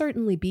will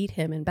certainly beat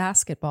him in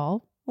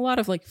basketball. A lot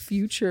of like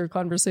future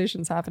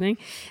conversations happening.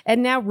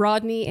 And now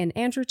Rodney and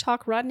Andrew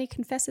talk. Rodney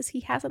confesses he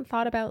hasn't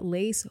thought about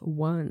Lace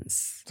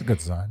once. It's a good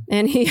sign.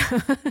 And he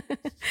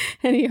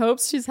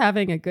hopes she's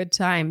having a good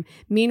time.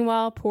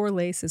 Meanwhile, poor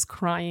Lace is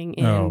crying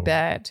in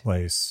bed.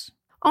 Lace.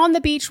 On the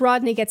beach,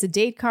 Rodney gets a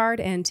date card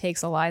and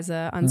takes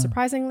Eliza,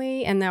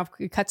 unsurprisingly. And now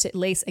we cut to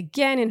Lace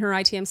again in her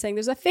ITM saying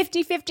there's a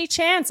 50-50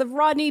 chance of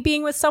Rodney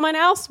being with someone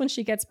else when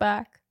she gets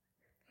back.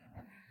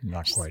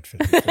 Not quite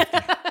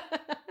 50-50.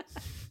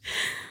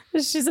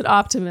 She's an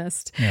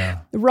optimist. Yeah.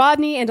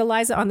 Rodney and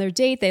Eliza on their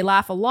date, they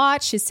laugh a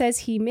lot. She says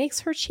he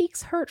makes her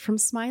cheeks hurt from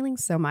smiling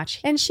so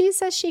much. And she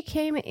says she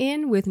came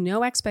in with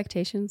no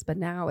expectations, but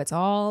now it's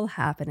all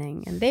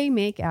happening. And they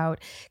make out.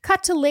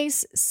 Cut to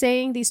Lace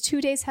saying these 2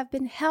 days have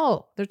been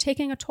hell. They're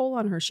taking a toll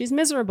on her. She's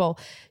miserable.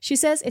 She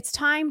says it's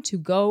time to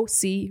go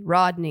see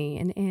Rodney.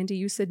 And Andy,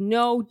 you said,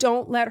 no,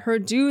 don't let her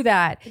do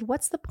that.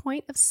 What's the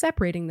point of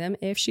separating them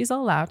if she's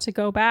allowed to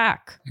go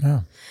back?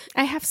 Yeah.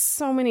 I have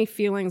so many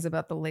feelings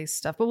about the Lace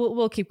stuff, but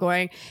we'll keep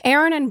going.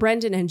 Aaron and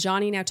Brendan and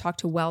Johnny now talk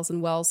to Wells,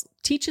 and Wells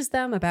teaches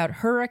them about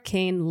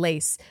Hurricane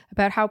Lace,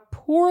 about how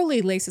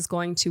poorly Lace is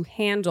going to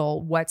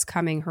handle what's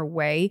coming her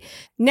way.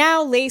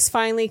 Now Lace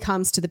finally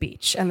comes to the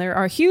beach, and there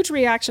are huge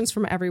reactions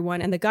from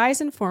everyone, and the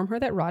guys inform her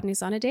that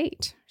Rodney's on a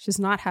date. She's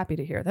not happy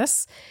to hear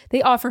this.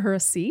 They offer her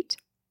a seat,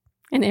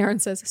 and Aaron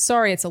says,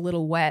 sorry, it's a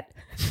little wet.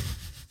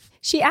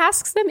 She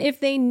asks them if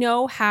they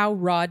know how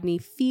Rodney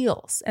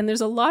feels. And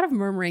there's a lot of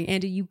murmuring.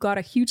 Andy, you got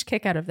a huge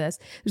kick out of this.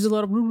 There's a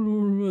lot of,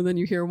 and then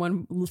you hear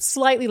one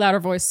slightly louder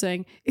voice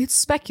saying, it's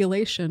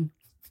speculation.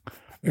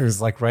 It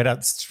was like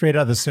straight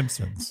out of The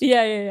Simpsons.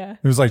 Yeah.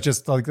 It was like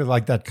just like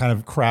that kind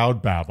of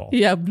crowd babble.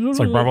 Yeah. It's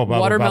like babble,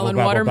 babble, watermelon,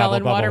 babble,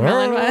 watermelon, babble,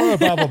 watermelon.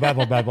 Babble,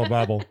 babble, babble,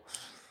 babble.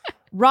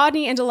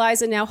 Rodney and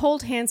Eliza now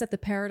hold hands at the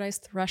paradise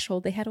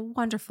threshold. They had a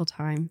wonderful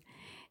time.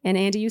 And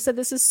Andy, you said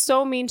this is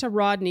so mean to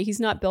Rodney. He's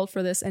not built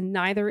for this, and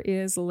neither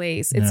is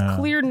Lace. It's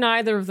clear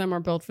neither of them are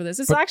built for this.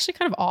 It's actually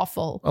kind of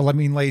awful. Well, I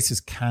mean, Lace is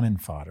cannon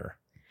fodder.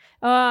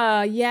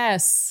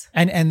 Yes.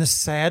 And the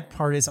sad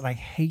part is, and I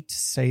hate to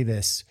say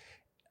this,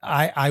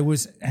 I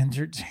was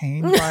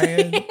entertained by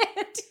it,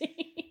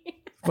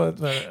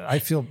 but I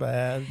feel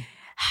bad.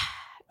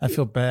 I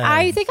feel bad.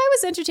 I think I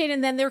was entertained,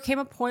 and then there came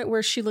a point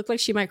where she looked like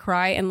she might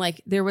cry, and like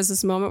there was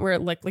this moment where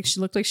like she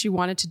looked like she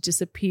wanted to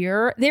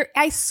disappear.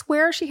 I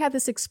swear she had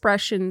this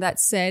expression that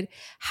said,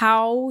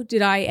 "How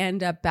did I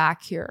end up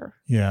back here?"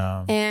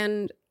 Yeah.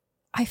 And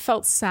I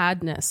felt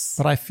sadness.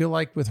 But I feel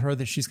like with her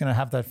that she's going to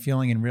have that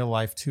feeling in real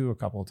life too a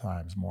couple of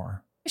times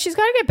more. She's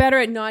got to get better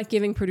at not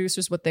giving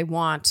producers what they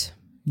want.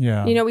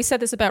 Yeah. You know, we said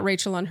this about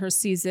Rachel on her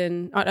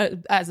season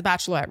as a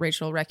Bachelorette,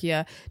 Rachel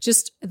Recchia.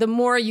 Just the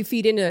more you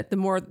feed into it, the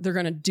more they're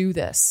going to do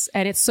this.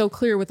 And it's so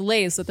clear with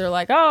Lace that they're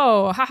like,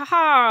 oh, ha ha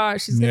ha.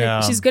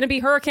 She's going to be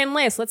Hurricane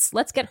Lace.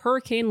 Let's get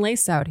Hurricane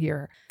Lace out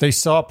here. They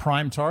saw a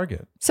prime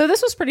target. So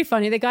this was pretty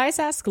funny. The guys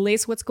ask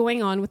Lace what's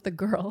going on with the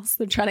girls.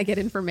 They're trying to get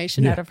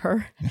information out of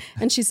her.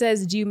 And she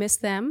says, do you miss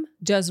them?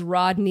 Does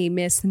Rodney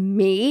miss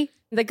me?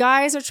 The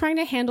guys are trying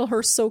to handle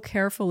her so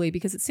carefully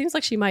because it seems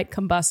like she might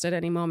combust at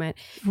any moment.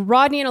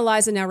 Rodney and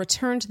Eliza now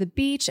return to the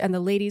beach, and the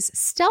ladies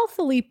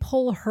stealthily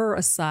pull her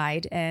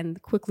aside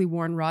and quickly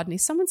warn Rodney,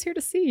 someone's here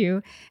to see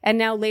you. And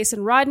now Lace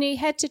and Rodney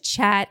head to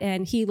chat,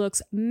 and he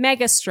looks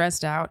mega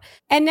stressed out.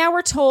 And now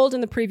we're told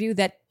in the preview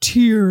that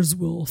tears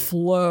will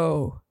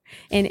flow.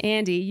 And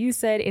Andy, you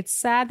said it's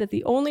sad that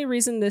the only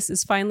reason this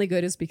is finally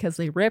good is because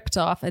they ripped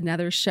off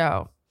another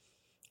show.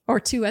 Or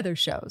two other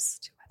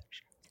shows.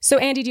 So,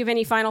 Andy, do you have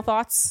any final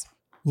thoughts?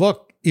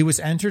 Look, it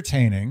was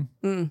entertaining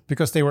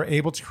because they were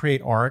able to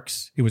create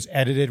arcs. It was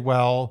edited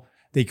well.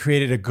 They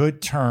created a good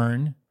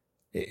turn.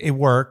 It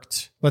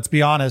worked. Let's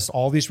be honest,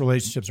 all these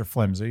relationships are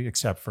flimsy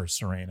except for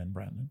Serene and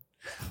Brandon.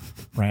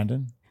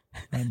 Brandon?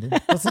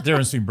 What's the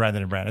difference between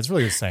Brandon and Brandon? It's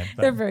really the same thing.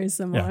 They're very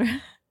similar. Yeah.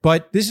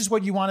 But this is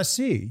what you want to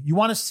see. You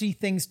want to see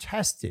things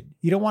tested.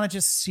 You don't want to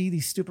just see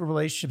these stupid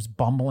relationships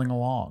bumbling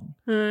along.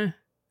 And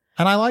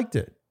I liked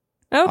it.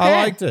 Okay.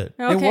 I liked it.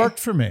 Okay. It worked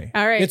for me.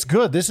 All right. It's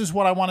good. This is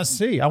what I want to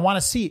see. I want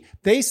to see.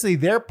 Basically,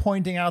 they're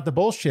pointing out the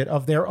bullshit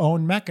of their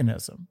own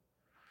mechanism.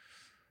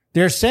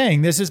 They're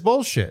saying this is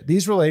bullshit.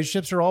 These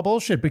relationships are all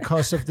bullshit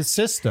because of the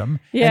system.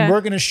 Yeah. And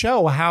we're going to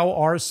show how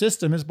our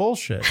system is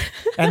bullshit.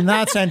 And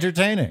that's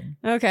entertaining.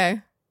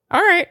 Okay.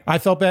 All right. I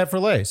felt bad for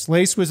Lace.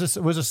 Lace was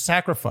a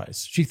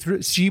sacrifice.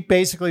 She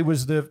basically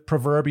was the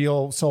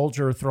proverbial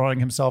soldier throwing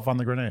himself on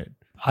the grenade.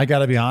 I got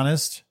to be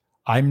honest.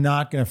 I'm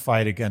not going to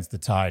fight against the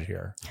tide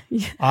here.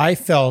 Yeah. I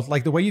felt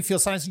like the way you feel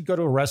sometimes you go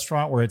to a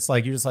restaurant where it's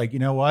like, you're just like, you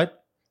know what?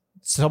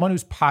 Someone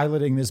who's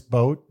piloting this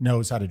boat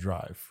knows how to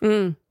drive.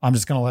 I'm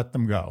just going to let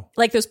them go.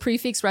 Like those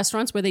prefix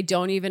restaurants where they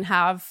don't even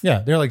have... Yeah,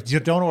 they're like,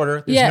 don't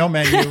order. There's no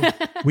menu.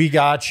 We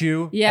got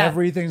you. Yeah.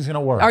 Everything's going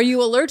to work. Are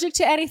you allergic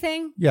to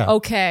anything? Yeah.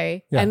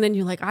 Okay. Yeah. And then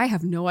you're like, I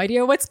have no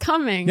idea what's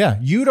coming. Yeah,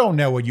 you don't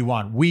know what you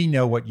want. We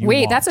know what you want.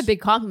 Wait, that's a big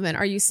compliment.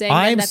 Are you saying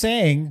I'm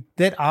saying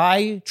that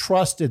I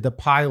trusted the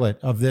pilot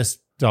of this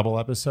double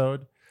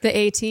episode. The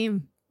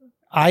A-team.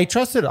 I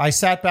trusted it. I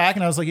sat back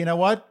and I was like, you know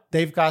what?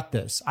 They've got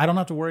this. I don't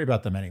have to worry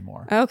about them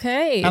anymore.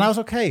 Okay. And I was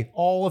okay.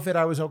 All of it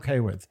I was okay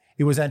with.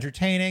 It was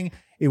entertaining.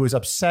 It was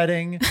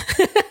upsetting.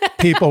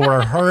 People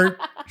were hurt.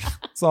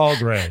 It's all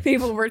great.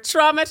 People were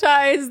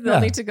traumatized. They'll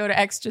need to go to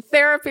extra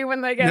therapy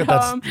when they get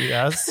home.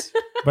 Yes.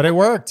 But it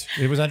worked.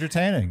 It was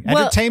entertaining.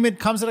 Entertainment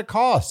comes at a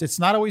cost. It's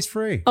not always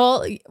free.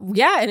 Well,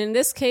 yeah. And in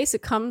this case,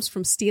 it comes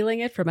from stealing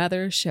it from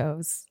other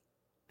shows.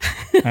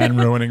 And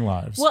ruining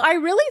lives. Well, I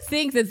really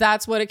think that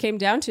that's what it came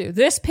down to.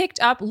 This picked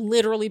up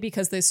literally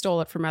because they stole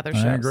it from other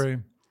shows. I agree.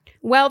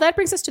 Well, that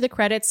brings us to the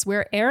credits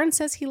where Aaron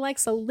says he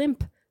likes a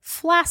limp,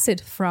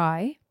 flaccid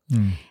fry.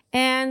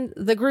 And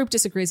the group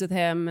disagrees with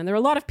him. And there are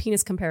a lot of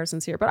penis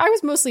comparisons here. But I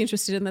was mostly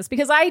interested in this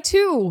because I,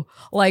 too,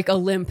 like a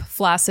limp,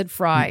 flaccid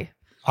fry.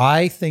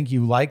 I think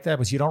you like that,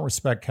 but you don't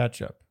respect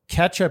ketchup.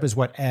 Ketchup is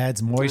what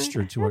adds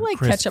moisture to a crisp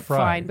fry. I like ketchup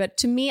fine, but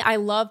to me, I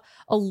love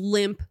a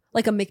limp,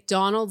 like a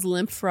McDonald's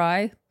limp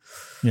fry.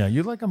 Yeah,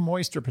 you like a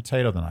moister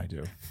potato than I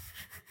do.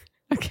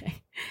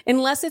 Okay.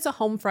 Unless it's a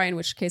home fry, in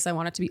which case I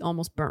want it to be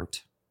almost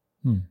burnt.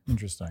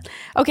 Interesting.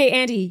 Okay,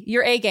 Andy,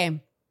 your A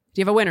game. Do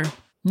you have a winner?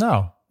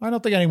 No, I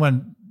don't think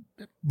anyone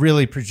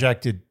really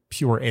projected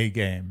pure A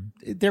game.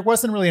 There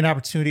wasn't really an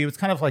opportunity. It was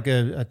kind of like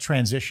a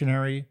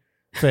transitionary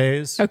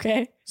phase.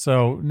 Okay.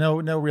 So no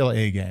real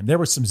A game. There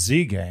was some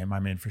Z game, I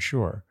mean, for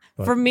sure.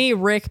 But for me,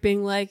 Rick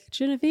being like,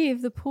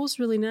 Genevieve, the pool's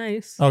really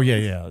nice. Oh,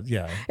 yeah.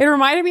 It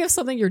reminded me of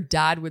something your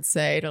dad would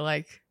say to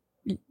like,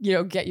 you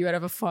know, get you out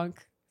of a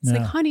funk. It's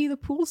like, honey, the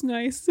pool's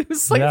nice. It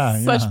was like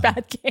such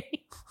bad game.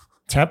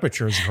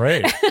 Temperature is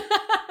great.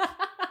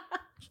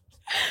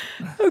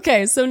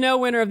 Okay, so no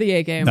winner of the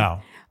A game. No.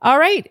 All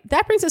right,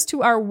 that brings us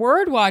to our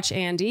word watch,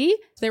 Andy.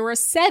 There were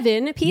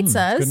 7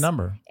 pizzas. Good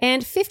number.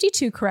 And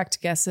 52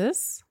 correct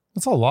guesses.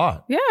 That's a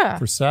lot. Yeah.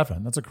 For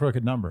 7. That's a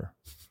crooked number.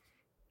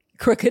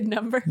 Crooked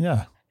number?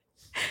 Yeah.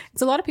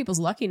 It's a lot of people's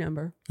lucky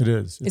number. It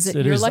is. Is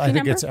it your lucky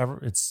number? I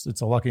think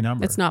it's a lucky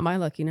number. It's not my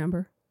lucky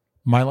number.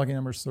 My lucky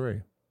number is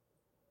 3.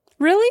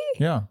 Really?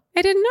 Yeah.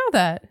 I didn't know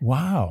that.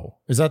 Wow.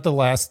 Is that the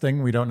last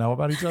thing we don't know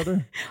about each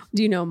other?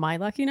 Do you know my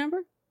lucky number?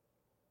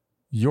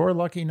 Your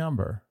lucky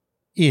number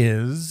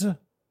is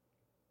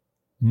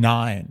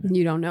 9.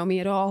 You don't know me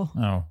at all.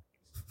 Oh.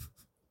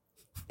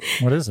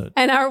 What is it?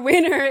 And our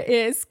winner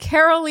is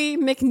Carolee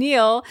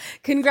McNeil.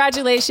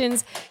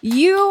 Congratulations.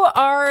 You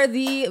are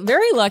the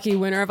very lucky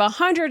winner of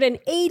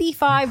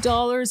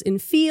 $185 in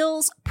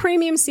Feels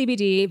Premium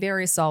CBD.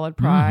 Very solid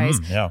prize.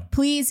 Yeah.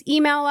 Please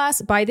email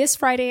us by this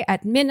Friday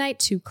at midnight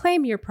to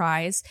claim your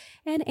prize.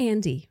 And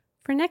Andy,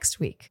 for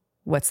next week,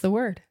 what's the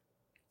word?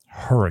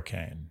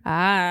 Hurricane.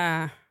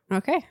 Ah,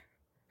 okay.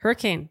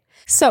 Hurricane.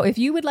 So if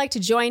you would like to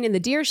join in the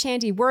Dear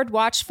Shandy Word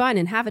Watch fun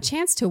and have a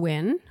chance to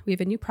win, we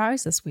have a new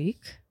prize this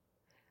week.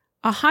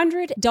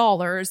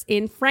 $100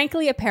 in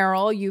Frankly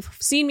apparel. You've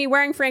seen me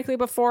wearing Frankly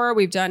before.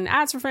 We've done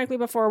ads for Frankly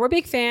before. We're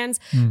big fans.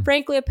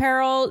 Frankly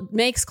apparel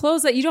makes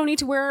clothes that you don't need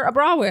to wear a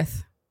bra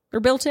with. They're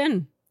built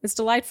in. It's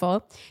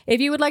delightful. If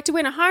you would like to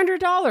win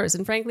 $100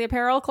 in Frankly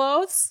apparel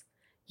clothes,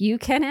 you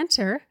can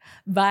enter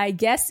by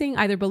guessing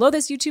either below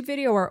this YouTube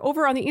video or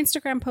over on the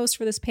Instagram post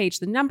for this page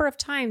the number of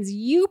times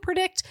you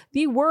predict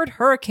the word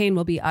hurricane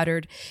will be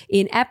uttered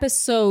in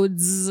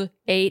episodes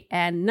 8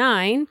 and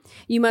 9.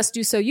 You must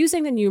do so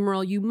using the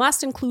numeral. You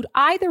must include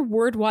either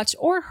word watch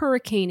or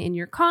hurricane in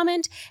your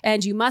comment,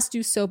 and you must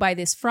do so by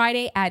this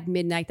Friday at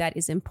midnight. That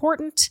is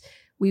important.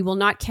 We will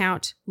not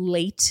count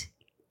late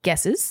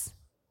guesses.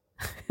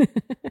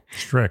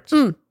 Strict.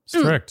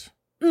 Strict.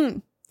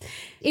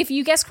 If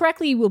you guess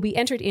correctly, you will be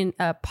entered in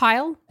a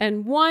pile,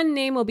 and one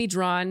name will be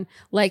drawn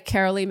like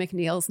Carolee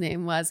McNeil's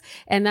name was,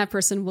 and that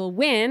person will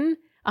win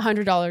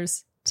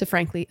 $100 to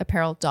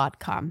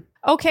franklyapparel.com.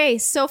 Okay,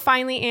 so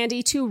finally,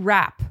 Andy, to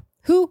wrap,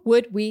 who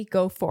would we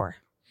go for?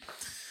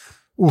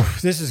 Ooh,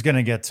 this is going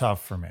to get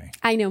tough for me.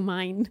 I know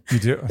mine. You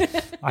do?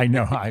 I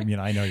know. I mean,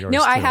 I know yours. No,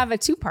 too. I have a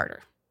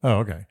 2-parter. Oh,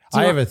 okay.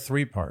 I have a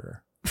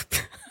 3-parter.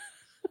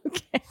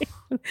 Okay.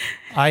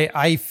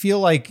 I feel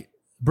like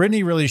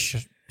Brittany really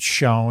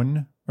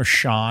shone, or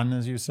shone,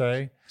 as you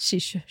say. She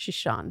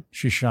shone.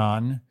 She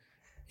shone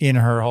in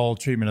her whole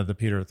treatment of the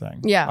Peter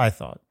thing. Yeah. I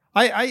thought.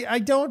 I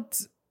don't,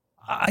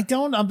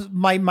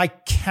 my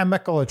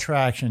chemical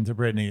attraction to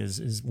Brittany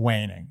is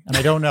waning. And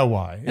I don't know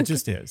why. It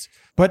just is.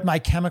 But my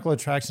chemical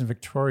attraction to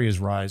Victoria is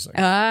rising.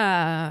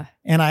 Ah.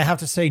 And I have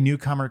to say,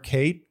 newcomer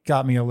Kate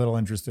got me a little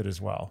interested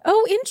as well.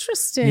 Oh,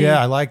 interesting.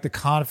 Yeah, I like the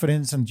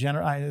confidence and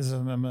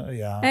generalism.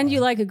 Yeah. And you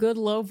like a good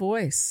low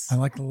voice. I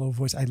like the low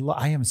voice. I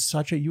am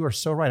you are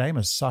so right. I am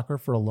a sucker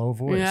for a low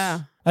voice.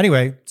 Yeah.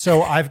 Anyway,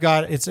 so I've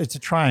got, it's a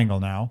triangle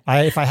now.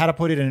 If I had to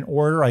put it in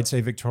order, I'd say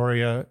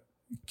Victoria,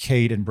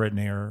 Kate, and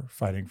Brittany are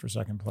fighting for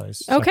second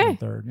place. Okay. Second and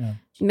third. Yeah.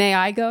 May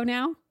I go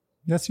now?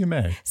 Yes, you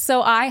may.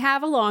 So I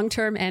have a long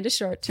term and a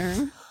short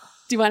term.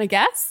 Do you want to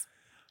guess?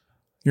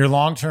 Your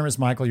long term is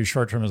Michael. Your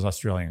short term is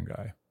Australian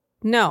guy.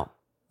 No.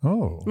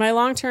 Oh. My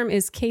long term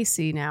is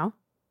Casey now.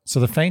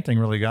 So the fainting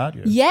really got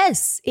you.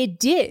 Yes, it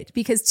did.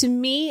 Because to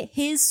me,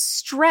 his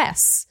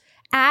stress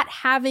at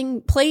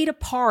having played a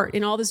part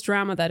in all this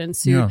drama that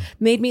ensued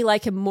made me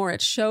like him more.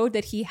 It showed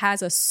that he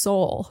has a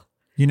soul.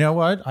 You know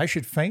what? I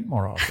should faint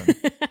more often.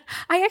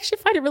 I actually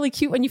find it really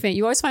cute when you faint.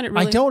 You always find it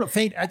really... I don't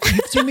faint.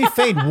 You've seen me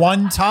faint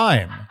one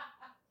time.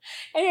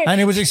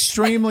 And it was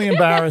extremely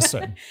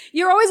embarrassing.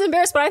 You're always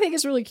embarrassed, but I think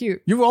it's really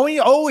cute. You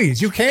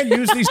always. You can't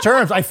use these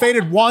terms. I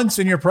fainted once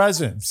in your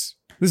presence.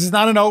 This is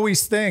not an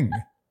always thing.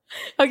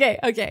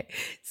 Okay.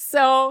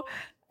 So,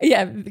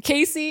 yeah,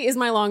 Casey is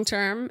my long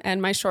term,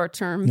 and my short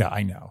term Yeah,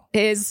 I know.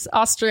 is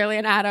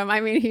Australian Adam. I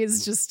mean,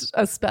 he's just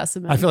a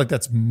specimen. I feel like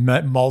that's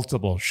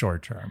multiple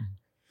short term.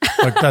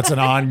 Like that's an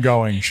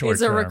ongoing short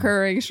It's term. a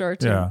recurring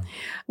short term. Yeah.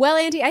 Well,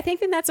 Andy, I think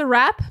then that's a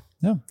wrap.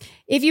 Yeah.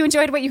 If you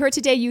enjoyed what you heard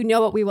today, you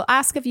know what we will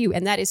ask of you,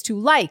 and that is to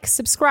like,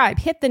 subscribe,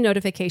 hit the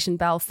notification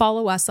bell,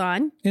 follow us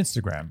on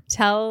Instagram,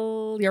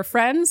 tell your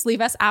friends,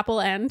 leave us Apple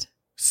and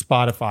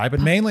Spotify, but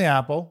mainly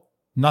Apple.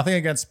 Nothing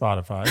against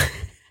Spotify.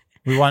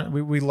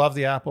 We love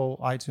the Apple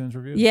iTunes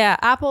reviews. Yeah,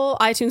 Apple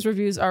iTunes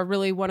reviews are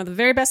really one of the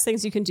very best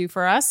things you can do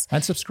for us.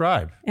 And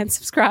subscribe. And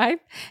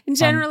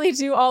generally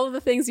do all of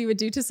the things you would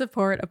do to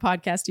support a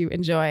podcast you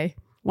enjoy.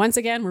 Once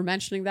again, we're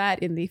mentioning that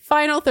in the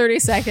final 30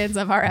 seconds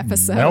of our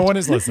episode. No one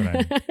is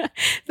listening.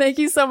 Thank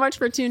you so much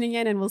for tuning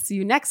in, and we'll see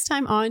you next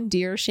time on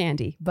Dear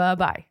Shandy.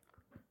 Bye-bye.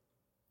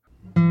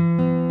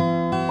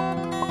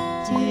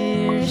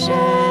 Dear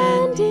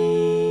Shandy.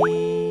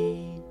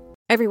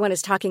 Everyone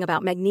is talking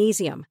about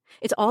magnesium.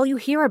 It's all you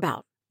hear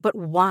about. But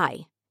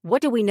why?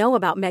 What do we know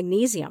about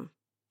magnesium?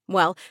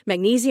 Well,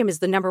 magnesium is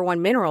the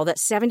 #1 mineral that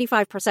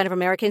 75% of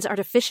Americans are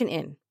deficient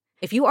in.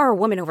 If you are a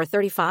woman over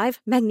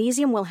 35,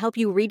 magnesium will help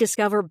you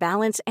rediscover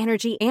balance,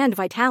 energy, and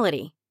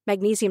vitality.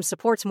 Magnesium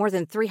supports more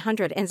than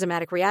 300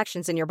 enzymatic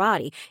reactions in your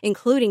body,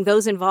 including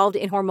those involved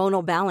in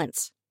hormonal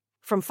balance.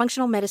 From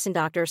functional medicine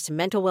doctors to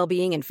mental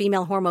well-being and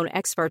female hormone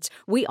experts,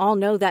 we all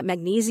know that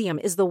magnesium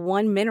is the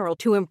one mineral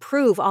to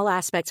improve all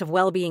aspects of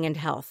well-being and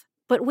health.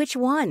 But which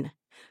one?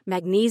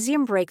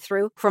 Magnesium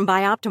Breakthrough from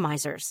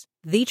Bioptimizers,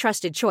 the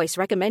trusted choice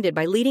recommended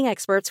by leading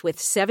experts with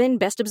 7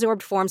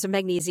 best-absorbed forms of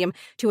magnesium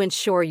to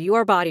ensure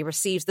your body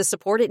receives the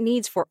support it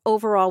needs for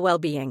overall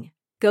well-being.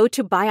 Go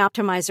to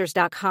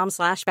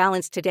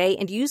bioptimizers.com/balance today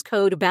and use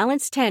code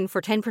BALANCE10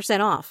 for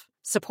 10% off.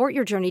 Support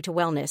your journey to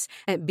wellness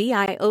at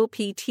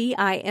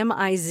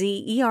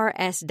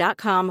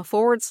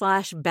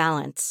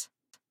bioptimizers.com/balance.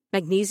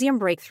 Magnesium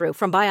Breakthrough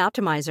from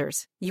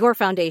Bioptimizers, your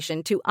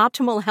foundation to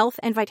optimal health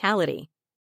and vitality.